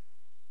person.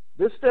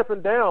 This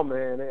stepping down,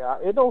 man,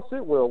 it don't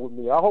sit well with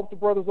me. I hope the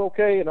brother's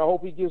okay, and I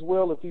hope he gets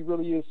well if he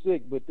really is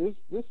sick, but this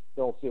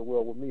don't sit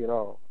well with me at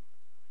all.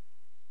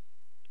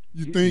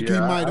 You think he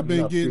might have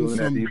been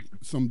getting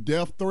some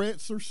death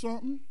threats or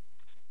something?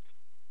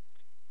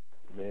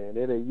 Man,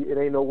 it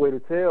ain't no way to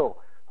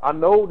tell. I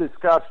know that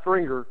Scott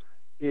Stringer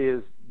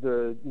is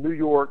the New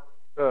York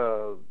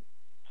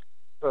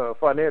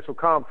financial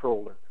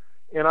comptroller,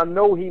 and I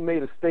know he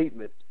made a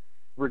statement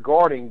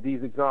regarding these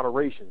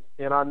exonerations,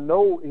 and I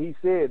know he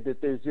said that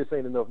there's just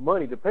ain't enough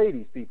money to pay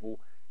these people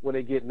when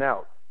they're getting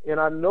out, and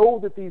I know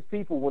that these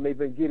people, when they've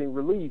been getting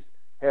released,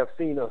 have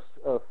seen a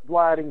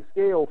sliding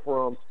scale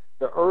from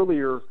the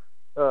earlier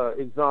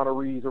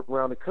exonerees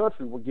around the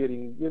country were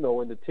getting, in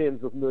the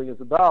tens of millions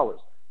of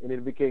dollars, and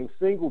it became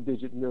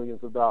single-digit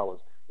millions of dollars,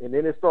 and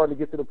then it's starting to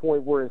get to the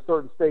point where in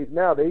certain states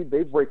now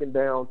they're breaking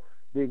down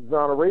the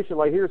exoneration.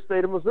 Like here,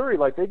 state of Missouri,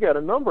 like they got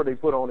a number they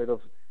put on it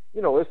of,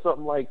 it's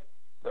something like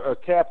a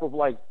cap of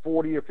like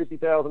 $40,000 or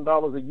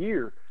 $50,000 a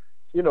year.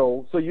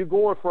 So you're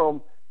going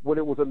from when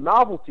it was a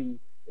novelty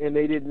and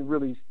they didn't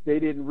really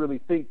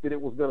think that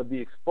it was going to be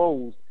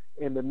exposed,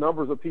 and the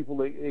numbers of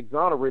people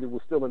exonerated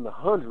was still in the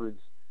hundreds.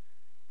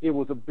 It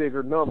was a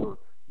bigger number.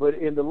 But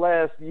in the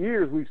last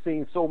years, we've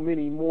seen so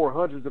many more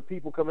hundreds of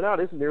people coming out.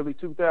 It's nearly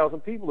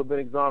 2,000 people have been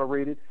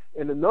exonerated,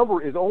 and the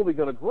number is only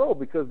going to grow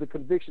because the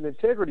Conviction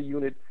Integrity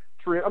Unit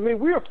trend. I mean,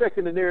 we're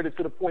affecting the narrative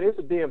to the point it's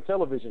a damn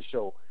television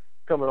show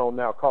coming on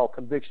now called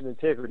Conviction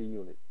Integrity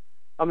Unit.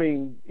 I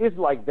mean, it's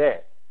like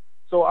that.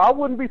 So I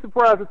wouldn't be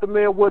surprised if the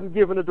man wasn't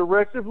given a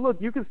directive.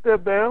 Look, you can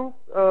step down,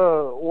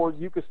 or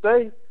you can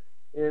stay,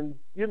 and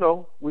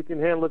we can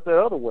handle it the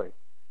other way.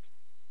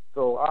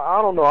 So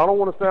I don't know. I don't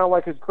want to sound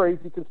like a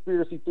crazy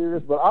conspiracy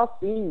theorist, but I've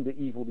seen the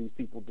evil these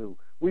people do.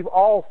 We've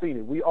all seen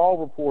it. We all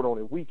report on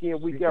it week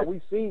in, week out.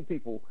 We've seen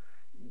people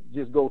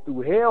just go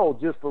through hell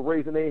just for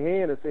raising their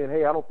hand and saying,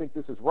 hey, I don't think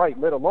this is right,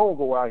 let alone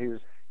go out here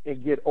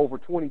and get over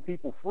 20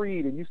 people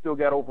freed, and you still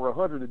got over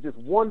 100 of just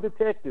one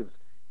detective's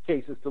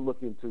cases to look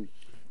into.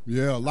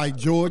 Yeah, like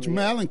George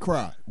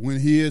Malincrot when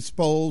he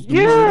exposed the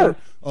murder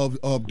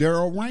of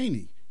Darrell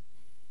Rainey.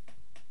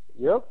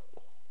 Yep.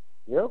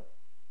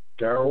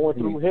 Going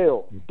through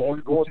hell.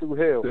 Going through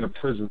hell. In a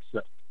prison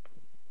set.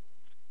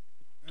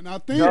 And I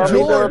think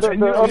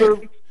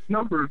George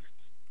numbers.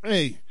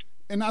 Hey,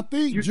 and I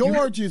think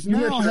George is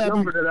now having a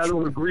number that I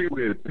don't agree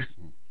with.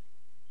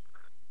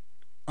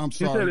 I'm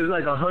sorry. You said it's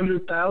like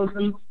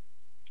 100,000.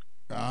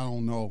 I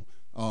don't know.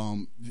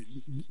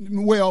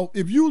 Well,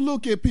 if you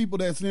look at people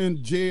that's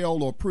in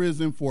jail or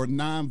prison for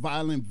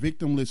nonviolent,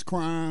 victimless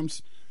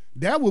crimes,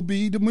 that would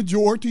be the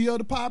majority of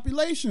the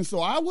population. So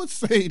I would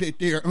say that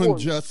they're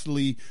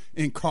unjustly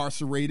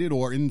incarcerated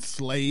or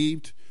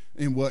enslaved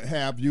and what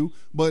have you.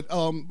 But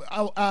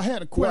I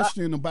had a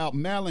question about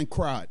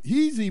Malincrot.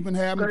 He's even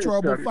having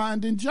trouble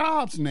finding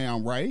jobs now,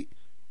 right?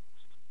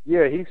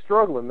 Yeah, he's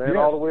struggling, man,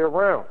 all the way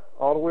around.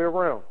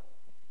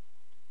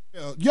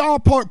 Y'all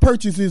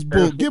purchase his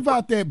book. Give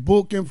out that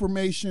book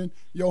information,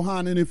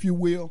 Yohanan, if you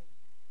will.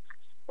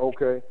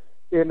 Okay.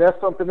 And that's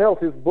something else.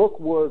 His book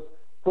was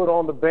put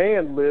on the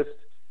banned list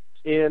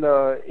in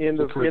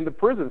the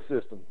prison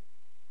system.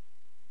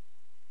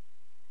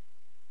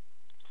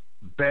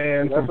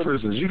 Banned from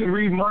prisons. You can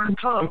read Mein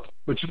Kampf,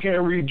 but you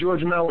can't read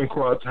George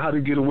Malincrot's How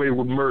to Get Away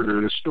with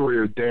Murder, the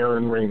story of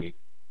Darren Rainey.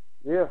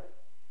 Yeah.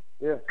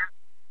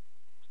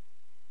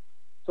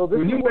 So this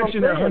when is you what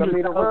mentioned I'm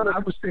saying. I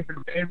was thinking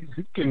of Annie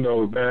Dukin,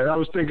 though, man. I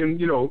was thinking,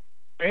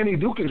 Annie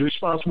Dukin's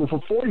responsible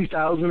for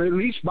 40,000 at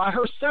least by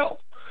herself.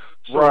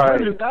 So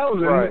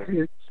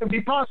 100,000 can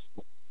be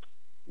possible.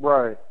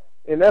 Right,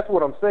 and that's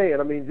what I'm saying.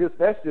 I mean,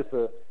 that's just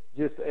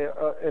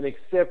an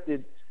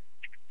accepted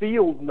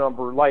field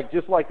number,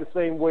 just like the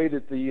same way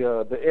that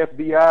the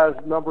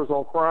FBI's numbers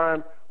on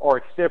crime are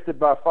accepted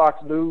by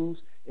Fox News,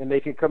 and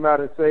they can come out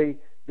and say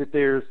that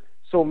there's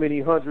so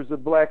many hundreds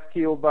of blacks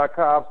killed by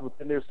cops, but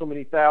then there's so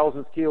many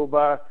thousands killed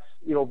by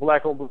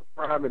black on black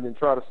crime, and then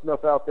try to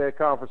snuff out that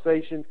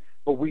conversation.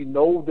 But we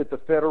know that the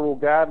federal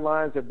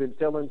guidelines have been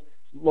telling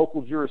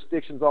local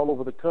jurisdictions all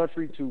over the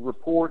country to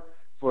report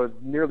for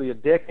nearly a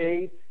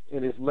decade,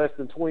 and it's less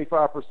than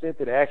 25%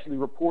 that actually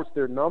reports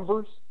their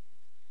numbers.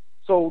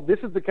 So this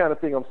is the kind of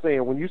thing I'm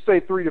saying. When you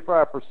say 3 to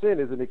 5%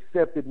 is an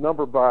accepted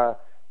number by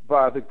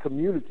the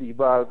community,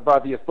 by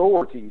the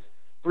authorities,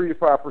 3 to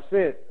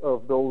 5%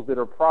 of those that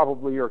are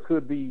probably or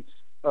could be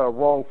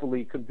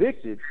wrongfully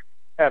convicted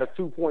out of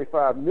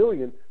 2.5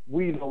 million,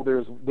 we know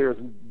there's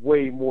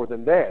way more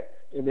than that.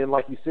 And then,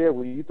 like you said,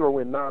 when you throw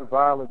in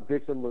nonviolent,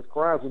 victimless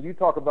crimes, when you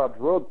talk about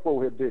drug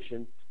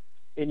prohibition,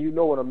 and in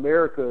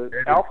America,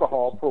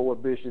 alcohol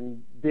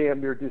prohibition damn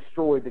near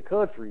destroyed the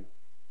country,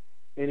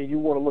 and then you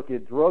want to look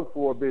at drug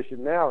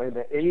prohibition now in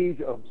the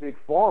age of big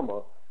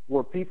pharma,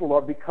 where people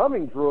are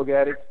becoming drug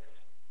addicts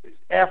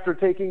after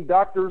taking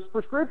doctors'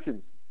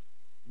 prescriptions.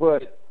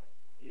 But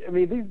I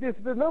mean,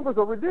 the numbers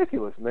are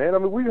ridiculous, man. I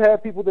mean, we've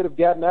had people that have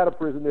gotten out of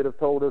prison that have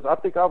told us. I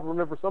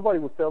remember somebody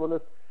was telling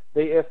us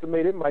they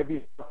estimate it might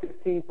be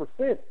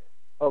 15%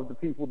 of the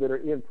people that are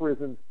in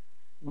prisons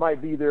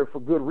might be there for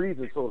good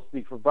reason, so to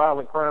speak, for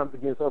violent crimes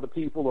against other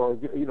people or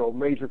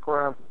major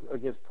crimes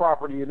against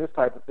property and this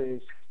type of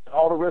thing.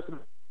 All the rest of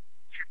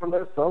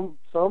it,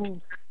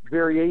 some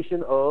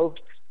variation of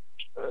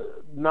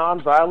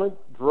nonviolent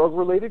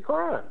drug-related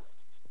crimes.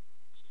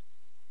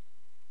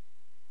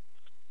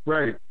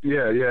 Right.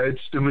 Yeah.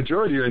 It's the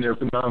majority are in there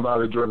for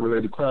nonviolent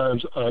drug-related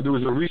crimes. There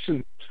was a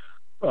recent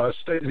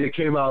study that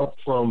came out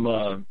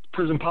from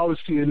Prison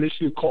Policy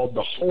Initiative called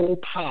The Whole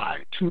Pie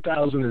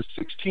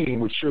 2016,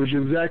 which shows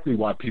you exactly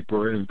why people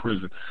are in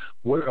prison,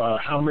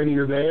 how many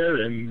are there,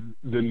 and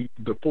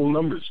the full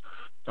numbers.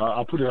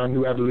 I'll put it on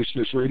New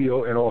Abolitionist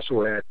Radio and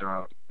also at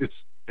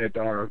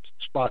our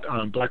spot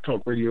on Black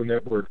Talk Radio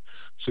Network,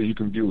 so you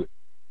can view it.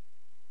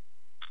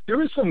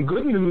 there is some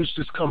good news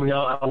that's coming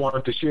out. I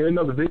wanted to share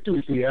another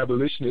victory for the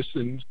abolitionists,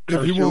 and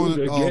if you shows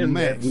want, again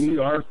that we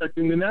are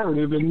affecting the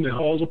narrative in the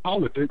halls of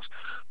politics.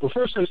 But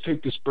first, let's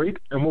take this break,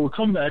 and when we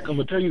come back, I'm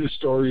going to tell you the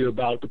story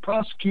about the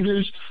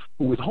prosecutors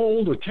who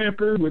withhold or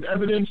tamper with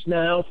evidence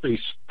now face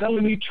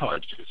felony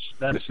charges.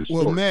 That is his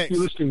story. Well, Max,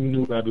 you're listening to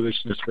New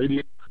Abolitionist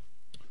Radio.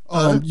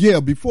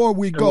 Before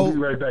we go, we'll be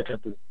right back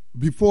after.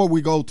 Before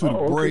we go to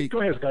the break,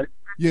 go ahead, Scotty.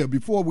 Yeah,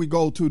 before we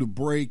go to the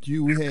break,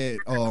 you had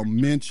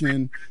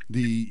mentioned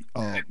the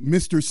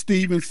Mr.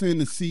 Stevenson,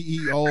 the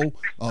CEO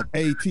of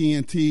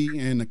AT&T,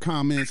 and the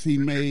comments he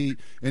made,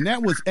 and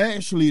that was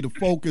actually the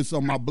focus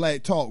of my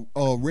Black Talk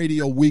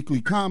Radio weekly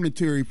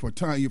commentary for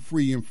Tanya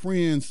Free and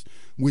Friends,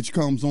 which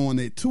comes on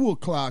at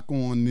 2:00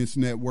 on this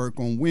network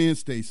on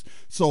Wednesdays.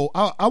 So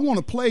I want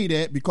to play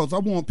that because I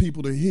want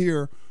people to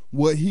hear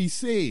what he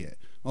said.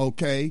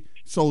 Okay,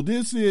 so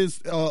this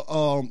is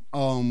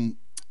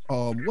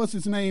what's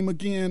his name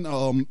again?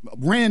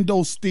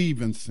 Randall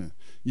Stevenson.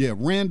 Yeah,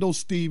 Randall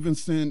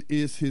Stevenson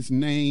is his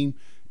name.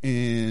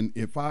 And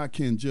if I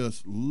can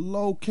just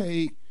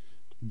locate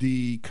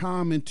the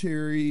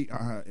commentary,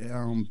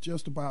 I'm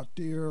just about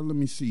there. Let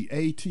me see.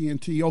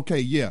 AT&T. Okay,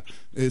 yeah.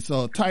 It's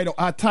a title.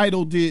 I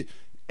titled it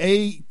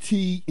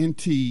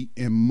AT&T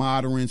and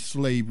Modern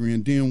Slavery.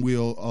 And then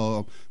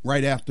we'll,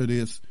 right after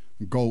this,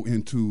 go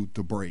into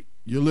the break.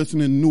 You're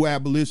listening to New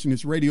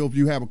Abolitionist Radio. If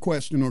you have a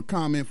question or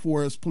comment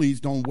for us,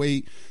 please don't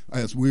wait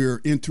as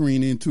we're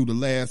entering into the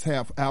last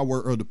half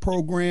hour of the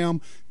program.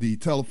 The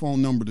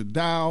telephone number to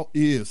dial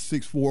is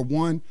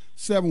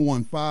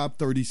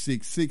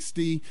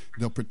 641-715-3660.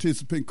 The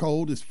participant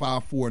code is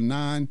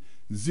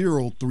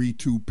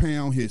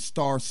 549-032#. Hit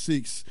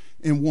 *6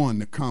 and 1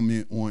 to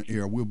comment on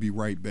air. We'll be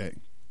right back.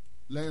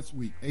 Last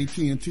week,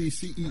 AT&T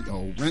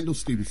CEO Randall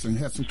Stevenson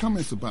had some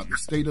comments about the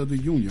State of the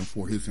Union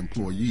for his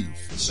employees.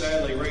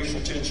 Sadly, racial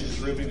tension is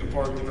ripping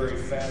apart the very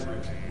fabric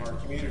of our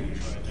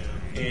communities right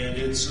now. And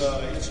it's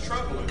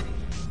troubling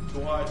to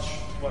watch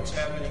what's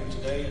happening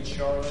today in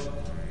Charlotte,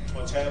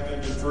 what's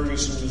happened in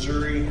Ferguson,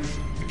 Missouri,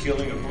 the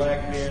killing of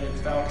black men in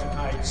Falcon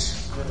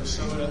Heights,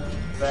 Minnesota,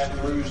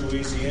 Baton Rouge,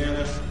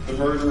 Louisiana, the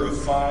murder of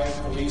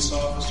 5 police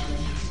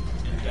officers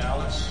in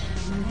Dallas.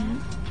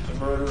 The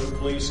murder of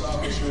police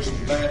officers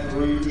in Baton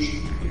Rouge,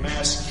 the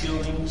mass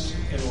killings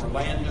in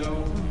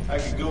Orlando. I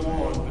could go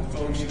on, but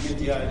folks, you get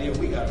the idea.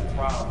 We got a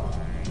problem.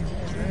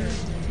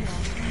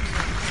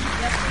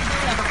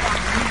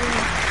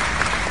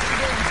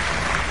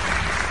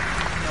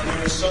 Now,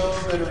 there are some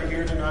that are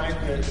here tonight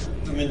that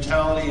the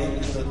mentality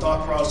and the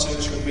thought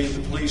process would be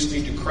the police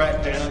need to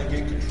crack down and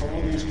get control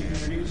of these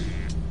communities.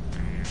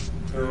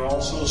 There are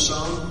also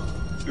some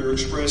who are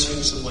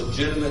expressing some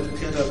legitimate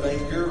pent-up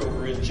anger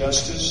over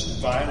injustice and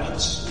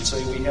violence and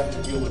say we have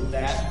to deal with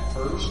that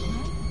first. And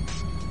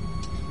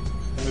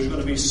there's going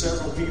to be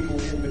several people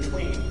in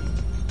between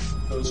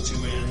those two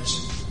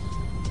ends.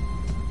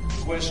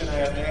 The question I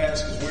have to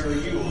ask is, where are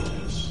you on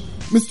this?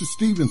 Mr.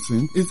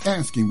 Stevenson is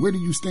asking, where do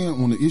you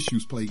stand on the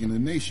issues plaguing the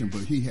nation,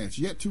 but he has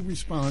yet to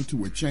respond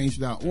to a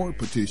Change.org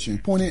petition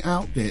pointing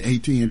out that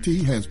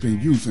AT&T has been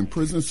using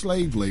prison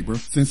slave labor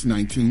since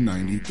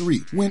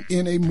 1993. When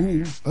in a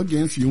move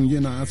against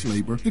unionized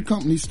labor, the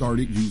company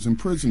started using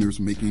prisoners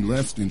making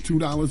less than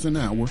 $2 an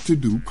hour to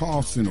do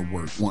call center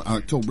work. On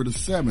October the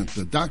 7th,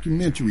 the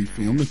documentary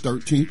film The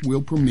 13th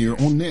will premiere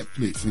on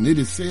Netflix, and it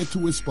is said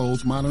to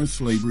expose modern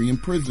slavery in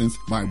prisons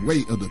by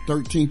way of the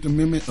 13th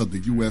Amendment of the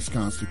U.S.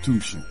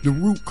 Constitution. The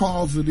root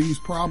cause of these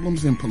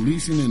problems in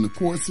policing in the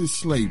courts is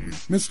slavery.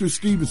 Mr.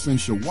 Stevenson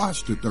should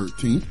watch the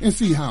 13th and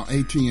see how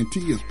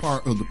AT&T is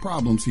part of the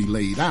problems he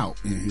laid out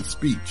in his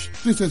speech.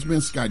 This has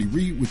been Scotty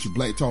Reed with your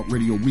Black Talk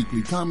Radio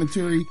Weekly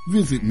Commentary.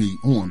 Visit me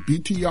on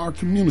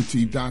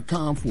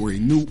btrcommunity.com for a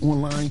new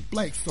online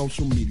black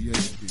social media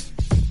experience.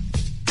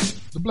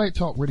 The Black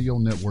Talk Radio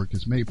Network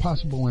is made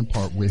possible in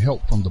part with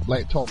help from the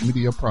Black Talk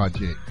Media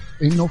Project,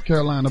 a North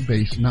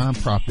Carolina-based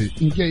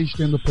nonprofit engaged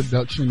in the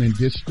production and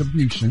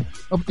distribution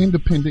of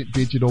independent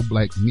digital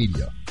black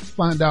media.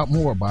 Find out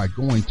more by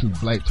going to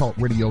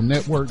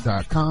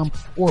blacktalkradionetwork.com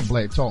or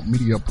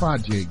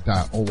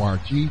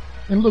blacktalkmediaproject.org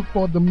and look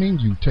for the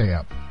menu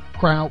tab,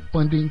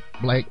 Crowdfunding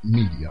Black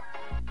Media.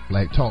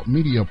 Black Talk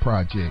Media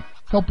Project,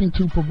 helping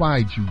to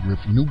provide you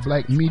with new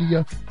black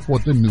media for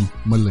the new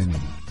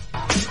millennium.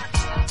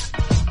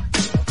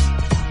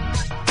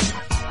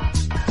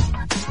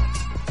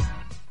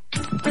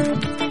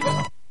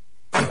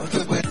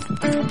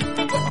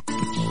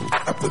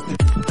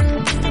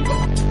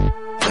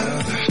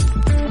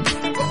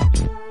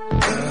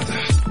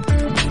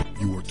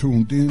 You are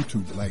tuned in to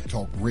Black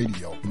Talk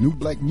Radio, new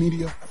black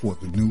media for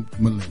the new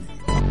millennium.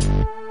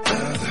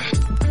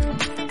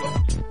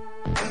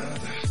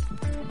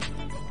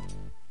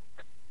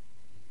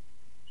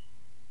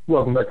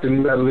 Welcome back to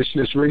New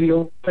Abolitionist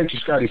Radio. Thank you,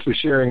 Scotty, for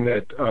sharing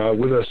that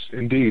with us,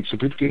 indeed, so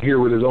people can hear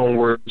with his own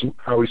words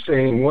how he's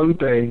saying one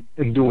thing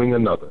and doing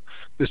another.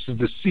 This is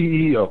the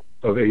CEO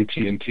of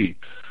AT&T,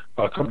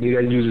 a company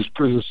that uses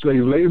prison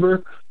slave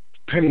labor,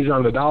 pennies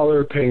on the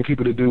dollar, paying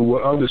people to do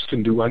what others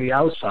can do on the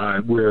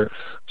outside where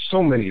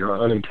so many are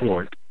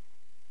unemployed.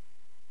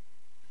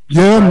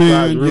 Yeah, Black man.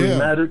 lives really yeah.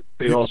 matter.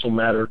 They also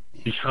matter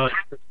behind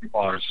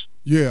bars.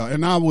 Yeah,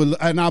 and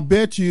I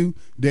bet you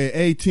that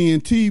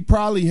AT&T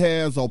probably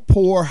has a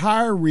poor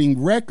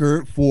hiring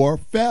record for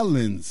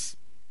felons.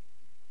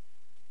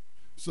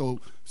 So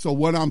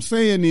what I'm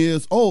saying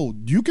is,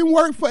 you can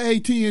work for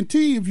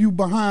AT&T if you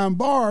behind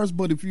bars,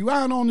 but if you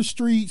out on the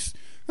streets,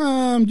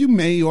 you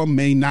may or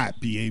may not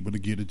be able to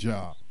get a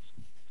job.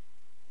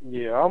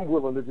 Yeah, I'm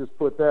willing to just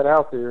put that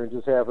out there and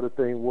just have it a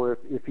thing where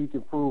if he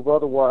can prove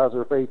otherwise,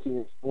 or if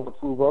AT&T want to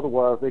prove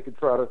otherwise, they can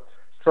try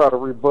to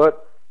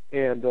rebut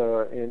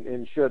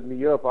and shut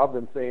me up. I've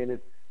been saying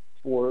it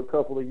for a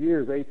couple of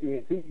years.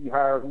 AT&T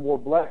hires more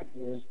black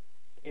men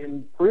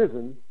in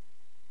prison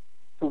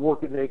to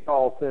work in their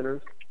call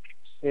centers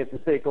and to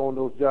take on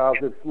those jobs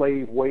at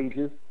slave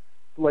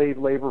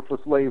labor for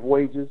slave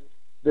wages,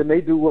 than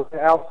they do with the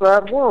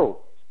outside world.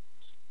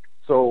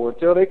 So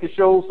until they can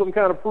show some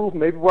kind of proof,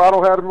 maybe I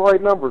don't have the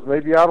right numbers,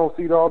 maybe I don't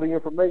see all the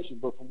information,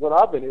 but from what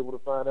I've been able to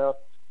find out,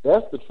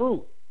 that's the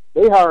truth.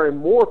 They hiring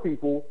more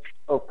people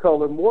of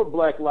color, more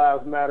Black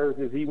Lives Matter,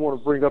 as he want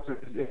to bring up in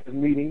his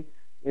meeting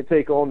and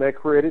take on that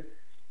credit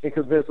and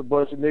convince a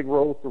bunch of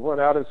Negroes to run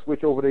out and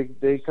switch over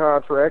their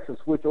contracts and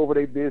switch over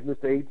their business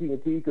to AT&T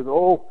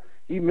because,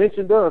 he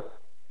mentioned us.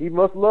 He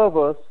must love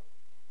us.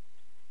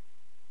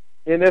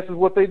 And this is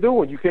what they're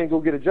doing. You can't go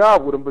get a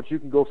job with him, but you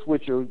can go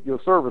switch your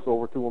service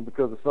over to him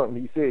because of something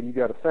he said, and you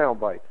got a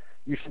soundbite.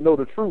 You should know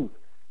the truth,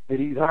 that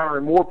he's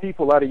hiring more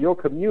people out of your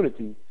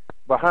community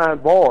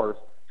behind bars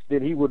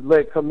than he would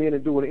let come in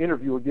and do an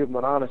interview and give them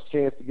an honest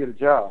chance to get a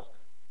job.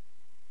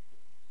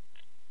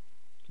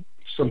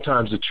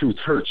 Sometimes the truth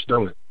hurts,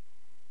 don't it?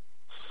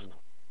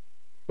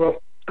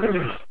 Well,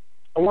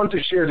 I want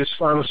to share this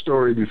final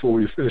story before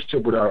we finish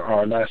up with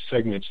our last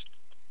segments,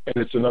 and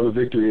it's another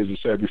victory, as I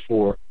said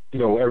before.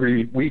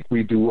 Every week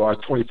we do our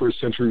 21st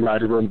Century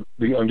Rider on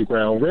the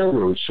Underground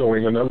Railroad,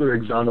 showing another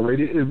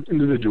exonerated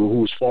individual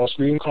who was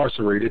falsely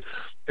incarcerated,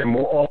 and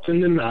more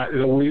often than not,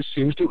 it always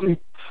seems to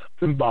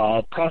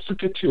involve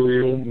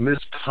prosecutorial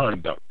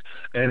misconduct.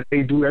 And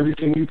they do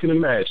everything you can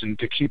imagine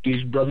to keep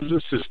these brothers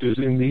and sisters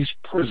in these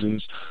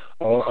prisons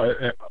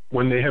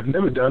when they have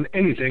never done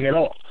anything at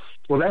all.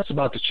 Well, that's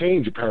about to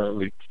change,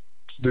 apparently.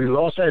 The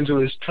Los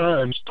Angeles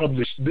Times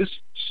published this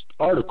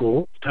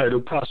article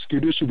titled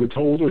 "Prosecutors Who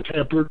Withhold or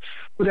Tampered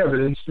with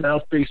Evidence Now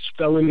Face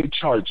Felony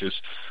Charges,"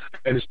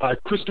 and it's by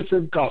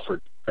Christopher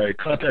Goffard, a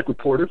contact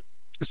reporter.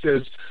 It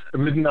says,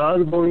 amid an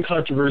ongoing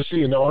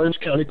controversy in the Orange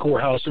County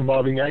Courthouse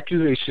involving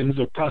accusations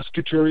of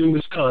prosecutorial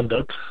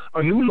misconduct,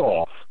 a new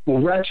law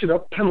will ratchet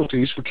up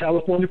penalties for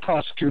California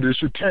prosecutors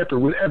who tamper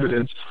with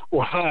evidence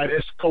or hide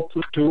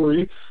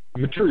exculpatory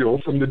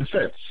material from the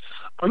defense.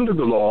 Under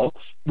the law,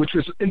 which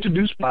was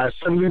introduced by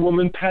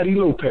Assemblywoman Patty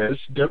Lopez,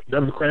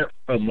 Democrat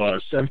from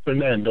San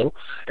Fernando,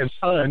 and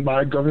signed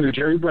by Governor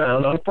Jerry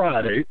Brown on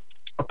Friday,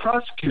 a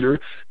prosecutor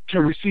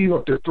can receive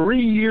up to 3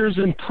 years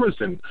in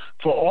prison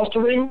for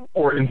altering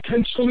or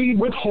intentionally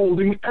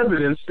withholding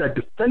evidence that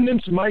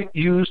defendants might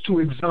use to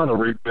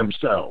exonerate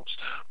themselves.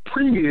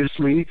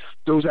 Previously,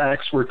 those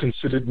acts were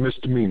considered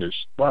misdemeanors.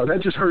 Wow,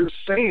 that just hurts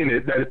saying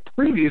it, that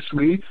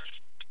previously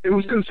it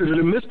was considered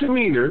a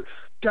misdemeanor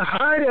to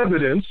hide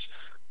evidence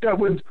that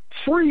would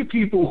free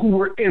people who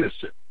were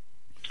innocent.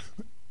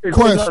 It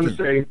goes on to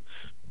say,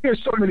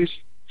 here's so many.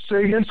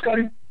 Say again,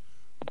 Scotty?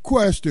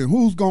 Question,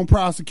 who's going to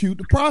prosecute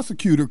the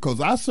prosecutor? Because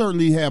I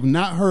certainly have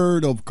not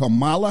heard of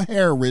Kamala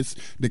Harris,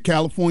 the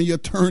California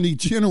Attorney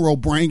General,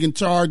 bringing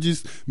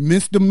charges,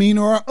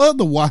 misdemeanor or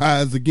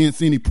otherwise,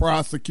 against any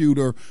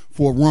prosecutor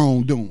for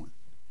wrongdoing.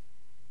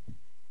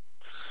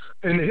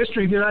 In the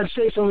history of the United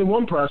States, only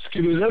one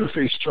prosecutor has ever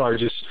faced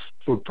charges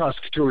for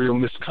prosecutorial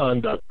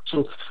misconduct.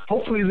 So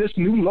hopefully this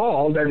new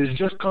law that has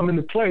just come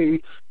into play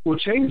will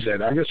change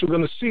that. I guess we're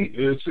going to see.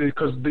 It's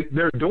because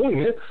they're doing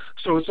it,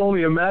 so it's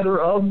only a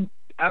matter of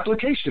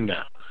application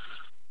now.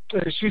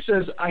 And she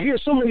says, I hear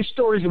so many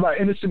stories about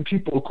innocent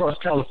people across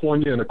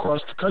California and across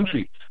the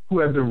country who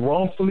have been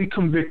wrongfully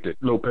convicted,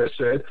 Lopez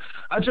said.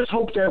 I just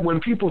hope that when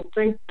people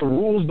think the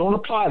rules don't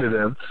apply to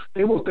them,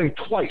 they will think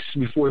twice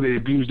before they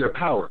abuse their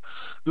power.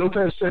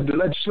 Lopez said the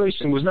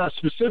legislation was not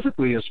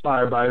specifically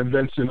inspired by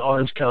events in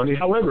Orange County.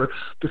 However,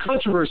 the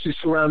controversy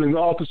surrounding the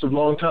office of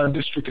longtime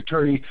district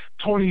attorney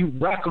Tony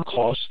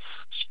Racklecross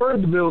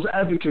spurred the bill's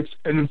advocates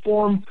and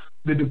informed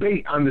the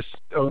debate on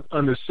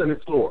the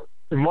Senate floor.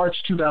 In March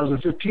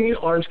 2015,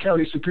 Orange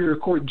County Superior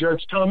Court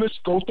Judge Thomas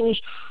Goethals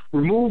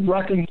removed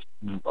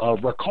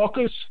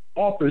Racklecross'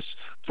 office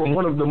from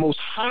one of the most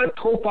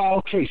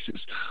high-profile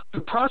cases, the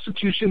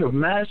prosecution of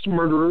mass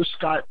murderer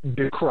Scott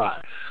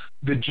DeCry.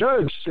 The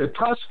judge said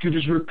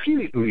prosecutors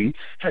repeatedly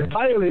had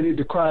violated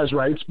DeCry's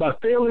rights by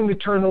failing to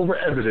turn over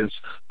evidence,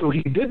 though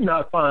he did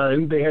not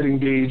find they had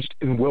engaged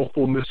in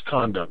willful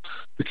misconduct.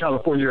 The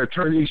California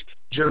Attorney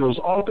General's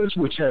office,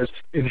 which has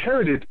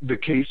inherited the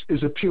case,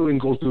 is appealing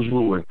Golta's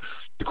ruling.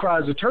 The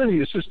Cry's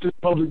attorney, Assistant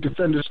Public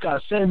Defender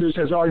Scott Sanders,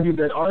 has argued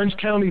that Orange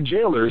County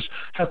jailers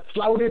have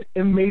flouted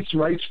inmates'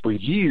 rights for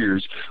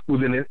years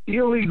within an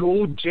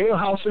illegal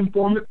jailhouse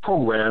informant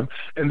program,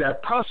 and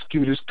that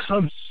prosecutors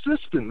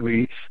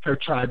consistently have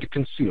tried to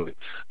conceal it.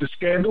 The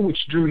scandal,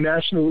 which drew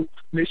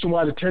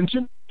nationwide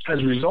attention,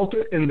 has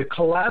resulted in the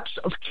collapse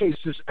of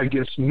cases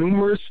against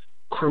numerous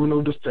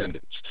criminal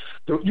defendants.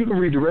 So you can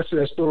read the rest of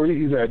that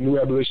story either at New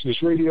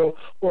Abolitionist Radio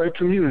or at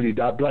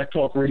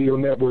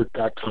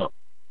community.blacktalkradionetwork.com.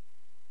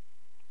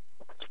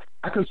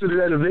 I consider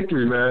that a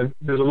victory, man.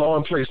 There's a law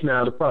in place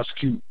now to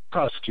prosecute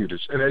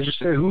prosecutors. And as you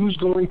said, who's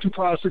going to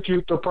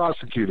prosecute the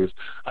prosecutors?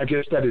 I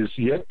guess that is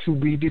yet to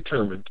be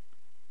determined.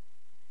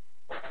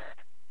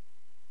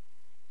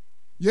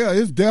 Yeah,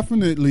 it's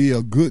definitely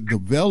a good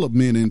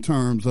development in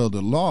terms of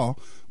the law,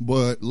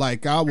 but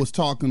like I was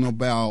talking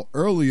about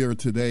earlier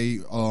today,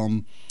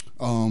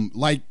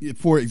 like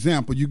for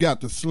example, you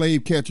got the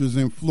slave catchers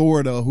in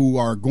Florida who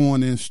are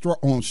going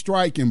on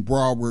strike in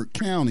Broward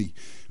County.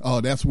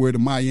 That's where the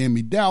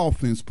Miami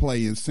Dolphins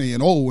play, and saying,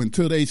 oh,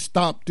 until they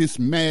stop this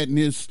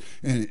madness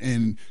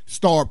and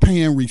start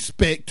paying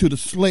respect to the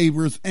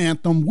slavers'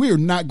 anthem, we're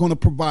not going to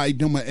provide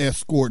them an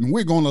escort, and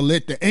we're going to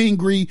let the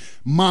angry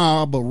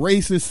mob of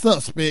racist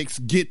suspects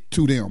get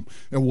to them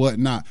and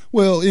whatnot.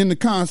 Well, in the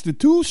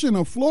Constitution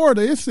of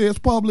Florida, it says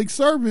public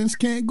servants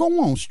can't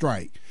go on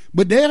strike.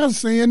 But they're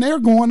saying they're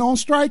going on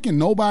strike and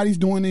nobody's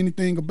doing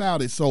anything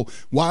about it. So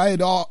I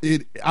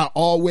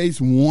always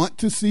want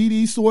to see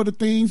these sort of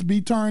things be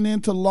turned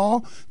into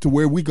law to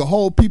where we can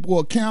hold people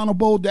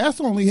accountable.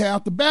 That's only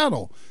half the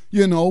battle,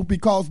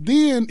 because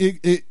then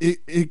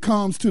it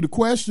comes to the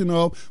question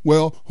of,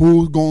 well,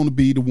 who's going to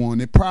be the one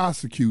that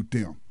prosecute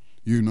them?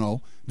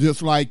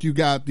 Just like you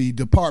got the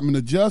Department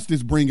of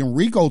Justice bringing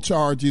RICO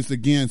charges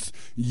against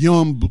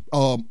young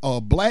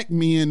black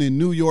men in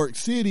New York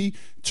City,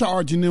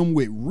 charging them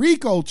with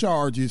RICO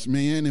charges,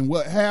 man, and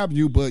what have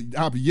you. But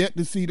I've yet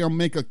to see them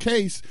make a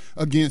case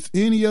against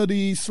any of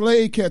these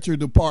slave catcher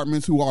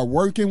departments who are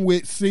working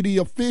with city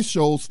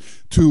officials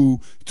to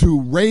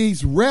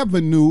raise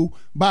revenue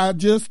by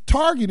just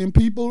targeting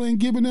people and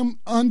giving them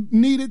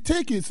unneeded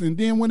tickets. And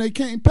then when they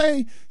can't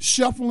pay,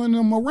 shuffling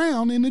them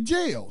around in the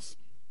jails.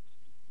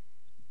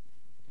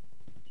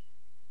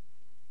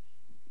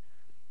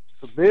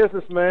 It's a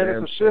business, man.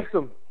 It's a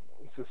system.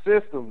 It's a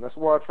system. That's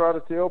why I try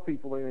to tell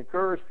people and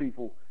encourage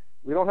people.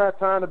 We don't have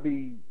time to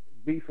be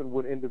beefing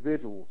with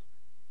individuals.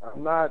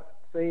 I'm not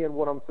saying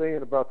what I'm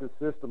saying about this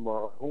system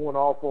or going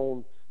off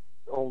on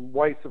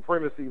white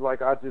supremacy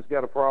like I just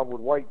got a problem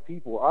with white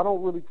people. I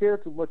don't really care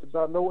too much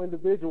about no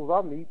individuals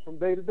I meet from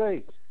day to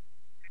day.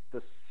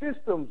 The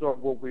systems are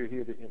what we're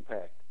here to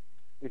impact.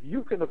 If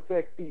you can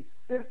affect these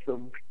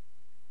systems,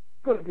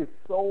 it's going to get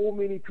so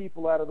many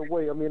people out of the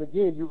way. I mean,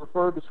 again, you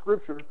referred to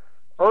scripture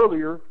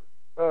earlier.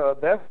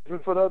 That's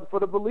for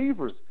the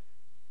believers.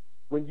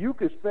 When you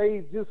could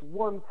save just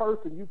one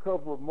person, you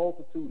cover a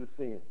multitude of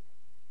sins.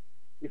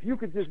 If you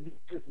could just get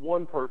just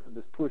one person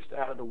that's pushed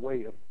out of the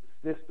way of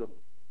the system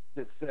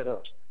that's set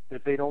up,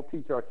 that they don't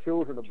teach our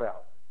children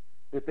about,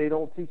 that they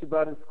don't teach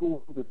about in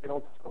school, that they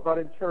don't talk about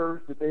in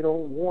church, that they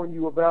don't warn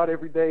you about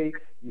every day.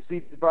 You see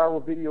the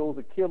viral videos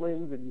of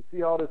killings, and you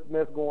see all this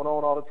mess going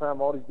on all the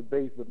time, all these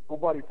debates, but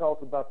nobody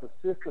talks about the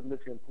system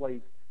that's in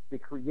place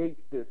that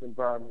creates this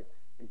environment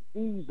and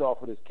feeds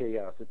off of this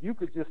chaos. If you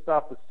could just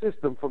stop the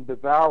system from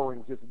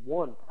devouring just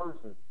one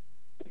person,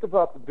 think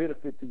about the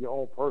benefit to your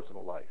own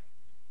personal life.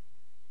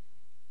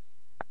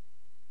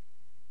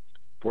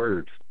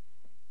 Word.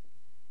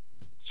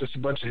 It's just a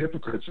bunch of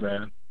hypocrites,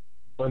 man.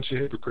 Bunch of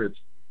hypocrites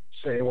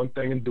saying one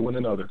thing and doing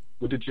another.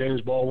 What did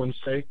James Baldwin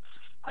say?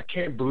 I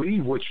can't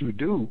believe what you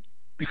do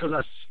because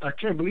I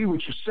can't believe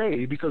what you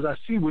say because I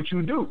see what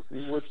you do.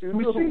 See what you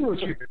we do. see what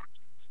you do.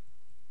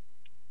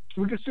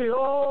 We can see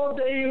all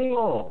day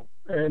long.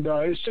 And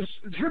it's just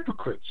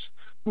hypocrites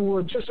who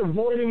are just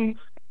avoiding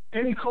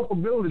any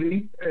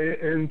culpability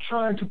and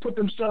trying to put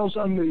themselves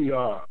on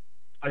the,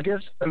 I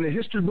guess, in the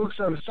history books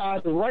on the side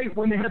of the right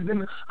when they have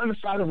been on the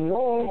side of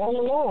wrong all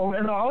along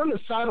and are on the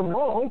side of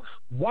wrong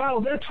while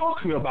they're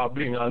talking about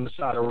being on the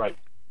side of right.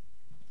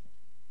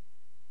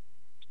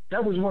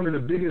 That was one of the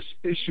biggest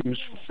issues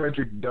for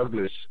Frederick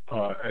Douglass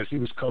as he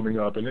was coming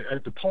up. And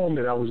the poem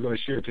that I was going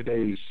to share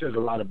today says a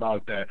lot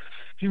about that.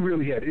 He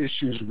really had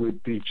issues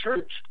with the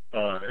church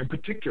in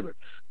particular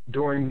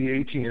during the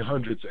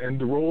 1800s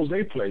and the roles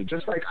they played,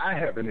 just like I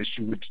have an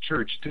issue with the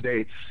church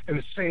today and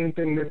the same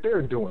thing that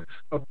they're doing.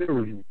 Up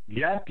there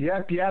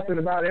yapping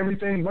about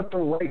everything but the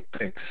right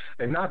thing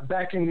and not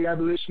backing the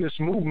abolitionist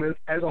movement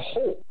as a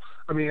whole.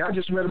 I mean, I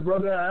just met a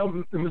brother out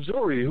in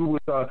Missouri who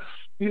was,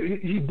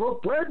 he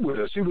broke bread with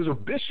us. He was a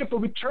bishop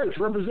of a church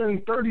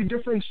representing 30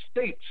 different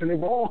states, and they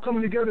were all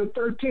coming together the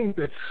 13th,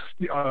 the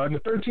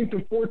 13th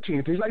and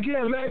 14th. He's like,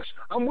 yeah, Max,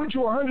 I'm with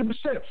you 100%.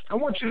 I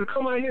want you to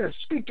come out here and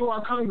speak to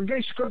our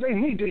congregation because they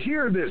need to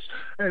hear this.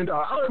 And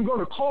I'm going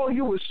to call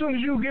you as soon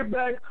as you get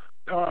back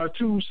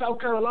to South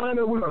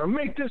Carolina. We're going to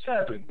make this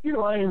happen. You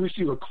know, I ain't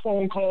received a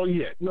phone call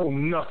yet. No,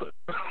 nothing.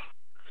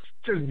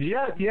 Just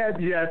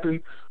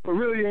yapping, but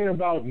really ain't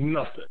about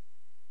nothing.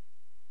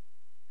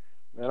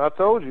 And I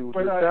told you,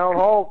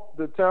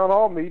 the town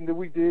hall meeting that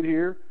we did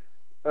here,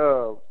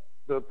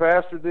 the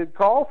pastor did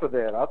call for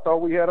that. I thought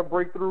we had a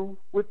breakthrough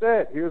with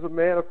that. Here's a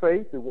man of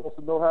faith that wants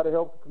to know how to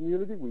help the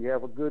community. We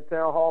have a good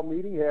town hall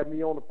meeting. He had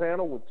me on the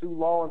panel with 2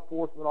 law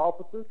enforcement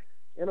officers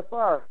and a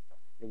fire.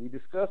 And we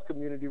discussed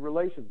community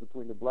relations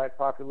between the black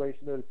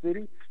population of the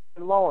city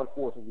and law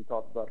enforcement. We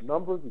talked about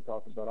numbers. We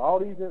talked about all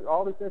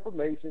this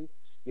information,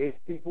 gave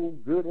people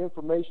good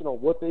information on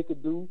what they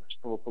could do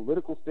from a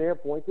political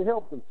standpoint to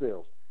help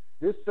themselves.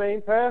 This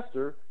same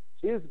pastor,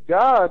 his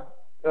god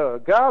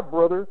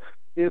brother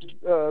is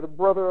the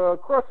brother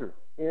Crusher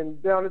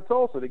down in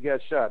Tulsa that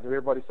got shot. And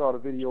everybody saw the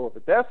video of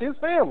it. That's his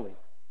family.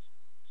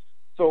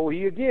 So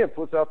he again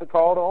puts out the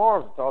call to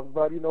arms and talks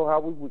about, you know, how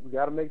we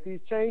got to make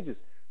these changes.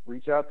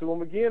 Reach out to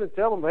them again and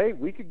tell them, hey,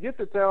 we could get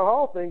the town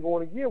hall thing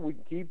going again. We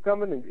can keep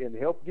coming and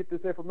help get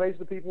this information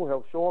to people,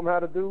 help show them how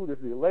to do. This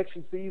is the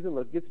election season.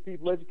 Let's get the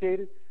people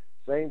educated.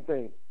 Same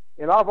thing.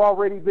 And I've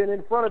already been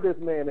in front of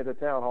this man at a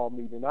town hall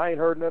meeting. I ain't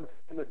heard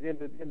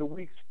nothing in the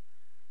weeks,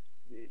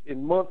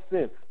 in months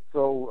since.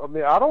 So, I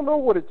mean, I don't know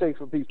what it takes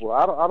for people.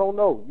 I don't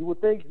know. You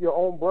would think your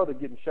own brother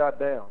getting shot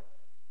down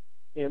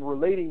and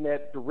relating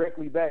that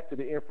directly back to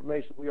the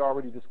information we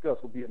already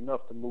discussed would be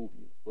enough to move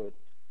you. But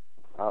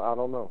I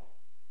don't know.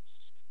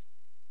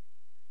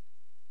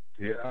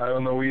 Yeah, I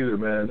don't know either,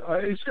 man.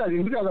 Scott,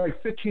 we got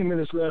like 15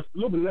 minutes left, a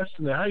little bit less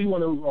than that. How do you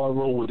want to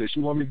roll with this?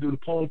 You want me to do the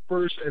poem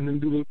first and then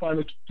do the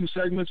final 2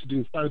 segments, or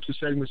do the final 2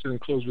 segments and then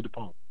close with the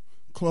poem?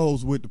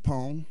 Close with the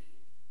poem.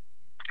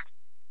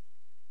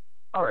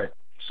 All right.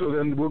 So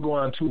then we'll go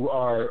on to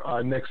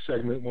our next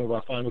segment, one of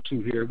our final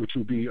 2 here, which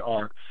will be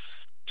our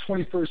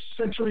 21st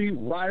Century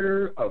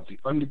Rider of the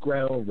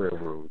Underground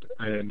Railroad.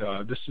 And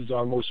this is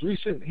our most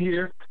recent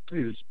here. It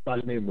is by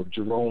the name of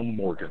Jerome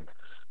Morgan.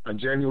 On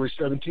January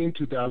 17,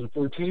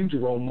 2014,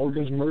 Jerome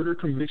Morgan's murder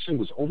conviction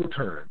was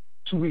overturned.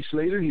 2 weeks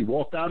later, he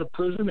walked out of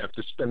prison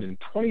after spending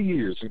 20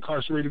 years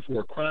incarcerated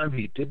for a crime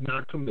he did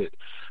not commit.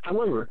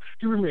 However,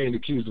 he remained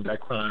accused of that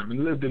crime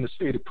and lived in a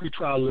state of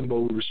pretrial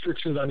limbo with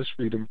restrictions on his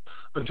freedom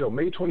until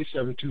May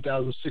 27,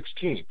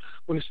 2016,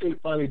 when the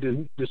state finally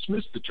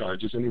dismissed the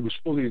charges and he was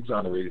fully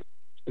exonerated.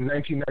 In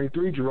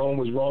 1993, Jerome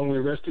was wrongly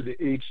arrested at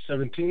age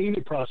 17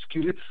 and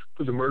prosecuted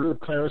for the murder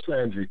of Clarence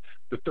Landry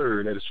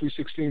III at a Sweet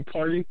 16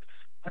 party.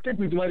 I think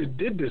we might have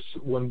did this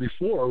one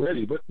before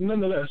already, but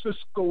nonetheless, let's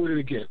go with it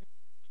again.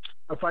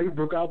 A fight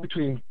broke out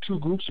between 2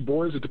 groups of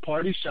boys at the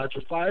party. Shots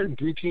were fired, and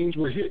 3 teens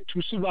were hit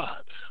to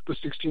survive. But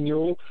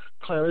 16-year-old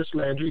Clarence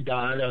Landry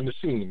died on the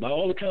scene. By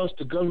all accounts,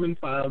 the gunman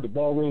fled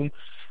the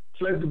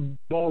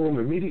ballroom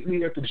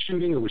immediately after the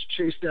shooting and was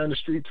chased down the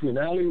street to an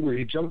alley where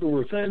he jumped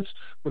over a fence.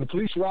 When the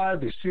police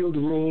arrived, they sealed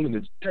the room, and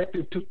the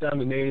detective took down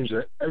the names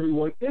of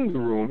everyone in the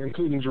room,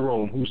 including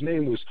Jerome, whose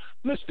name was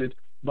listed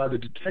by the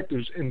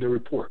detectives in their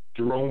report.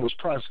 Jerome was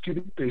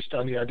prosecuted based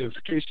on the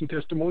identification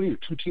testimony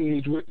of 2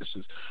 teenage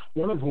witnesses,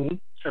 one of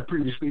whom had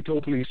previously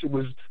told police it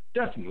was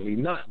definitely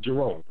not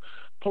Jerome.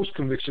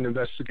 Post-conviction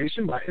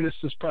investigation by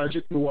Innocence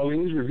Project New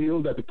Orleans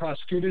revealed that the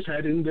prosecutors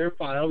had in their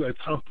file a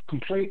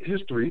complaint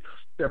history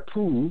that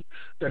proved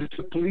that it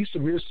took police a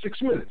mere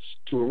 6 minutes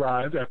to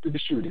arrive after the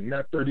shooting,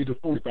 not 30 to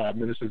 45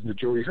 minutes as the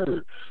jury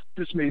heard.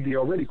 This made the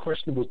already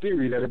questionable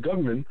theory that a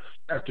gunman,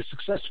 after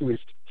successfully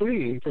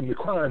fleeing from the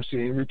crime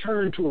scene,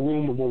 returned to a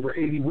room of over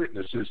 80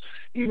 witnesses.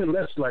 Even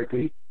less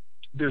likely,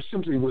 there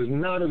simply was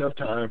not enough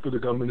time for the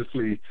gunman to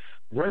flee,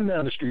 run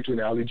down the street to an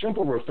alley, jump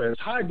over a fence,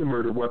 hide the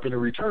murder weapon,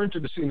 and return to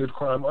the scene of the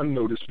crime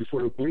unnoticed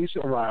before the police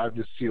arrived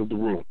and sealed the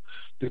room.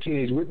 The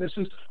teenage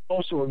witnesses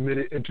also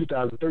admitted in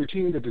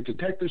 2013 that the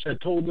detectives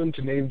had told them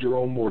to name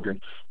Jerome Morgan,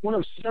 one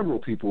of several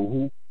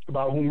people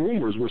about whom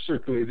rumors were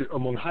circulated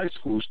among high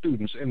school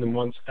students in the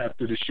months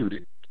after the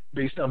shooting.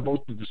 Based on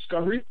both the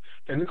discovery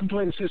and the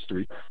complaint's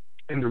history,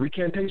 and the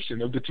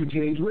recantation of the 2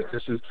 teenage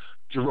witnesses,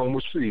 Jerome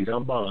was freed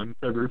on bond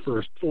February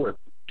 4th,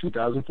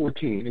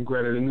 2014, and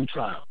granted a new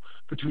trial.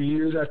 For 2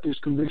 years after his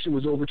conviction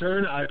was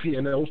overturned,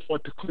 IPNL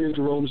fought to clear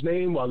Jerome's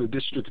name, while the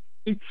district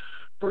attorney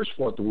first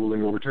fought the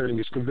ruling overturning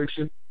his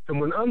conviction, and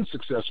when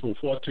unsuccessful,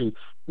 fought to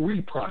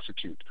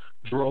re-prosecute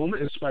Jerome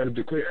in spite of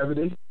the clear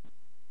evidence.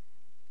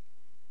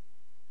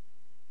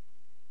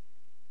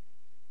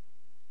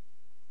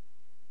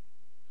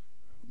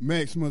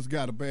 Maximus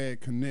got a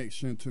bad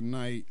connection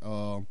tonight.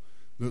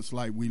 Looks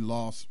like we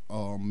lost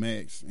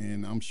Max,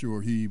 and I'm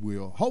sure he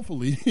will.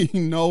 Hopefully he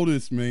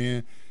noticed,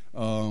 man.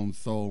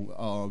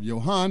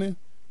 Yohanan,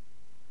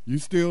 you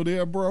still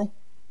there, bro?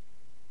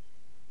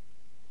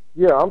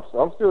 Yeah,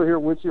 I'm still here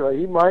with you.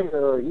 He might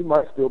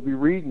still be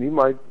reading. He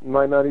might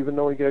not even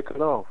know he got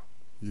cut off.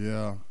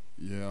 Yeah.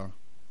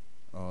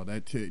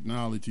 That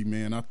technology,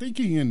 man. I think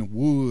he in the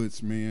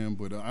woods, man,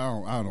 but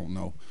I don't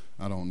know.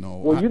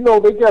 Well,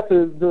 they got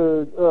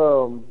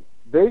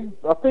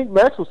I think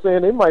Max was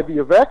saying they might be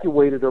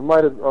evacuated or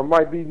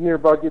might be near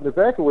about getting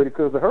evacuated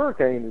because the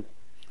hurricane is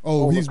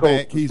Oh, he's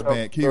back. He's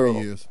back. Here he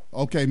is.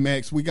 Okay,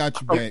 Max, we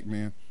got you back,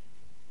 man.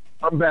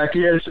 I'm back.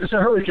 Yeah, it's a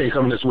hurricane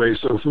coming this way,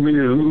 so for me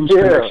to lose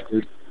connection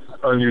is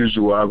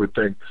unusual, I would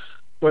think.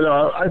 But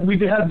we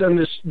have done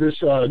this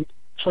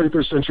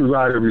 21st Century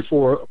Rider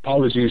before.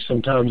 Apologies,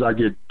 sometimes I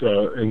get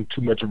in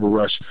too much of a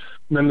rush.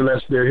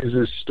 Nonetheless, there is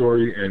this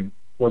story, and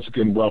once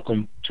again,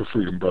 welcome to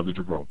freedom, Brother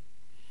Jerome.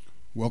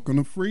 Welcome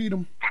to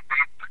freedom.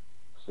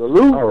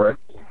 Salute. All right.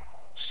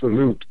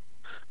 Salute.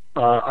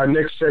 Our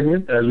next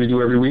segment, as we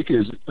do every week,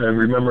 is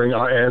remembering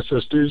our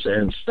ancestors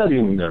and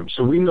studying them,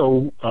 so we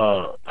know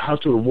how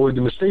to avoid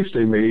the mistakes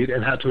they made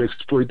and how to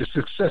exploit the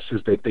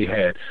successes that they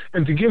had,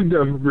 and to give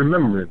them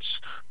remembrance.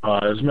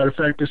 As a matter of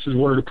fact, this is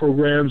one of the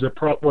programs one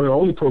of the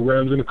only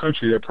programs in the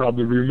country that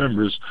probably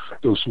remembers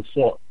those who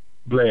fought,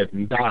 bled,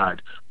 and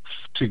died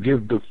to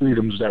give the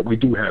freedoms that we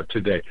do have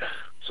today.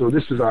 So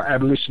this is our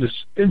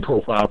Abolitionist in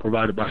Profile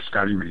provided by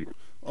Scotty Reed.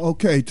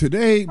 Okay,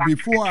 today,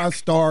 before I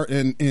start,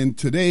 and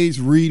today's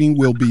reading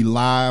will be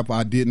live.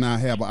 I did not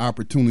have an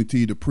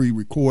opportunity to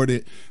pre-record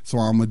it, so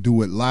I'm going to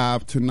do it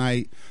live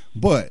tonight.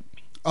 But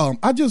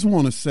I just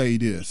want to say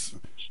this,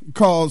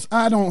 because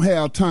I don't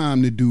have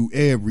time to do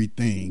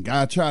everything.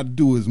 I try to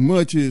do as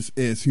much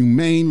as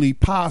humanely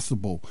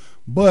possible.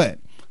 But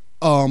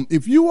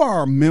if you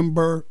are a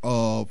member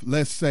of,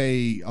 let's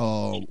say,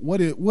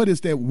 what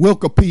is that,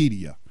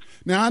 Wikipedia?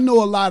 Now, I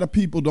know a lot of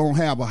people don't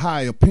have a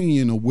high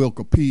opinion of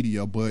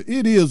Wikipedia, but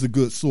it is a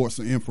good source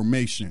of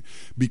information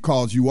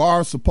because you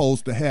are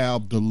supposed to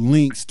have the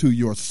links to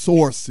your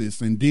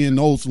sources, and then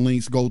those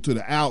links go to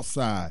the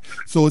outside.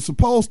 So it's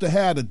supposed to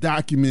have the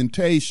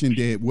documentation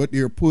that what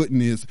they're putting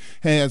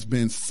has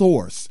been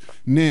sourced.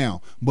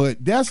 Now,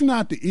 but that's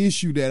not the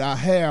issue that I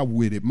have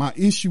with it. My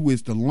issue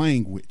is the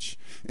language.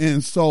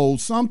 And so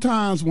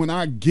sometimes when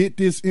I get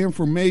this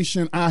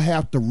information, I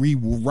have to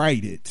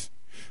rewrite it.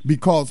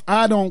 Because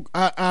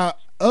I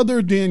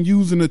other than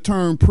using the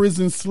term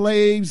prison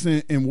slaves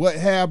and what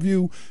have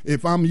you,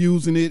 if I'm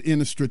using it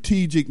in a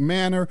strategic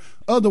manner,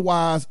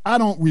 otherwise I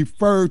don't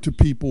refer to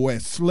people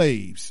as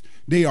slaves.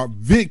 They are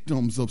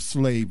victims of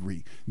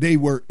slavery. They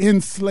were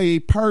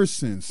enslaved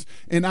persons.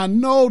 And I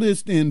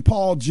noticed in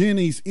Paul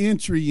Jennings'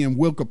 entry in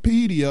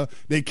Wikipedia,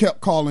 they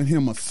kept calling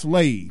him a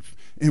slave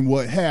and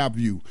what have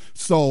you.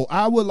 So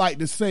I would like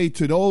to say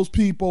to those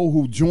people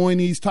who join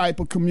these type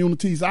of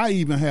communities, I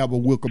even have a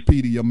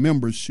Wikipedia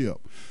membership,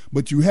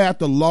 but you have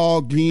to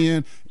log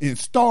in and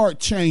start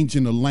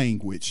changing the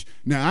language.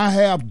 Now, I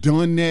have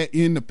done that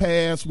in the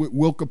past with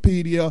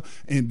Wikipedia,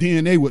 and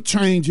then they would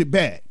change it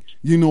back.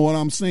 You know what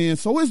I'm saying?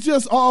 So it's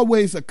just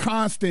always a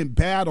constant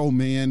battle,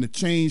 man, to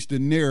change the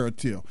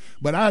narrative.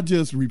 But I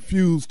just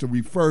refuse to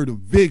refer to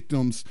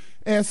victims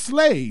as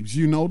slaves.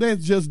 You know,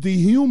 that's just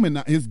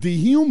it's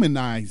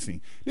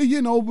dehumanizing.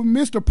 You know,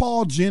 Mr.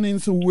 Paul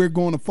Jennings, who we're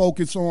going to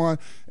focus on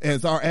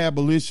as our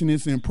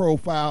abolitionist in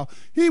profile,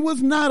 he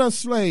was not a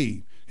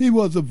slave. He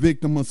was a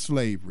victim of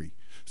slavery.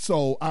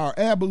 So our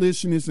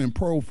abolitionist in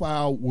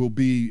profile will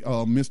be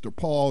Mr.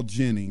 Paul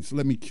Jennings.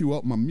 Let me cue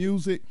up my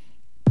music.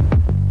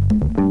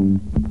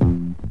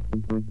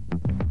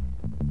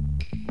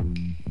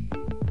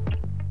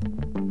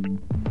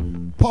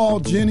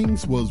 Paul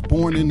Jennings was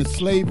born into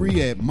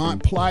slavery at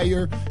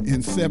Montpelier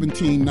in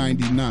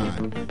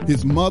 1799.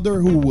 His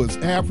mother, who was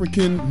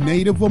African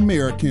Native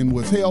American,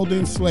 was held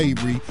in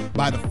slavery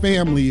by the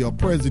family of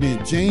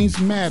President James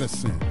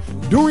Madison.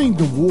 During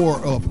the War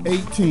of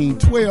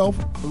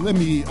 1812, let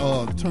me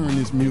turn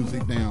this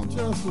music down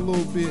just a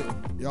little bit.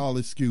 Y'all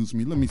excuse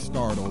me. Let me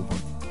start over.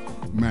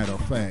 Matter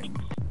of fact.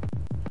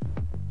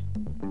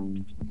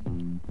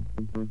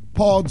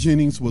 Paul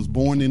Jennings was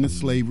born into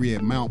slavery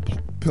at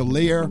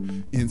Montpelier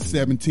in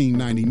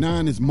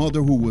 1799. His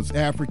mother, who was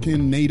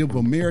African Native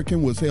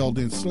American, was held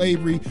in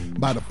slavery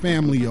by the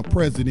family of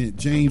President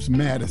James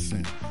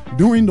Madison.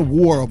 During the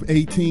War of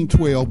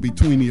 1812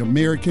 between the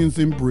Americans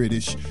and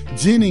British,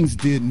 Jennings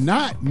did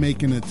not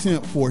make an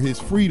attempt for his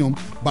freedom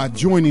by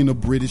joining the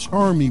British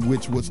Army,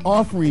 which was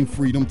offering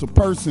freedom to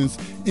persons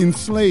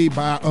enslaved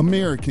by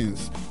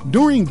Americans.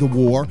 During the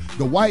war,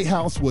 the White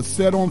House was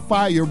set on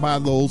fire by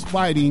those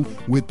fighting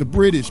with the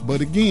British. But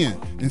again,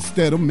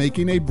 instead of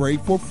making a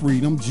break for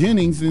freedom,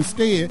 Jennings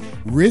instead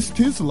risked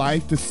his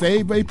life to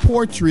save a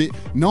portrait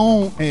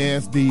known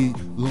as the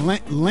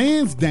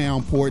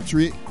Lansdowne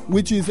Portrait,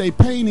 which is a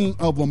painting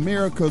of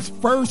America's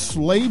first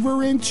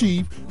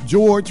slaver-in-chief,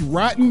 George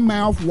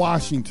Rottenmouth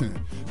Washington.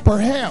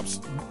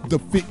 Perhaps the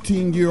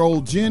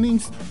 15-year-old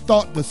Jennings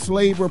thought the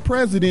slaver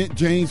president,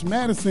 James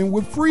Madison,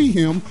 would free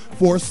him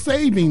for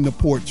saving the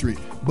portrait,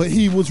 but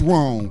he was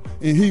wrong,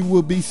 and he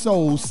will be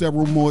sold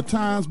several more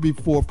times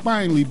before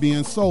finally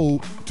being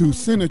sold to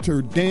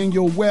Senator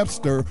Daniel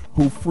Webster,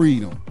 who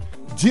freed him.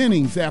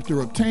 Jennings, after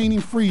obtaining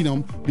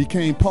freedom,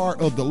 became part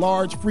of the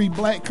large free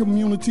black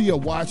community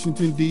of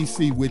Washington,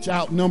 D.C., which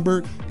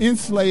outnumbered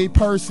enslaved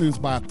persons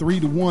by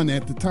 3-1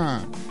 at the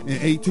time.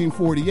 In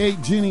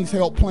 1848, Jennings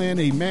helped plan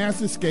a mass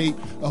escape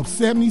of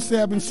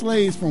 77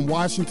 slaves from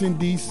Washington,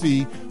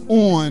 D.C.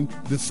 on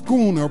the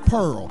schooner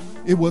Pearl.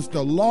 It was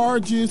the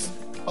largest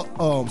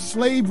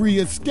slavery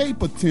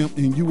escape attempt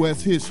in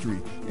U.S. history.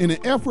 In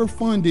an effort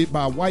funded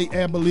by white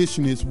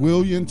abolitionists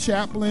William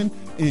Chaplin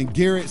and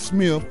Garrett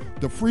Smith,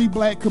 the free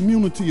black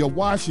community of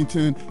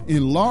Washington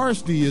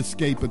enlarged the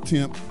escape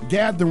attempt,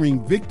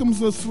 gathering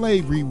victims of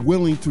slavery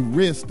willing to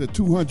risk the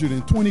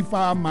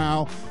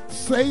 225-mile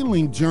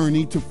sailing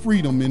journey to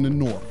freedom in the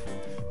North.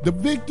 The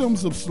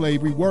victims of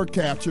slavery were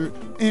captured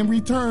and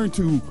returned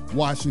to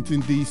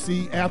Washington,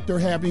 D.C. after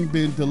having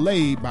been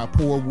delayed by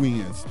poor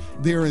winds.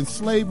 Their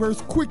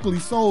enslavers quickly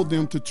sold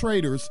them to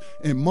traders,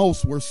 and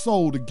most were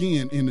sold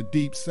again in the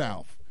Deep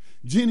South.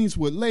 Jennings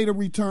would later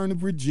return to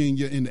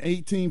Virginia in the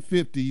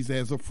 1850s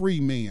as a free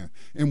man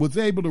and was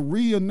able to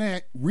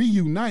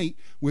reunite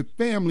with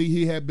family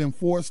he had been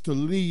forced to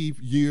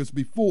leave years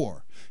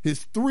before.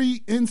 His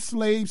 3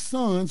 enslaved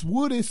sons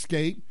would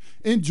escape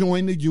and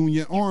join the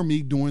Union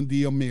Army during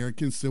the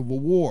American Civil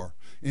War.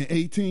 In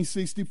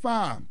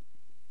 1865,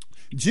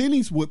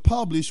 Jennings would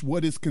publish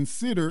what is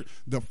considered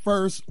the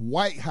first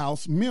White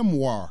House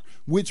memoir,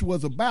 which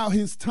was about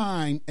his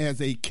time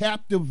as a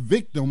captive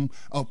victim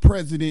of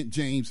President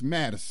James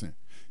Madison.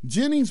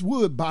 Jennings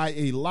would buy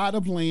a lot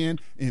of land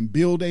and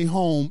build a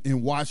home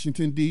in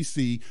Washington,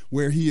 D.C.,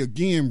 where he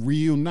again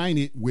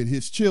reunited with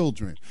his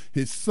children.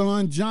 His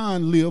son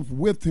John lived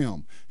with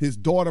him. His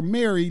daughter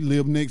Mary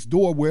lived next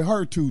door with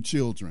her 2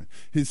 children.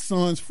 His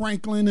sons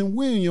Franklin and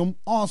William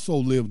also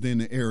lived in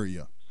the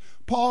area.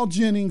 Paul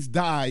Jennings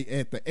died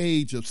at the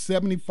age of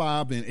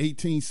 75 in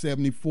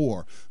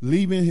 1874,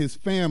 leaving his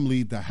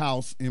family the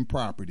house and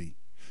property.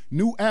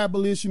 New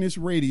Abolitionist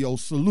Radio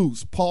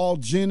salutes Paul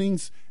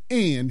Jennings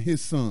and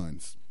his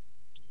sons.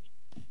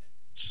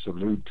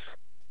 Salute.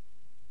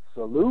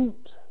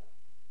 Salute.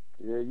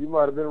 Yeah, you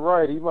might have been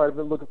right. He might have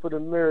been looking for the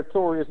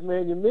meritorious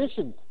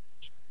manumission.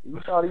 He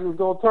thought he was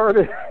going to turn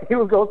it. He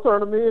was going to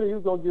turn him in and he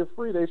was going to get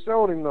free. They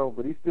showed him, though,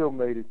 but he still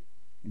made it.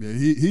 Yeah,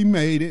 he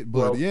made it,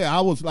 but I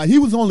was like, he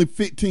was only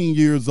 15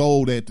 years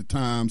old at the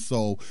time,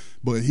 so,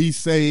 but he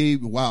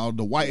saved while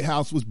the White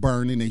House was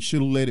burning. They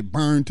should have let it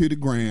burn to the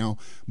ground,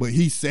 but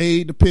he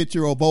saved the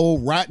picture of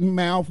old Rotten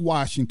Mouth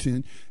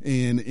Washington,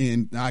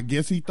 and I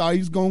guess he thought he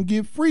was going to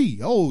get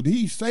free. Oh,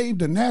 he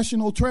saved a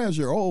national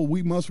treasure. Oh,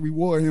 we must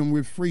reward him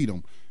with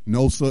freedom.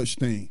 No such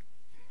thing.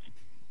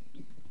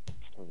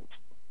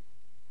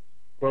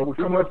 Well, we're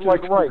coming up to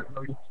like right.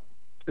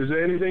 Is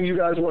there anything you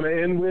guys want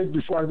to end with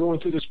before I go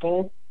into this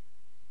poem?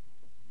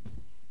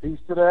 Peace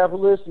to the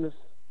abolitionists.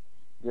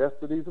 Yes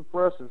to these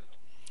oppressors.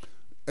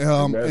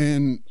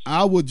 And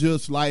I would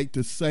just like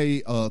to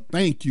say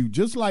thank you.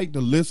 Just like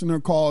the listener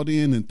called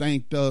in and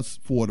thanked us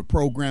for the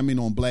programming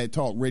on Black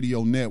Talk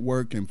Radio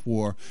Network and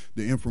for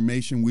the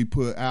information we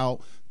put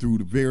out through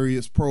the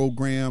various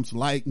programs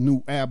like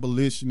New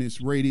Abolitionist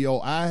Radio,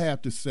 I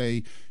have to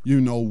say,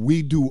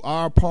 we do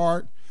our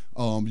part.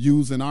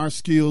 Using our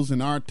skills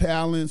and our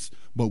talents,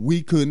 but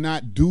we could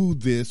not do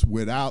this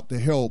without the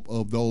help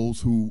of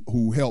those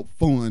who help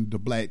fund the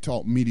Black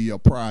Talk Media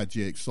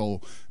Project.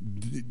 So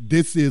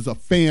this is a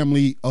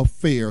family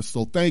affair.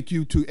 So thank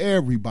you to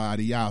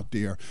everybody out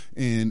there.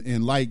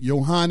 And like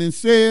Yohanan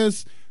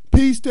says,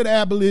 peace to the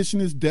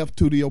abolitionists, death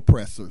to the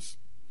oppressors.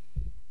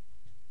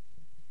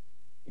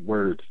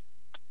 Word.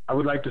 I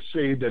would like to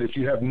say that if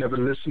you have never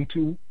listened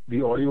to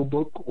the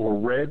audiobook or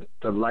read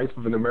The Life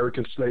of an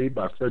American Slave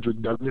by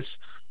Frederick Douglass,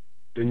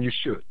 then you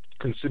should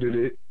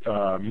consider it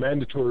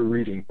mandatory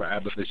reading for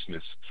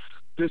abolitionists.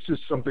 This is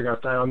something I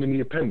found in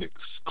the appendix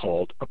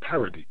called A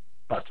Parody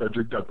by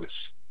Frederick Douglass.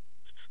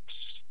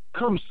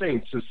 Come,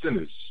 saints and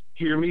sinners,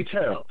 hear me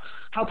tell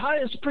how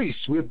pious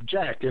priests whip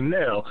Jack and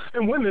Nell,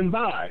 and women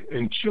buy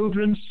and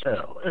children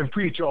sell, and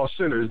preach all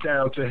sinners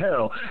down to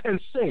hell,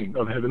 and sing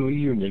of heavenly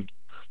union.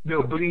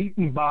 They'll bleat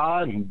and baa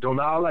and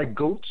donal like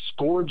goats,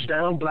 scourge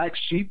down black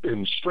sheep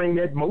and strain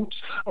at moats,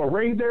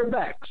 array their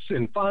backs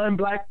in fine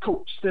black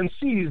coats, then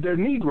seize their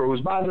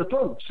Negroes by the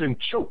throats and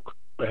choke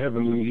the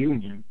heavenly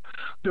union.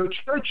 They'll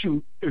church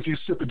you if you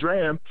sip a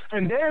dram,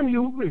 and damn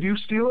you if you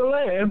steal a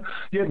lamb,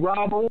 yet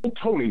rob old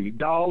Tony,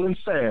 Doll, and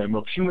Sam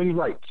of human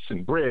rights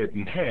and bread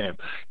and ham,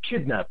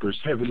 kidnappers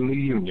heavenly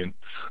union.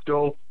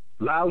 They'll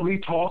loudly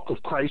talk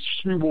of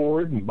Christ's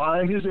reward and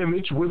bind his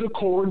image with a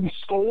cord and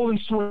scold and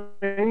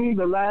swing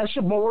the lash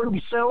aboard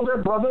and sell their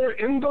brother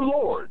in the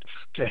Lord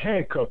to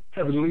handcuff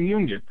heavenly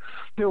union.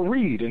 They'll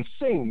read and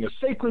sing a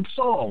sacred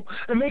song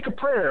and make a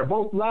prayer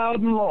both loud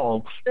and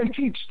long and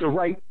teach the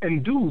right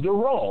and do the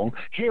wrong,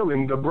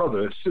 hailing the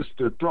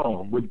brother-sister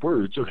throng with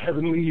words of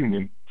heavenly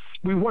union.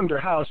 We wonder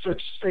how such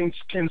saints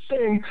can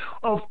sing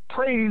of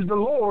praise the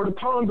Lord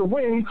upon the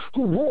wing,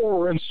 who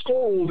roar and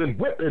scold and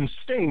whip and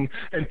sting,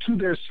 and to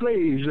their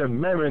slaves and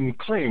mammon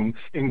cling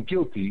in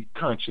guilty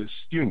conscious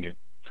union.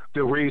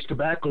 They'll raise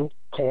tobacco,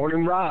 corn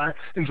and rye,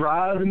 and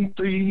drive and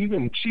thieve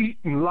and cheat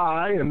and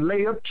lie and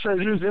lay up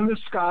treasures in the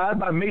sky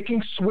by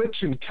making switch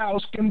and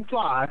cowskin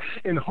fly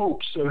in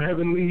hopes of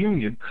heavenly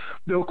union.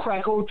 They'll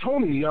crack old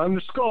Tony on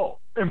the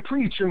skull and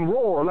preach and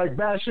roar like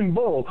bashing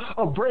bull,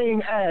 a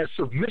braying ass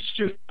of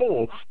mischief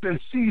full, then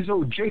seize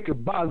old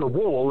Jacob by the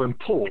wool and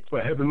pull for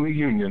heavenly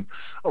union.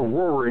 A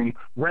roaring,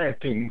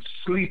 ranting,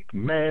 sleek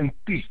man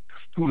thief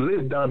who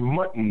lived on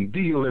mutton,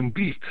 veal, and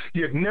beef,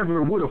 yet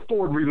never would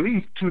afford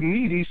relief to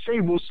needy,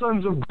 sable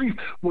sons of grief,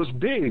 was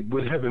big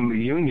with heavenly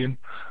union.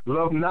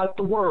 Love not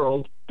the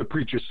world, the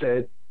preacher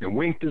said, and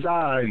winked his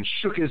eye and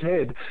shook his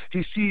head.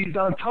 He seized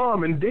on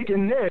Tom and Dick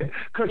and Ned,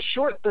 cut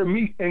short their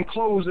meat and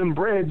clothes and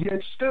bread,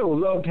 yet still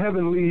loved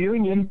heavenly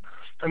union.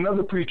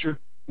 Another preacher,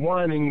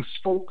 whining,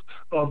 spoke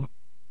of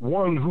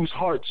one whose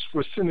hearts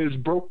for sinners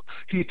broke.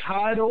 He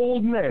tied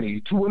old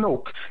Nanny to an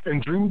oak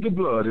and drew the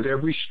blood at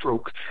every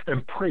stroke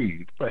and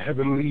prayed for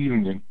heavenly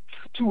union.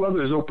 Two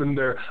others opened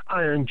their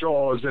iron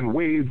jaws and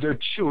waved their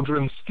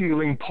children's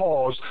stealing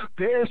paws.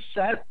 There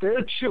sat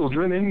their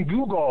children in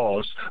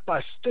gewgaws.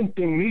 By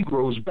stinting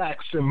Negroes'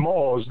 backs and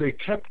maws, they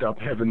kept up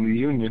heavenly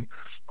union.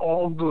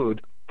 All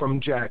good from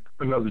Jack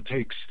another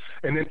takes,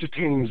 and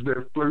entertains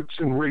their flirts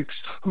and rakes,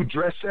 who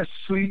dress as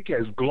sleek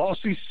as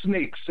glossy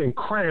snakes and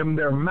cram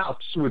their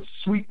mouths with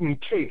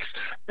sweetened cakes,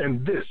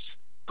 and this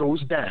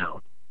goes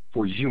down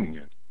for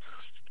union.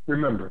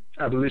 Remember,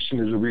 abolition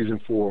is a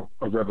reason for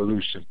a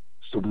revolution,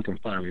 so we can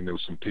finally know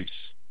some peace.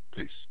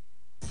 Peace.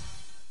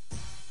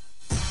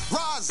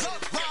 Rise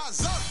up,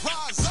 rise up,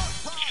 rise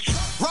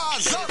up,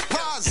 rise up,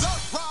 rise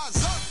up,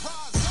 rise up,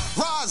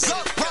 rise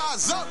up,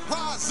 rise up,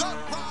 rise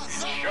up,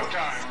 rise up.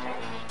 Showtime.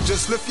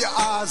 Just lift your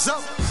eyes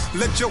up,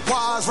 let your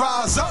wise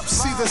rise up.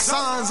 See the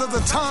signs of the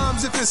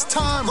times. If it's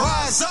time,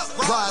 rise up,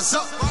 rise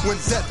up. When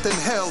death and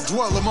hell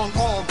dwell among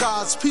all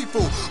God's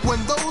people, when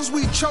those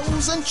we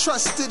chose and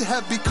trusted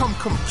have become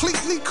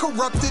completely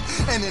corrupted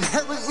and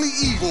inherently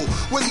evil,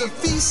 when the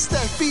feast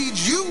that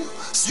feeds you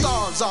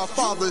starves our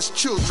father's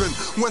children,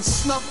 when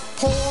snuff,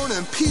 porn,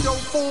 and pedo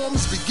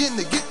forms begin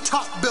to get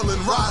top billing,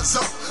 rise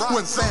up.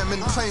 When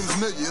famine claims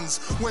millions,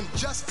 when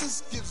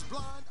justice gives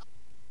blind